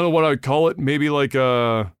don't know what I would call it, maybe like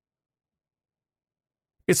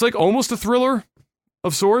it's like almost a thriller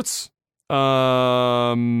of sorts.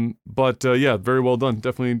 But yeah, very well done.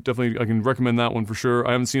 Definitely, I can recommend that one for sure.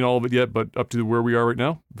 I haven't seen all of it yet, but up to where we are right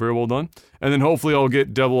now, very well done. And then hopefully I'll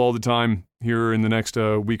get Devil All the Time here in the next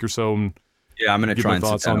week or so. And yeah, I'm gonna try and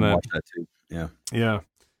sit down and watch that too. Yeah.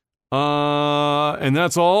 And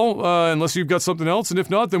that's all. Unless you've got something else, and if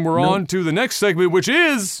not, then we're on to the next segment, which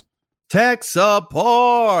is Tech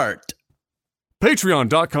Support.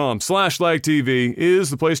 Patreon.com/LagTV is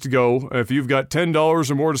the place to go if you've got $10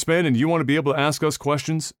 or more to spend and you want to be able to ask us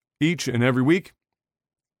questions each and every week.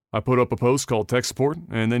 I put up a post called Tech Support,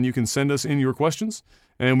 and then you can send us in your questions,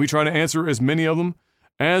 and we try to answer as many of them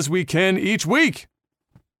as we can each week.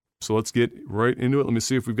 So let's get right into it. Let me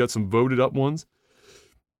see if we've got some voted up ones.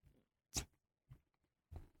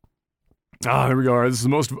 Here we go. This is the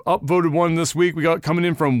most upvoted one this week. We got coming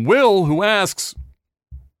in from Will, who asks,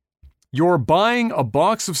 you're buying a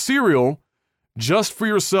box of cereal just for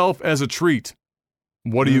yourself as a treat.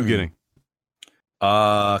 What are you getting?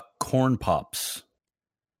 Corn Pops.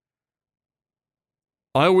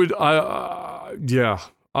 I would say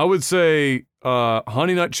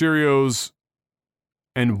Honey Nut Cheerios,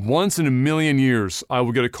 and once in a million years, I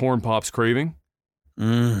will get a Corn Pops craving.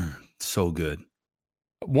 So good.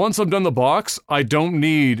 Once I'm done the box, I don't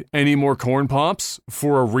need any more Corn Pops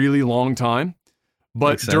for a really long time.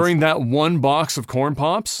 But during that one box of Corn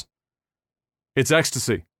Pops, it's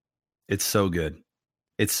ecstasy. It's so good.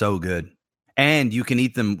 It's so good. And you can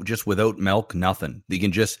eat them just without milk, nothing. You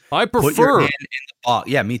can just put your hand in the box.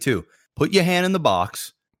 Yeah, me too. Put your hand in the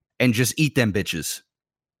box and just eat them bitches.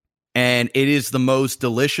 And it is the most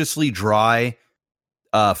deliciously dry,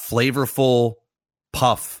 flavorful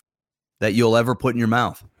puff that you'll ever put in your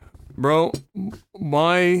mouth. Bro,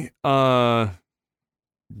 my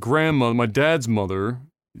grandmother, my dad's mother,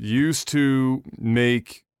 used to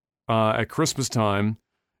make, at Christmas time,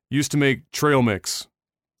 used to make trail mix.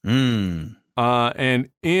 And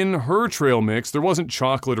in her trail mix, there wasn't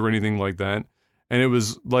chocolate or anything like that. And it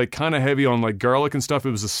was like kind of heavy on like garlic and stuff.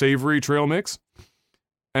 It was a savory trail mix.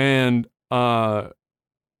 And there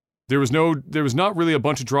was not really a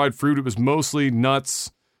bunch of dried fruit. It was mostly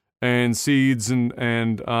nuts and seeds and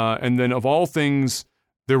then of all things,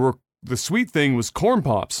 the sweet thing was corn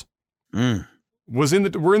pops. We're in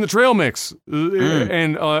the trail mix.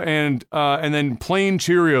 And then plain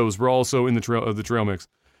Cheerios were also in the trail mix.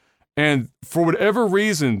 And for whatever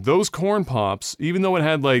reason, those corn pops, even though it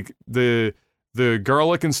had like the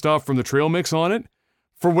garlic and stuff from the trail mix on it,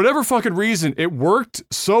 for whatever fucking reason, it worked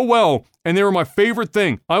so well, and they were my favorite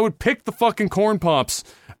thing. I would pick the fucking corn pops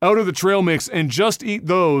out of the trail mix and just eat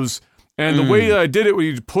those. And the way that I did it, was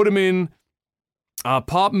you put them in,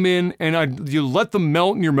 pop them in, and you let them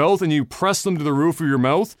melt in your mouth, and you press them to the roof of your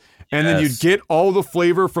mouth, and then you'd get all the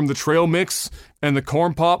flavor from the trail mix and the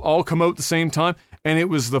corn pop all come out at the same time. And it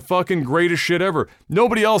was the fucking greatest shit ever.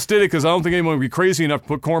 Nobody else did it because I don't think anyone would be crazy enough to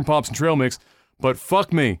put corn pops in trail mix. But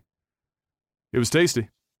fuck me. It was tasty.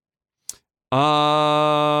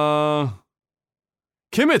 Kimmits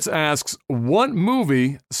asks, what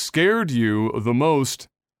movie scared you the most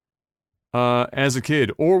as a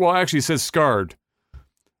kid? Or, well, actually it says scarred.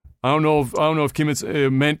 I don't know if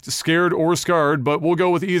Kimmits meant scared or scarred, but we'll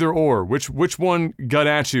go with either or. Which one got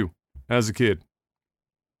at you as a kid?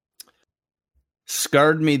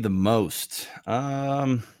 Scarred me the most.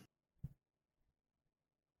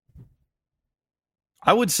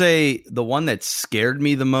 I would say the one that scared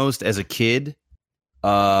me the most as a kid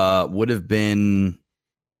would have been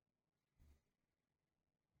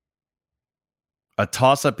a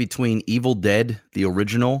toss-up between Evil Dead, the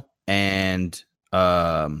original, and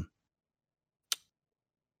no.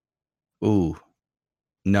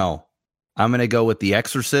 I'm going to go with The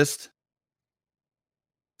Exorcist.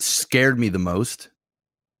 Scared me the most.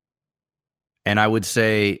 And I would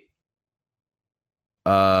say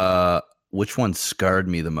which one scarred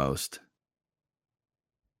me the most?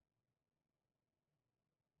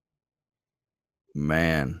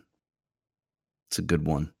 Man, it's a good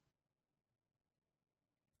one.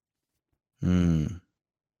 The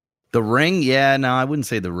Ring? Yeah, no, I wouldn't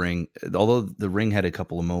say The Ring. Although The Ring had a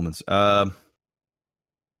couple of moments.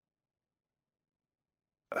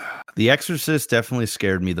 The Exorcist definitely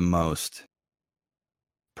scared me the most.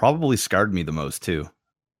 Probably scarred me the most, too.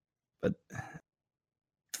 But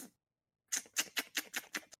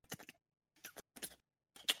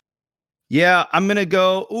yeah, I'm gonna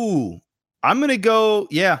go.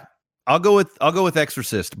 Yeah, I'll go with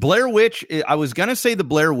Exorcist. Blair Witch. I was gonna say the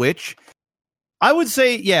Blair Witch. I would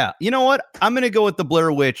say, yeah. You know what? I'm gonna go with the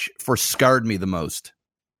Blair Witch for scarred me the most.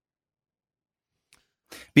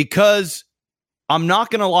 Because I'm not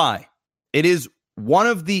gonna lie, it is one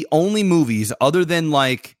of the only movies other than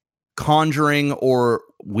like Conjuring or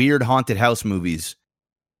weird haunted house movies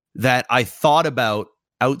that I thought about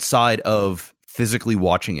outside of physically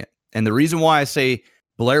watching it. And the reason why I say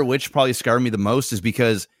Blair Witch probably scarred me the most is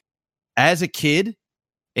because as a kid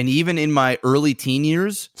and even in my early teen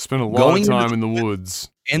years, spent a lot of time in the woods.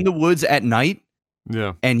 In the woods at night.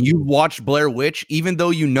 Yeah. And you watch Blair Witch, even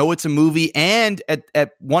though you know it's a movie, and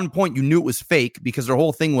at one point you knew it was fake because their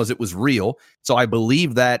whole thing was it was real. So I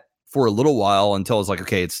believed that for a little while until I was like,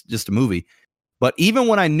 okay, it's just a movie. But even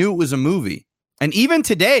when I knew it was a movie, and even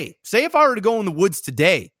today, say if I were to go in the woods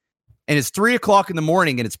today, and it's 3:00 in the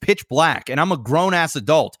morning and it's pitch black, and I'm a grown-ass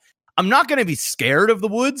adult, I'm not going to be scared of the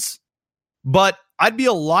woods, but I'd be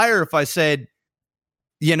a liar if I said,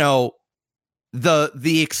 you know,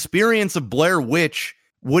 the experience of Blair Witch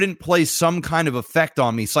wouldn't play some kind of effect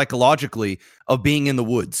on me psychologically of being in the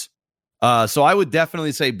woods. So I would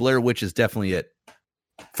definitely say Blair Witch is definitely it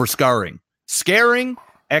for scarring. Scaring,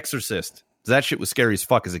 Exorcist. That shit was scary as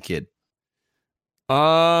fuck as a kid.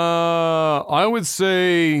 I would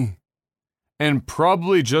say, and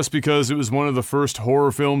probably just because it was one of the first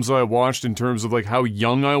horror films I watched in terms of like how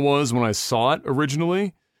young I was when I saw it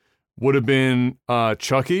originally, would have been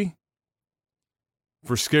Chucky.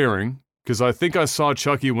 For scaring, because I think I saw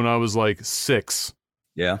Chucky when I was like 6.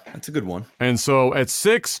 Yeah, that's a good one. And so at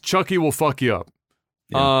 6, Chucky will fuck you up.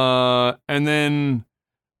 Yeah. And then,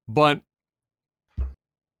 but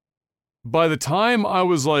by the time I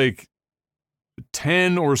was like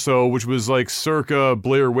 10 or so, which was like circa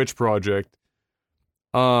Blair Witch Project,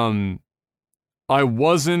 movies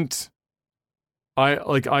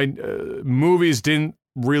didn't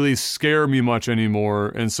really scare me much anymore,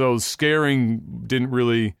 and so scaring didn't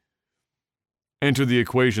really enter the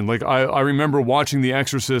equation. Like I remember watching The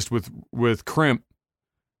Exorcist with Crimp,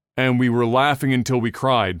 and we were laughing until we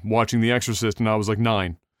cried watching The Exorcist, and I was like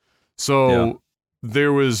 9. So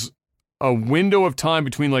there was a window of time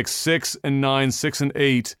between like 6 and 9, 6 and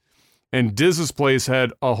 8, and Diz's place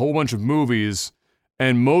had a whole bunch of movies,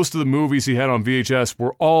 and most of the movies he had on VHS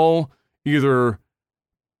were all either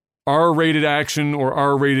R-rated action or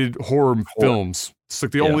R-rated horror films. It's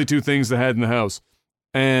like the only two things they had in the house.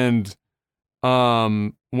 And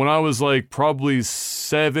when I was like probably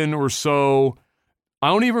 7 or so, I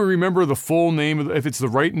don't even remember the full name, if it's the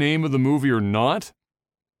right name of the movie or not.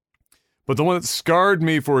 But the one that scarred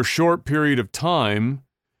me for a short period of time,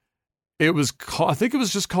 I think it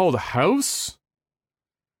was just called House.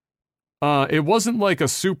 It wasn't like I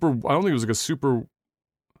don't think it was like a super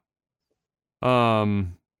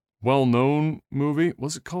well-known movie.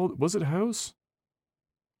 Was it House?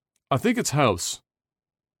 I think it's House.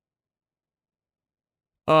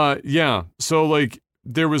 Yeah. So like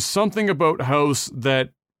there was something about House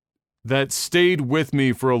that stayed with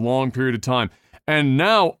me for a long period of time. And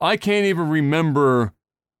now I can't even remember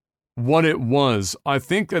what it was. I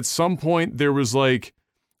think at some point there was like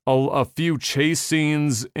a few chase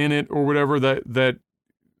scenes in it or whatever that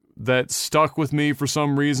stuck with me for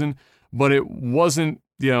some reason, but it wasn't,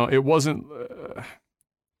 it wasn't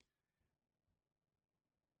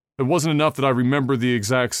enough that I remember the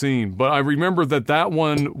exact scene. But I remember that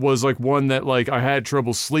one was like one that like I had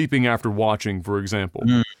trouble sleeping after watching, for example.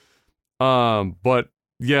 But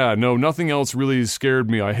yeah, no, nothing else really scared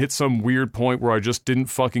me. I hit some weird point where I just didn't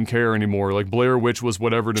fucking care anymore. Like Blair Witch was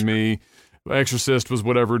whatever to me. Exorcist was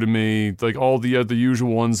whatever to me. Like all the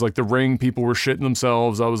usual ones, like The Ring, people were shitting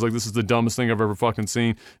themselves. I was like, this is the dumbest thing I've ever fucking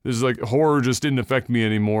seen. This is like, horror just didn't affect me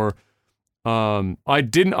anymore. I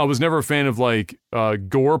was never a fan of like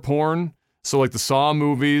gore porn. So like the Saw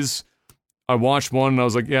movies, I watched one and I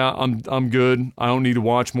was like, yeah, I'm good. I don't need to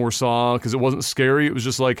watch more Saw because it wasn't scary. It was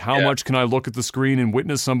just like, how much can I look at the screen and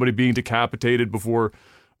witness somebody being decapitated before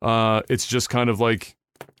it's just kind of like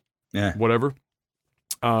whatever.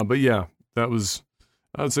 But yeah,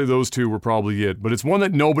 I'd say those two were probably it. But it's one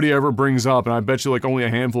that nobody ever brings up, and I bet you like only a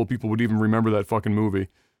handful of people would even remember that fucking movie.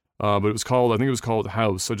 But I think it was called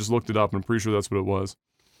House. I just looked it up and I'm pretty sure that's what it was.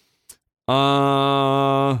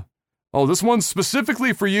 This one's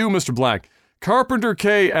specifically for you, Mr. Black. Carpenter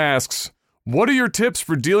K asks, what are your tips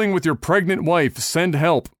for dealing with your pregnant wife? Send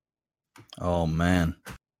help. Oh, man.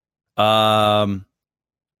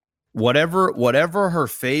 Whatever her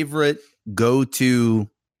favorite go-to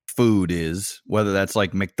food is, whether that's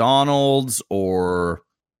like McDonald's or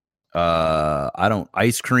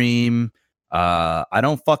ice cream, I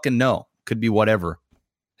don't fucking know. Could be whatever.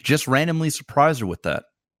 Just randomly surprise her with that.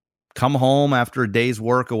 Come home after a day's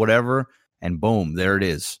work or whatever, and boom, there it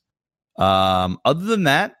is. Other than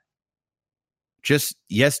that, just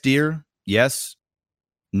yes, dear. Yes.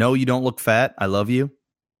 No, you don't look fat. I love you.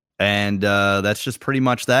 And that's just pretty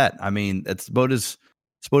much that. I mean, it's about as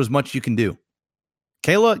much you can do.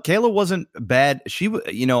 Kayla wasn't bad.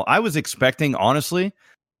 I was expecting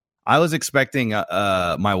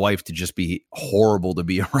my wife to just be horrible to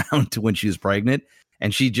be around when she was pregnant,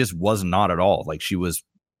 and she just was not at all. Like, she was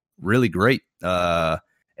really great.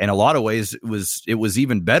 In a lot of ways, it was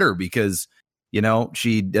even better because,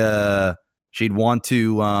 she'd want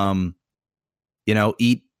to,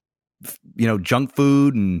 eat, junk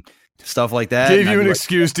food and stuff like that. Gave you an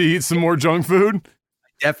excuse to eat some more junk food?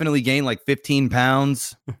 Definitely gained like 15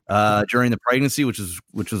 pounds during the pregnancy, which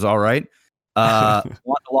was all right. Want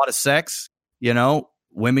a lot of sex,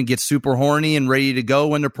 women get super horny and ready to go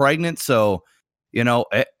when they're pregnant. So,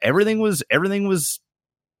 everything was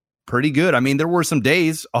pretty good. I mean, there were some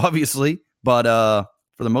days, obviously, but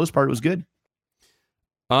for the most part, it was good.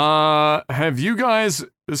 Have you guys,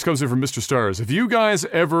 this comes in from Mr. Stars, have you guys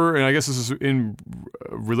ever, and I guess this is in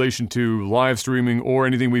relation to live streaming or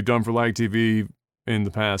anything we've done for Lag TV in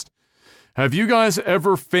the past, have you guys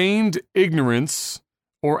ever feigned ignorance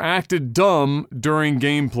or acted dumb during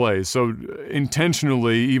gameplay? So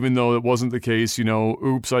intentionally, even though it wasn't the case,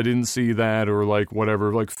 oops, I didn't see that, or like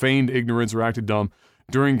whatever, like feigned ignorance or acted dumb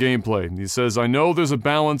during gameplay. And he says, I know there's a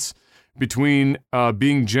balance between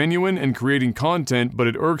being genuine and creating content, but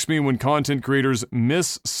it irks me when content creators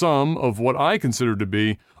miss some of what I consider to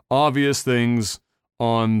be obvious things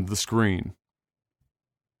on the screen.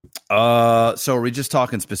 So are we just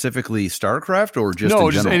talking specifically StarCraft or just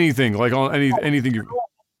no, just anything, like on anything you...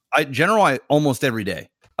 I almost every day.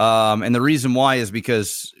 And the reason why is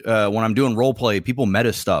because when I'm doing role play, people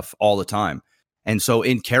meta stuff all the time. And so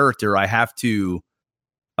in character, I have to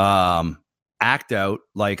act out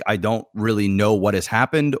like I don't really know what has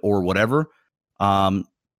happened or whatever.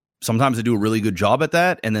 Sometimes I do a really good job at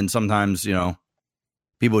that, and then sometimes,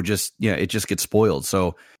 people just, it just gets spoiled.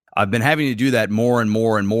 So I've been having to do that more and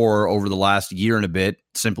more and more over the last year and a bit,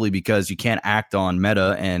 simply because you can't act on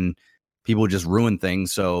meta and people just ruin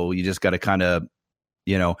things. So you just got to kind of,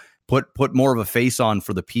 put more of a face on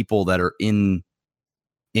for the people that are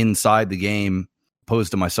inside the game,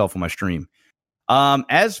 opposed to myself on my stream.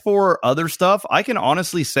 As for other stuff, I can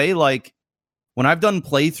honestly say, like, when I've done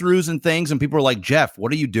playthroughs and things and people are like, Jeff,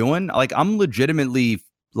 what are you doing? Like, I'm legitimately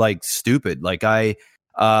like stupid. Like I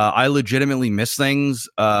legitimately miss things,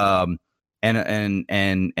 and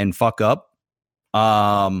fuck up.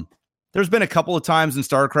 There's been a couple of times in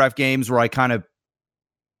StarCraft games where I kind of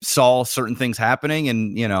saw certain things happening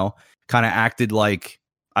and, kind of acted like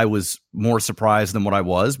I was more surprised than what I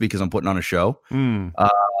was because I'm putting on a show.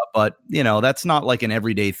 But that's not like an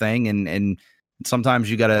everyday thing. And sometimes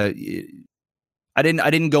you gotta, I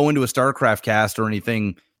didn't go into a StarCraft cast or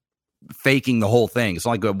anything faking the whole thing. It's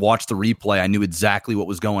not like I watched the replay. I knew exactly what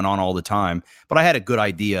was going on all the time, but I had a good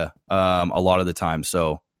idea a lot of the time.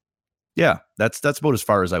 So yeah, that's about as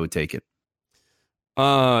far as I would take it.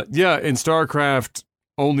 Yeah, in StarCraft,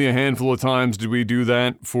 only a handful of times did we do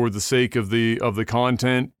that for the sake of the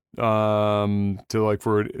content,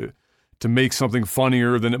 to make something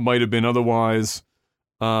funnier than it might have been otherwise.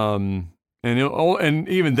 And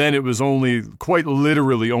even then, it was only quite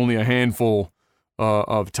literally only a handful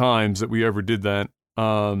of times that we ever did that.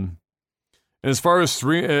 And as far as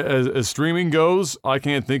streaming goes, I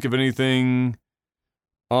can't think of anything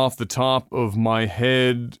off the top of my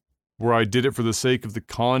head where I did it for the sake of the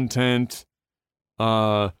content.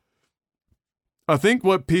 I think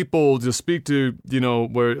what people just speak to,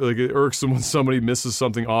 where like it irks them when somebody misses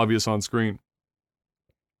something obvious on screen.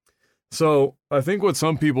 So I think what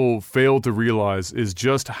some people fail to realize is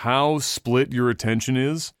just how split your attention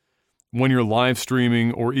is when you're live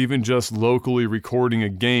streaming or even just locally recording a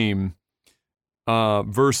game,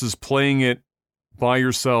 versus playing it by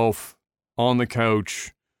yourself on the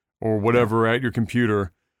couch or whatever at your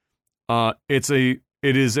computer.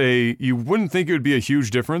 It is you wouldn't think it would be a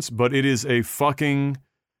huge difference, but it is a fucking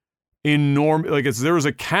enormous, like there is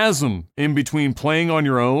a chasm in between playing on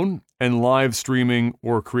your own and live streaming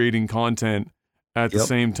or creating content at the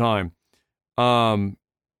same time. And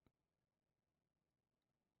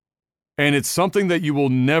it's something that you will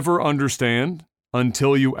never understand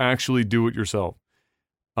until you actually do it yourself.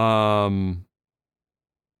 And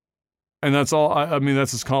that's all. I mean,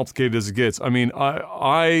 that's as complicated as it gets. I mean,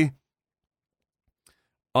 I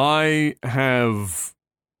have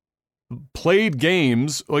played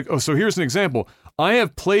games like, so here's an example. I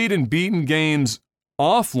have played and beaten games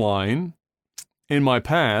offline in my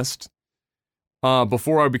past,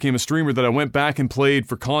 before I became a streamer, that I went back and played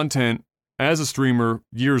for content as a streamer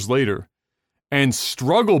years later, and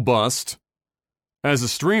struggle bust as a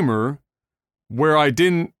streamer where I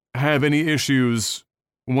didn't have any issues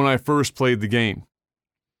when I first played the game.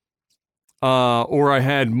 Or I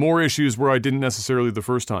had more issues where I didn't necessarily the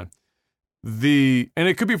first time. And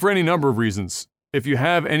it could be for any number of reasons. If you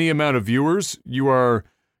have any amount of viewers, you are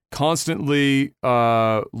constantly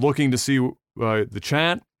looking to see the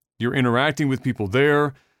chat. You're interacting with people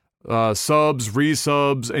there. Subs,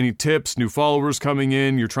 resubs, any tips, new followers coming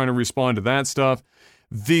in. You're trying to respond to that stuff.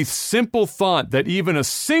 The simple thought that even a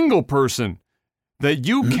single person that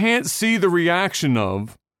you can't see the reaction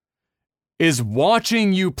of is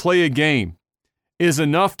watching you play a game is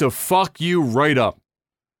enough to fuck you right up.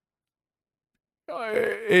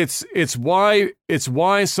 It's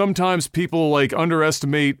why sometimes people like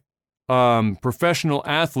underestimate professional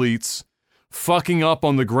athletes fucking up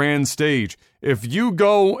on the grand stage. If you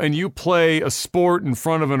go and you play a sport in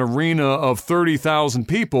front of an arena of 30,000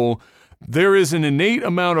 people, there is an innate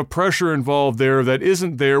amount of pressure involved there that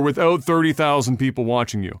isn't there without 30,000 people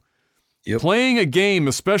watching you. Yep. Playing a game,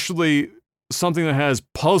 especially something that has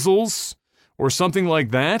puzzles or something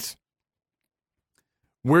like that,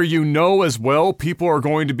 where as well people are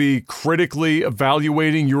going to be critically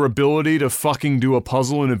evaluating your ability to fucking do a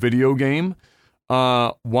puzzle in a video game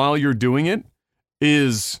while you're doing it,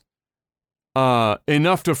 is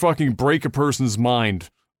enough to fucking break a person's mind,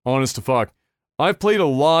 honest to fuck. I've played a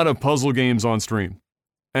lot of puzzle games on stream,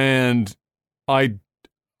 and I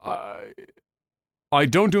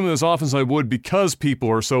don't do them as often as I would because people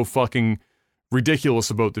are so fucking ridiculous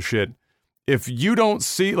about the shit. If you don't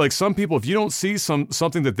see, like some people, if you don't see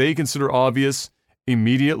something that they consider obvious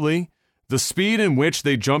immediately, the speed in which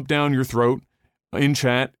they jump down your throat in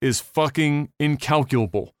chat is fucking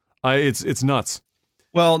incalculable. It's nuts.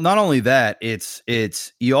 Well, not only that, it's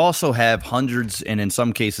you also have hundreds and in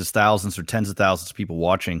some cases thousands or tens of thousands of people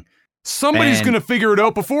watching Somebody's going to figure it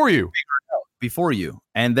out before you.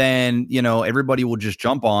 And then, everybody will just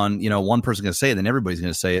jump on, one person's going to say it, then everybody's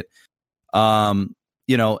going to say it.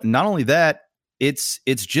 Not only that, it's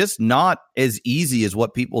just not as easy as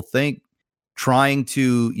what people think.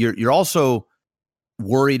 You're also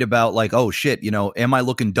worried about like, oh shit, am I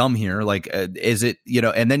looking dumb here? Like, is it,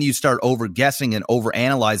 and then you start over guessing and over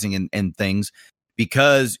analyzing and things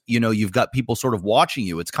because, you've got people sort of watching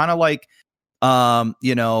you. It's kind of like,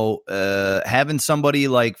 having somebody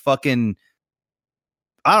like fucking,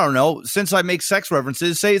 I don't know, since I make sex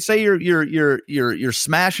references, say you're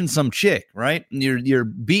smashing some chick, right? And you're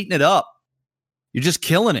beating it up. You're just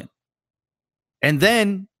killing it. And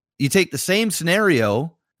then you take the same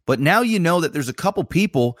scenario, but now you know that there's a couple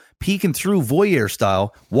people peeking through voyeur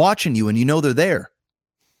style watching you and they're there.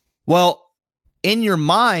 Well, in your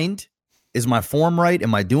mind, is my form right?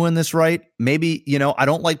 Am I doing this right? Maybe, I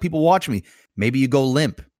don't like people watching me. Maybe you go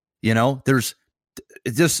limp. There's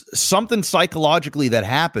just something psychologically that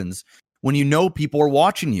happens when people are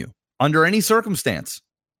watching you under any circumstance.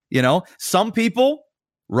 Some people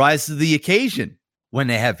rise to the occasion when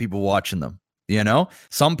they have people watching them.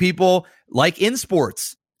 Some people, like in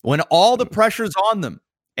sports, when all the pressure's on them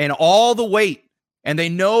and all the weight, and they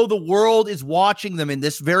know the world is watching them in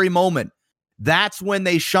this very moment, that's when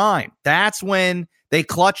they shine. That's when they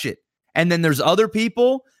clutch it. And then there's other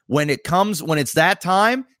people, when it's that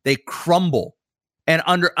time, they crumble. And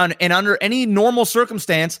under any normal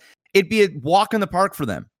circumstance, it'd be a walk in the park for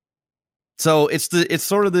them. So it's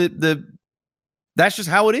sort of the that's just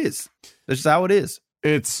how it is. That's just how it is.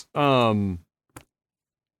 It's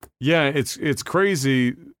it's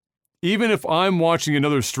crazy. Even if I'm watching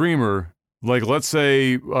another streamer, like let's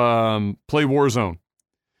say play Warzone,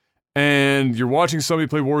 and you're watching somebody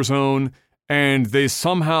play Warzone, and they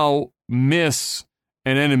somehow miss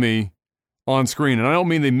an enemy on screen, and I don't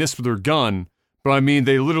mean they miss with their gun, but I mean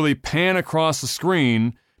they literally pan across the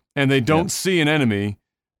screen and they don't see an enemy,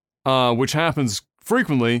 which happens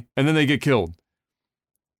frequently, and then they get killed.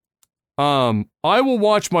 I will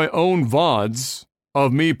watch my own VODs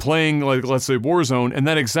of me playing, like, let's say Warzone, and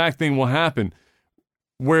that exact thing will happen.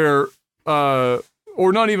 Where, or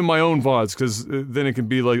not even my own VODs, because then it can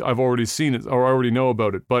be like I've already seen it or I already know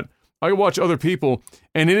about it. But I watch other people,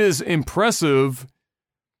 and it is impressive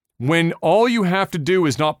when all you have to do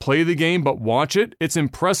is not play the game, but watch it. It's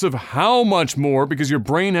impressive how much more, because your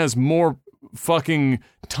brain has more fucking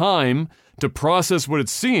time to process what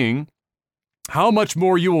it's seeing, how much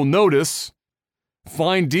more you will notice,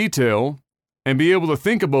 find detail, and be able to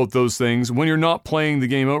think about those things when you're not playing the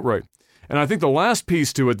game outright. And I think the last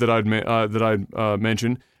piece to it that I'd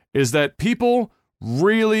mention is that people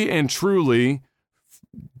really and truly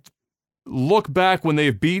look back when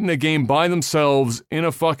they've beaten a game by themselves in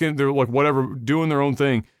a fucking, they're like whatever, doing their own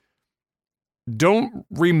thing. Don't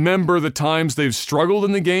remember the times they've struggled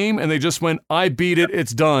in the game and they just went, I beat it,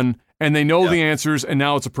 it's done, and they know the answers, and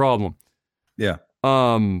now it's a problem. Yeah.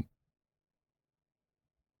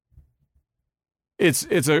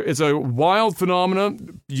 It's a wild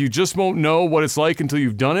phenomenon. You just won't know what it's like until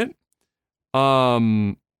you've done it.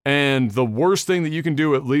 And the worst thing that you can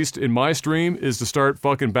do, at least in my stream, is to start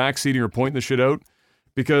fucking backseating or pointing the shit out.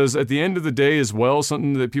 Because at the end of the day as well,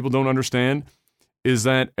 something that people don't understand is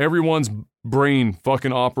that everyone's brain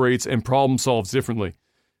fucking operates and problem solves differently.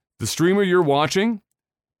 The streamer you're watching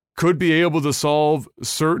could be able to solve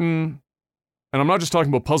certain, and I'm not just talking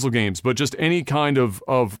about puzzle games, but just any kind of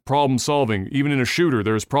problem solving. Even in a shooter,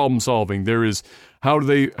 there's problem solving. There is how do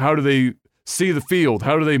they see the field?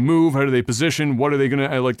 How do they move? How do they position? What are they going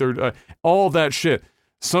to, like, they're, all that shit.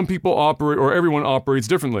 Some people operate, or everyone operates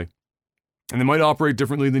differently. And they might operate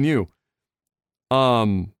differently than you.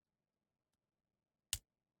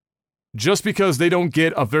 Just because they don't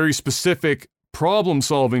get a very specific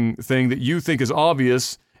problem-solving thing that you think is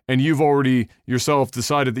obvious, and you've already yourself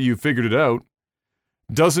decided that you've figured it out,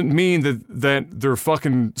 doesn't mean that they're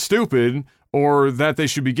fucking stupid, or that they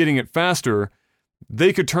should be getting it faster.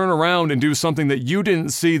 They could turn around and do something that you didn't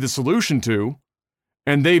see the solution to,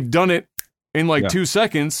 and they've done it in like 2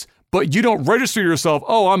 seconds, but you don't register yourself,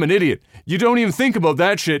 oh, I'm an idiot. You don't even think about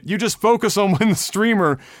that shit. You just focus on when the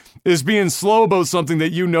streamer is being slow about something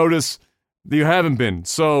that you notice that you haven't been.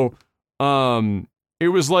 So, it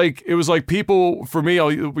was like people, for me,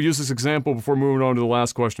 I'll use this example before moving on to the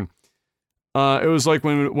last question. It was like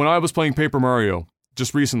when I was playing Paper Mario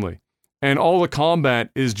just recently, and all the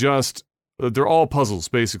combat is just, they're all puzzles,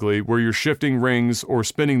 basically, where you're shifting rings or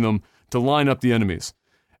spinning them to line up the enemies.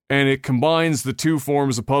 And it combines the two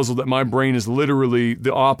forms of puzzle that my brain is literally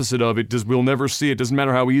the opposite of. We'll never see it. Doesn't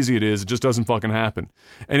matter how easy it is. It just doesn't fucking happen.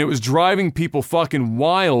 And it was driving people fucking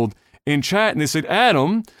wild in chat, and they said,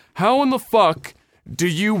 Adam, how in the fuck do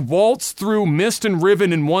you waltz through Mist and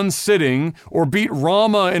Riven in one sitting, or beat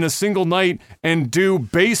Rama in a single night and do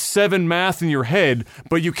base 7 math in your head,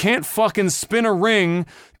 but you can't fucking spin a ring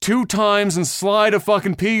 2 times and slide a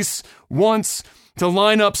fucking piece once to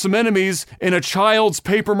line up some enemies in a child's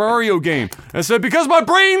Paper Mario game? I said, because my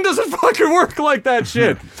brain doesn't fucking work like that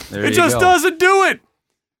shit. It just doesn't do it.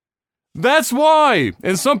 That's why.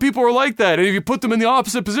 And some people are like that. And if you put them in the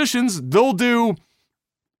opposite positions, they'll do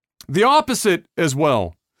the opposite as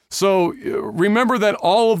well. So remember that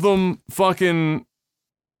all of them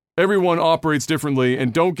everyone operates differently,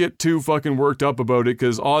 and don't get too fucking worked up about it,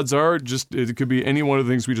 because odds are it could be any one of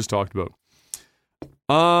the things we just talked about.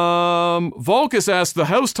 Volkus asked, the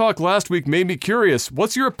house talk last week made me curious.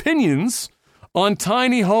 What's your opinions on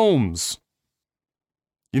tiny homes?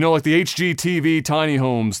 You know, like the HGTV tiny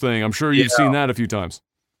homes thing. I'm sure you've seen that a few times.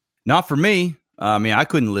 Not for me. I mean, I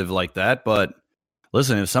couldn't live like that, but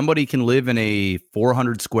listen, if somebody can live in a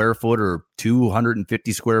 400 square foot or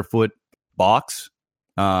 250 square foot box,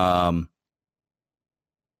 and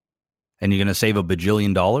you're going to save $1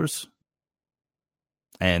 bajillion,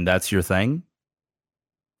 and that's your thing,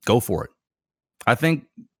 go for it. I think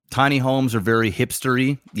tiny homes are very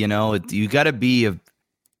hipstery. You know, you got to be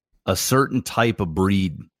a certain type of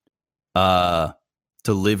breed to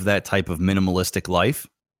live that type of minimalistic life.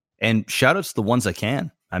 And shout outs to the ones that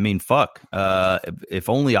can. I mean, fuck. If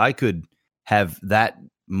only I could have that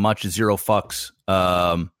much zero fucks.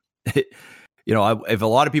 You know, if a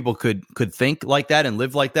lot of people could think like that and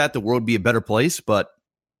live like that, the world would be a better place. But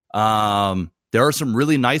there are some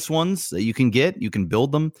really nice ones that you can get. You can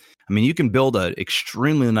build them. I mean, you can build an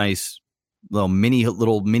extremely nice little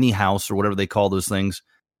mini house or whatever they call those things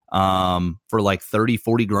for like 30,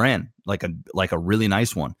 40 grand, like a really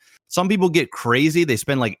nice one. Some people get crazy. They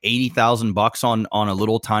spend like $80,000 on a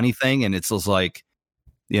little tiny thing. And it's just like,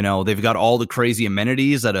 you know, they've got all the crazy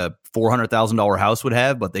amenities that a $400,000 house would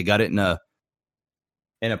have, but they got it in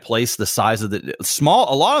a place the size of the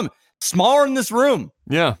small, a lot of them smaller in this room.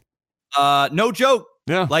 Yeah. No joke.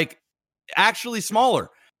 Yeah. Like actually smaller,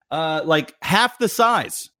 like half the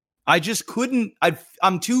size. I just couldn't,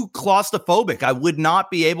 I'm too claustrophobic. I would not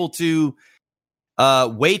be able to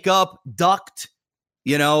wake up, duct,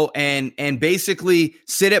 you know, and basically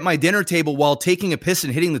sit at my dinner table while taking a piss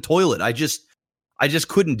and hitting the toilet. I just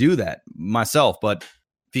couldn't do that myself. But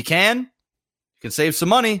if you can save some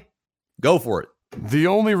money, go for it. The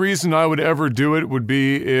only reason I would ever do it would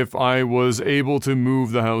be if I was able to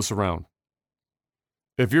move the house around.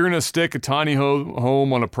 If you're going to stick a tiny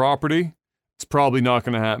home on a property, it's probably not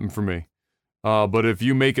going to happen for me. But if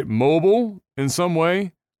you make it mobile in some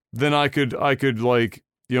way, then I could like,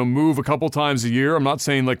 you know, move a couple times a year. I'm not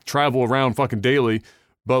saying like travel around fucking daily,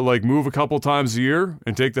 but like move a couple times a year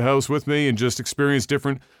and take the house with me and just experience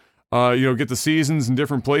different, you know, get the seasons in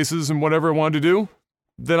different places and whatever I wanted to do.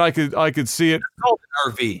 Then I could see it. It's called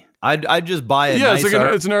an RV. I'd just buy it. Yeah, nice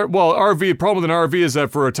it's an RV. Problem with an RV is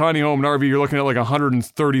that for a tiny home, an RV, you're looking at like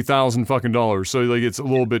 $130,000 fucking dollars. So like it's a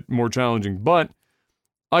little bit more challenging. But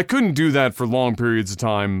I couldn't do that for long periods of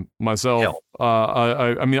time myself.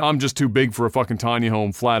 I mean, I'm just too big for a fucking tiny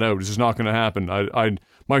home. Flat out, it's just not going to happen.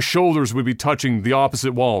 My shoulders would be touching the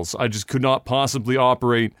opposite walls. I just could not possibly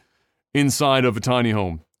operate inside of a tiny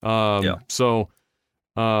home. So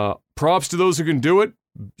props to those who can do it.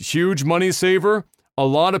 Huge money saver. A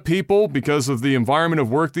lot of people, because of the environment of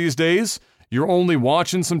work these days, you're only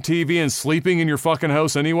watching some TV and sleeping in your fucking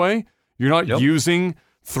house anyway. You're not using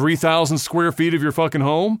 3,000 square feet of your fucking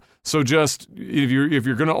home. So just, if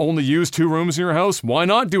you're going to only use 2 rooms in your house, why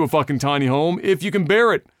not do a fucking tiny home if you can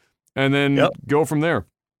bear it? And then go from there.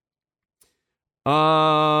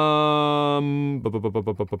 Oh,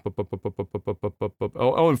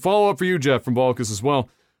 and follow up for you, Jeff, from Balkus as well.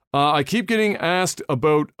 I keep getting asked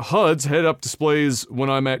about HUD's head-up displays when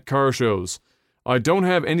I'm at car shows. I don't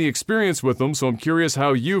have any experience with them, so I'm curious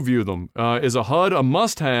how you view them. Is a HUD a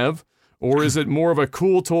must-have, or is it more of a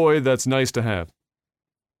cool toy that's nice to have?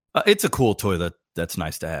 It's a cool toy that's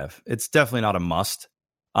nice to have. It's definitely not a must.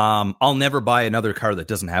 I'll never buy another car that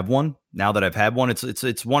doesn't have one. Now that I've had one,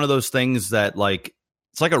 it's one of those things that like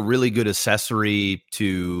it's like a really good accessory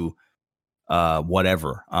to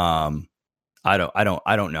whatever. I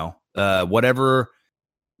don't know. Whatever.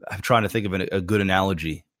 I'm trying to think of a good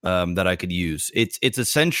analogy that I could use. It's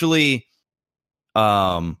essentially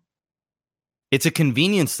it's a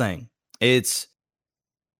convenience thing. It's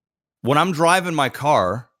when I'm driving my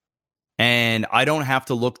car and I don't have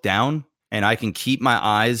to look down and I can keep my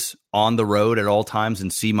eyes on the road at all times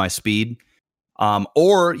and see my speed.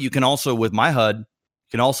 Or you can also, with my HUD, you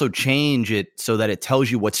can also change it so that it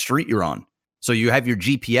tells you what street you're on. So you have your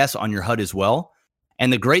GPS on your HUD as well.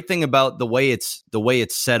 And the great thing about the way it's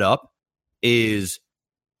set up is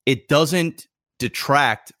it doesn't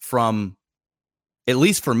detract from, at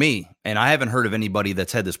least for me, and I haven't heard of anybody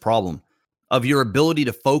that's had this problem, of your ability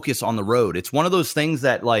to focus on the road. It's one of those things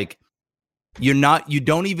that like you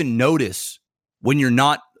don't even notice when you're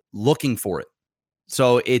not looking for it.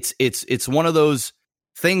 So it's one of those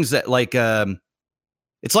things that like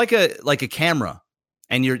it's like a camera,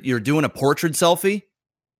 and you're doing a portrait selfie,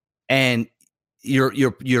 and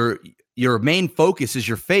your main focus is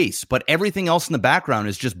your face, but everything else in the background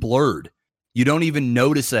is just blurred. You don't even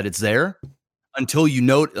notice that it's there until you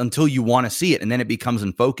want to see it, and then it becomes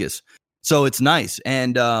in focus. So it's nice.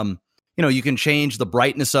 And you can change the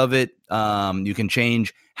brightness of it. You can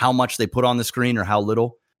change how much they put on the screen or how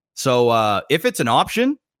little. So if it's an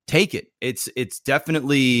option, take it. It's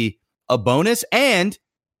definitely a bonus. And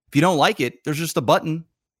if you don't like it, there's just a button.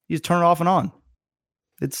 You just turn it off and on.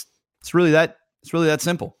 It's really that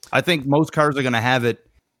simple. I think most cars are going to have it.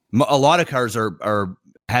 A lot of cars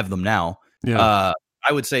have them now. Yeah.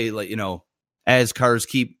 I would say, like, as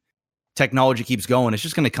technology keeps going, it's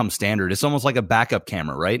just going to come standard. It's almost like a backup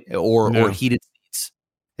camera, right? Or heated seats.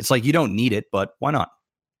 It's like you don't need it, but why not?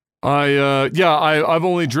 I've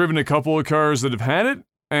only driven a couple of cars that have had it,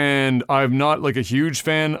 and I'm not like a huge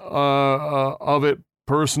fan of it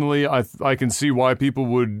personally. I can see why people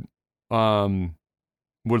would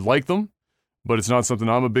like them, but it's not something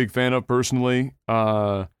I'm a big fan of personally.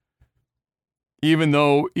 Even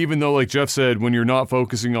though, like Jeff said, when you're not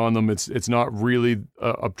focusing on them, it's not really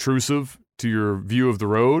obtrusive to your view of the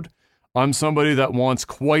road. I'm somebody that wants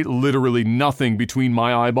quite literally nothing between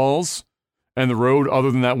my eyeballs and the road other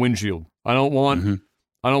than that windshield. I don't want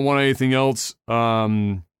anything else.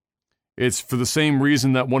 It's for the same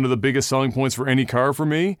reason that one of the biggest selling points for any car for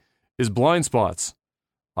me is blind spots.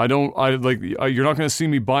 You're not going to see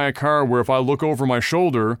me buy a car where if I look over my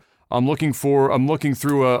shoulder, I'm looking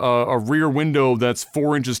through a rear window that's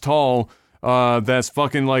 4 inches tall, that's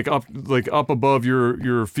fucking up above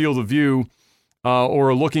your field of view,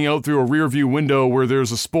 or looking out through a rear view window where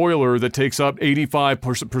there's a spoiler that takes up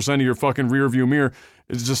 85% of your fucking rear view mirror.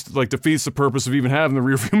 It's just like defeats the purpose of even having the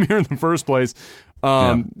rear view mirror in the first place.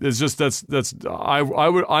 It's just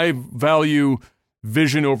I value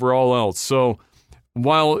vision over all else. So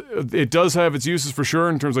while it does have its uses for sure,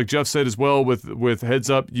 in terms like Jeff said as well, with heads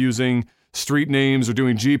up using street names or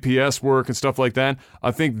doing GPS work and stuff like that,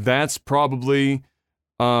 I think that's probably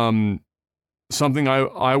something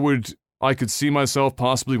I could see myself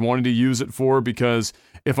possibly wanting to use it for, because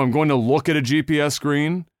if I'm going to look at a GPS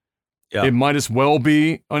screen, it might as well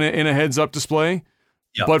be in a heads up display.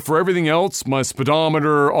 Yep. But for everything else, my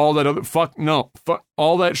speedometer, all that other fuck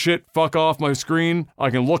all that shit, fuck off my screen. I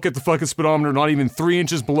can look at the fucking speedometer, not even 3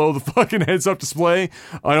 inches below the fucking heads up display.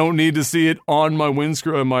 I don't need to see it on my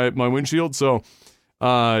my windshield. So,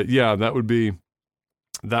 that would be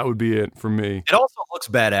it for me. It also looks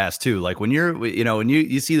badass too. Like when you're, when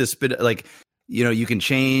you see the spit, like, you can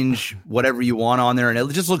change whatever you want on there, and it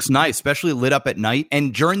just looks nice, especially lit up at night.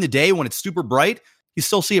 And during the day when it's super bright, you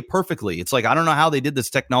still see it perfectly. It's like, I don't know how they did this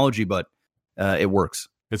technology, but it works.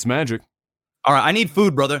 It's magic. All right, I need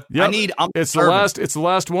food, brother. Yep. It's the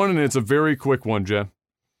last one, and it's a very quick one, Jeff.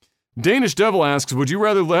 Danish Devil asks, would you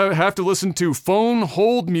rather have to listen to phone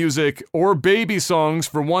hold music or baby songs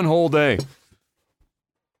for one whole day?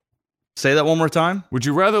 Say that one more time. Would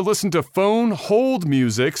you rather listen to phone hold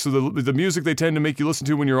music, so the music they tend to make you listen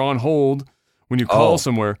to when you're on hold, when you call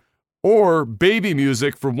somewhere, or baby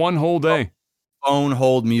music for one whole day? Phone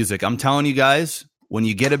hold music. I'm telling you guys, when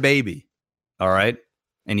you get a baby, all right,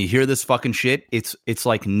 and you hear this fucking shit, it's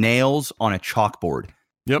like nails on a chalkboard.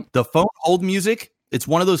 Yep. The phone hold music, it's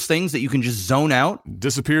one of those things that you can just zone out.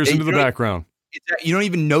 Disappears into the background. You don't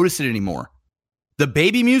even notice it anymore. The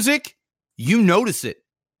baby music, you notice it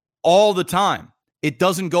all the time. It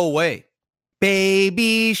doesn't go away.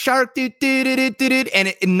 Baby shark,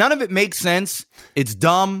 and none of it makes sense. It's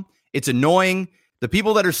dumb. It's annoying. The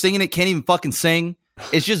people that are singing it can't even fucking sing.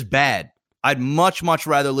 It's just bad. I'd much, much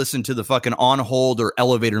rather listen to the fucking on-hold or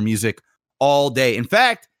elevator music all day. In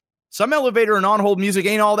fact, some elevator and on-hold music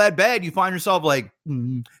ain't all that bad. You find yourself like,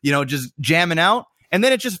 just jamming out, and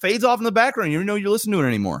then it just fades off in the background. You don't know you're listening to it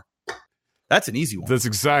anymore. That's an easy one. That's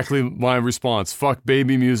exactly my response. Fuck,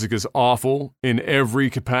 baby music is awful in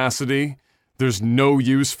every capacity. There's no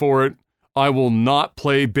use for it. I will not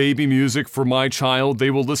play baby music for my child.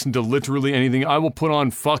 They will listen to literally anything. I will put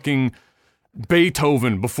on fucking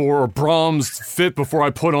Beethoven or Brahms fit before I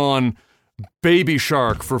put on Baby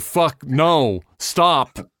Shark for fuck. No.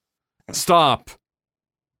 Stop.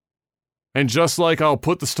 And just like I'll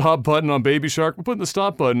put the stop button on Baby Shark, we're putting the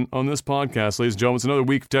stop button on this podcast, ladies and gentlemen. It's another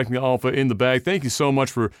week of Technical Alpha in the bag. Thank you so much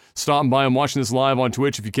for stopping by and watching this live on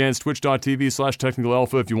Twitch. If you can, it's twitch.tv/Technical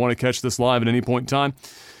Alpha if you want to catch this live at any point in time.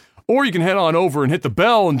 Or you can head on over and hit the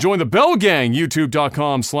bell and join the Bell Gang,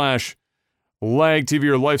 youtube.com/LagTV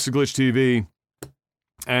or Life's a Glitch TV.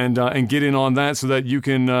 And get in on that so that you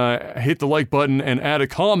can hit the like button and add a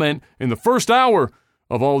comment in the first hour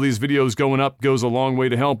of all these videos going up. Goes a long way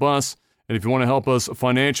to help us. And if you want to help us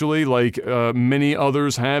financially, like many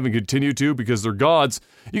others have and continue to because they're gods,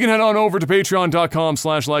 you can head on over to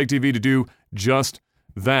patreon.com/LagTV to do just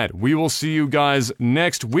that. We will see you guys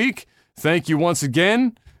next week. Thank you once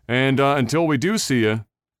again. And until we do see you,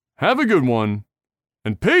 have a good one.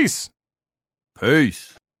 And peace.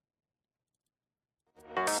 Peace.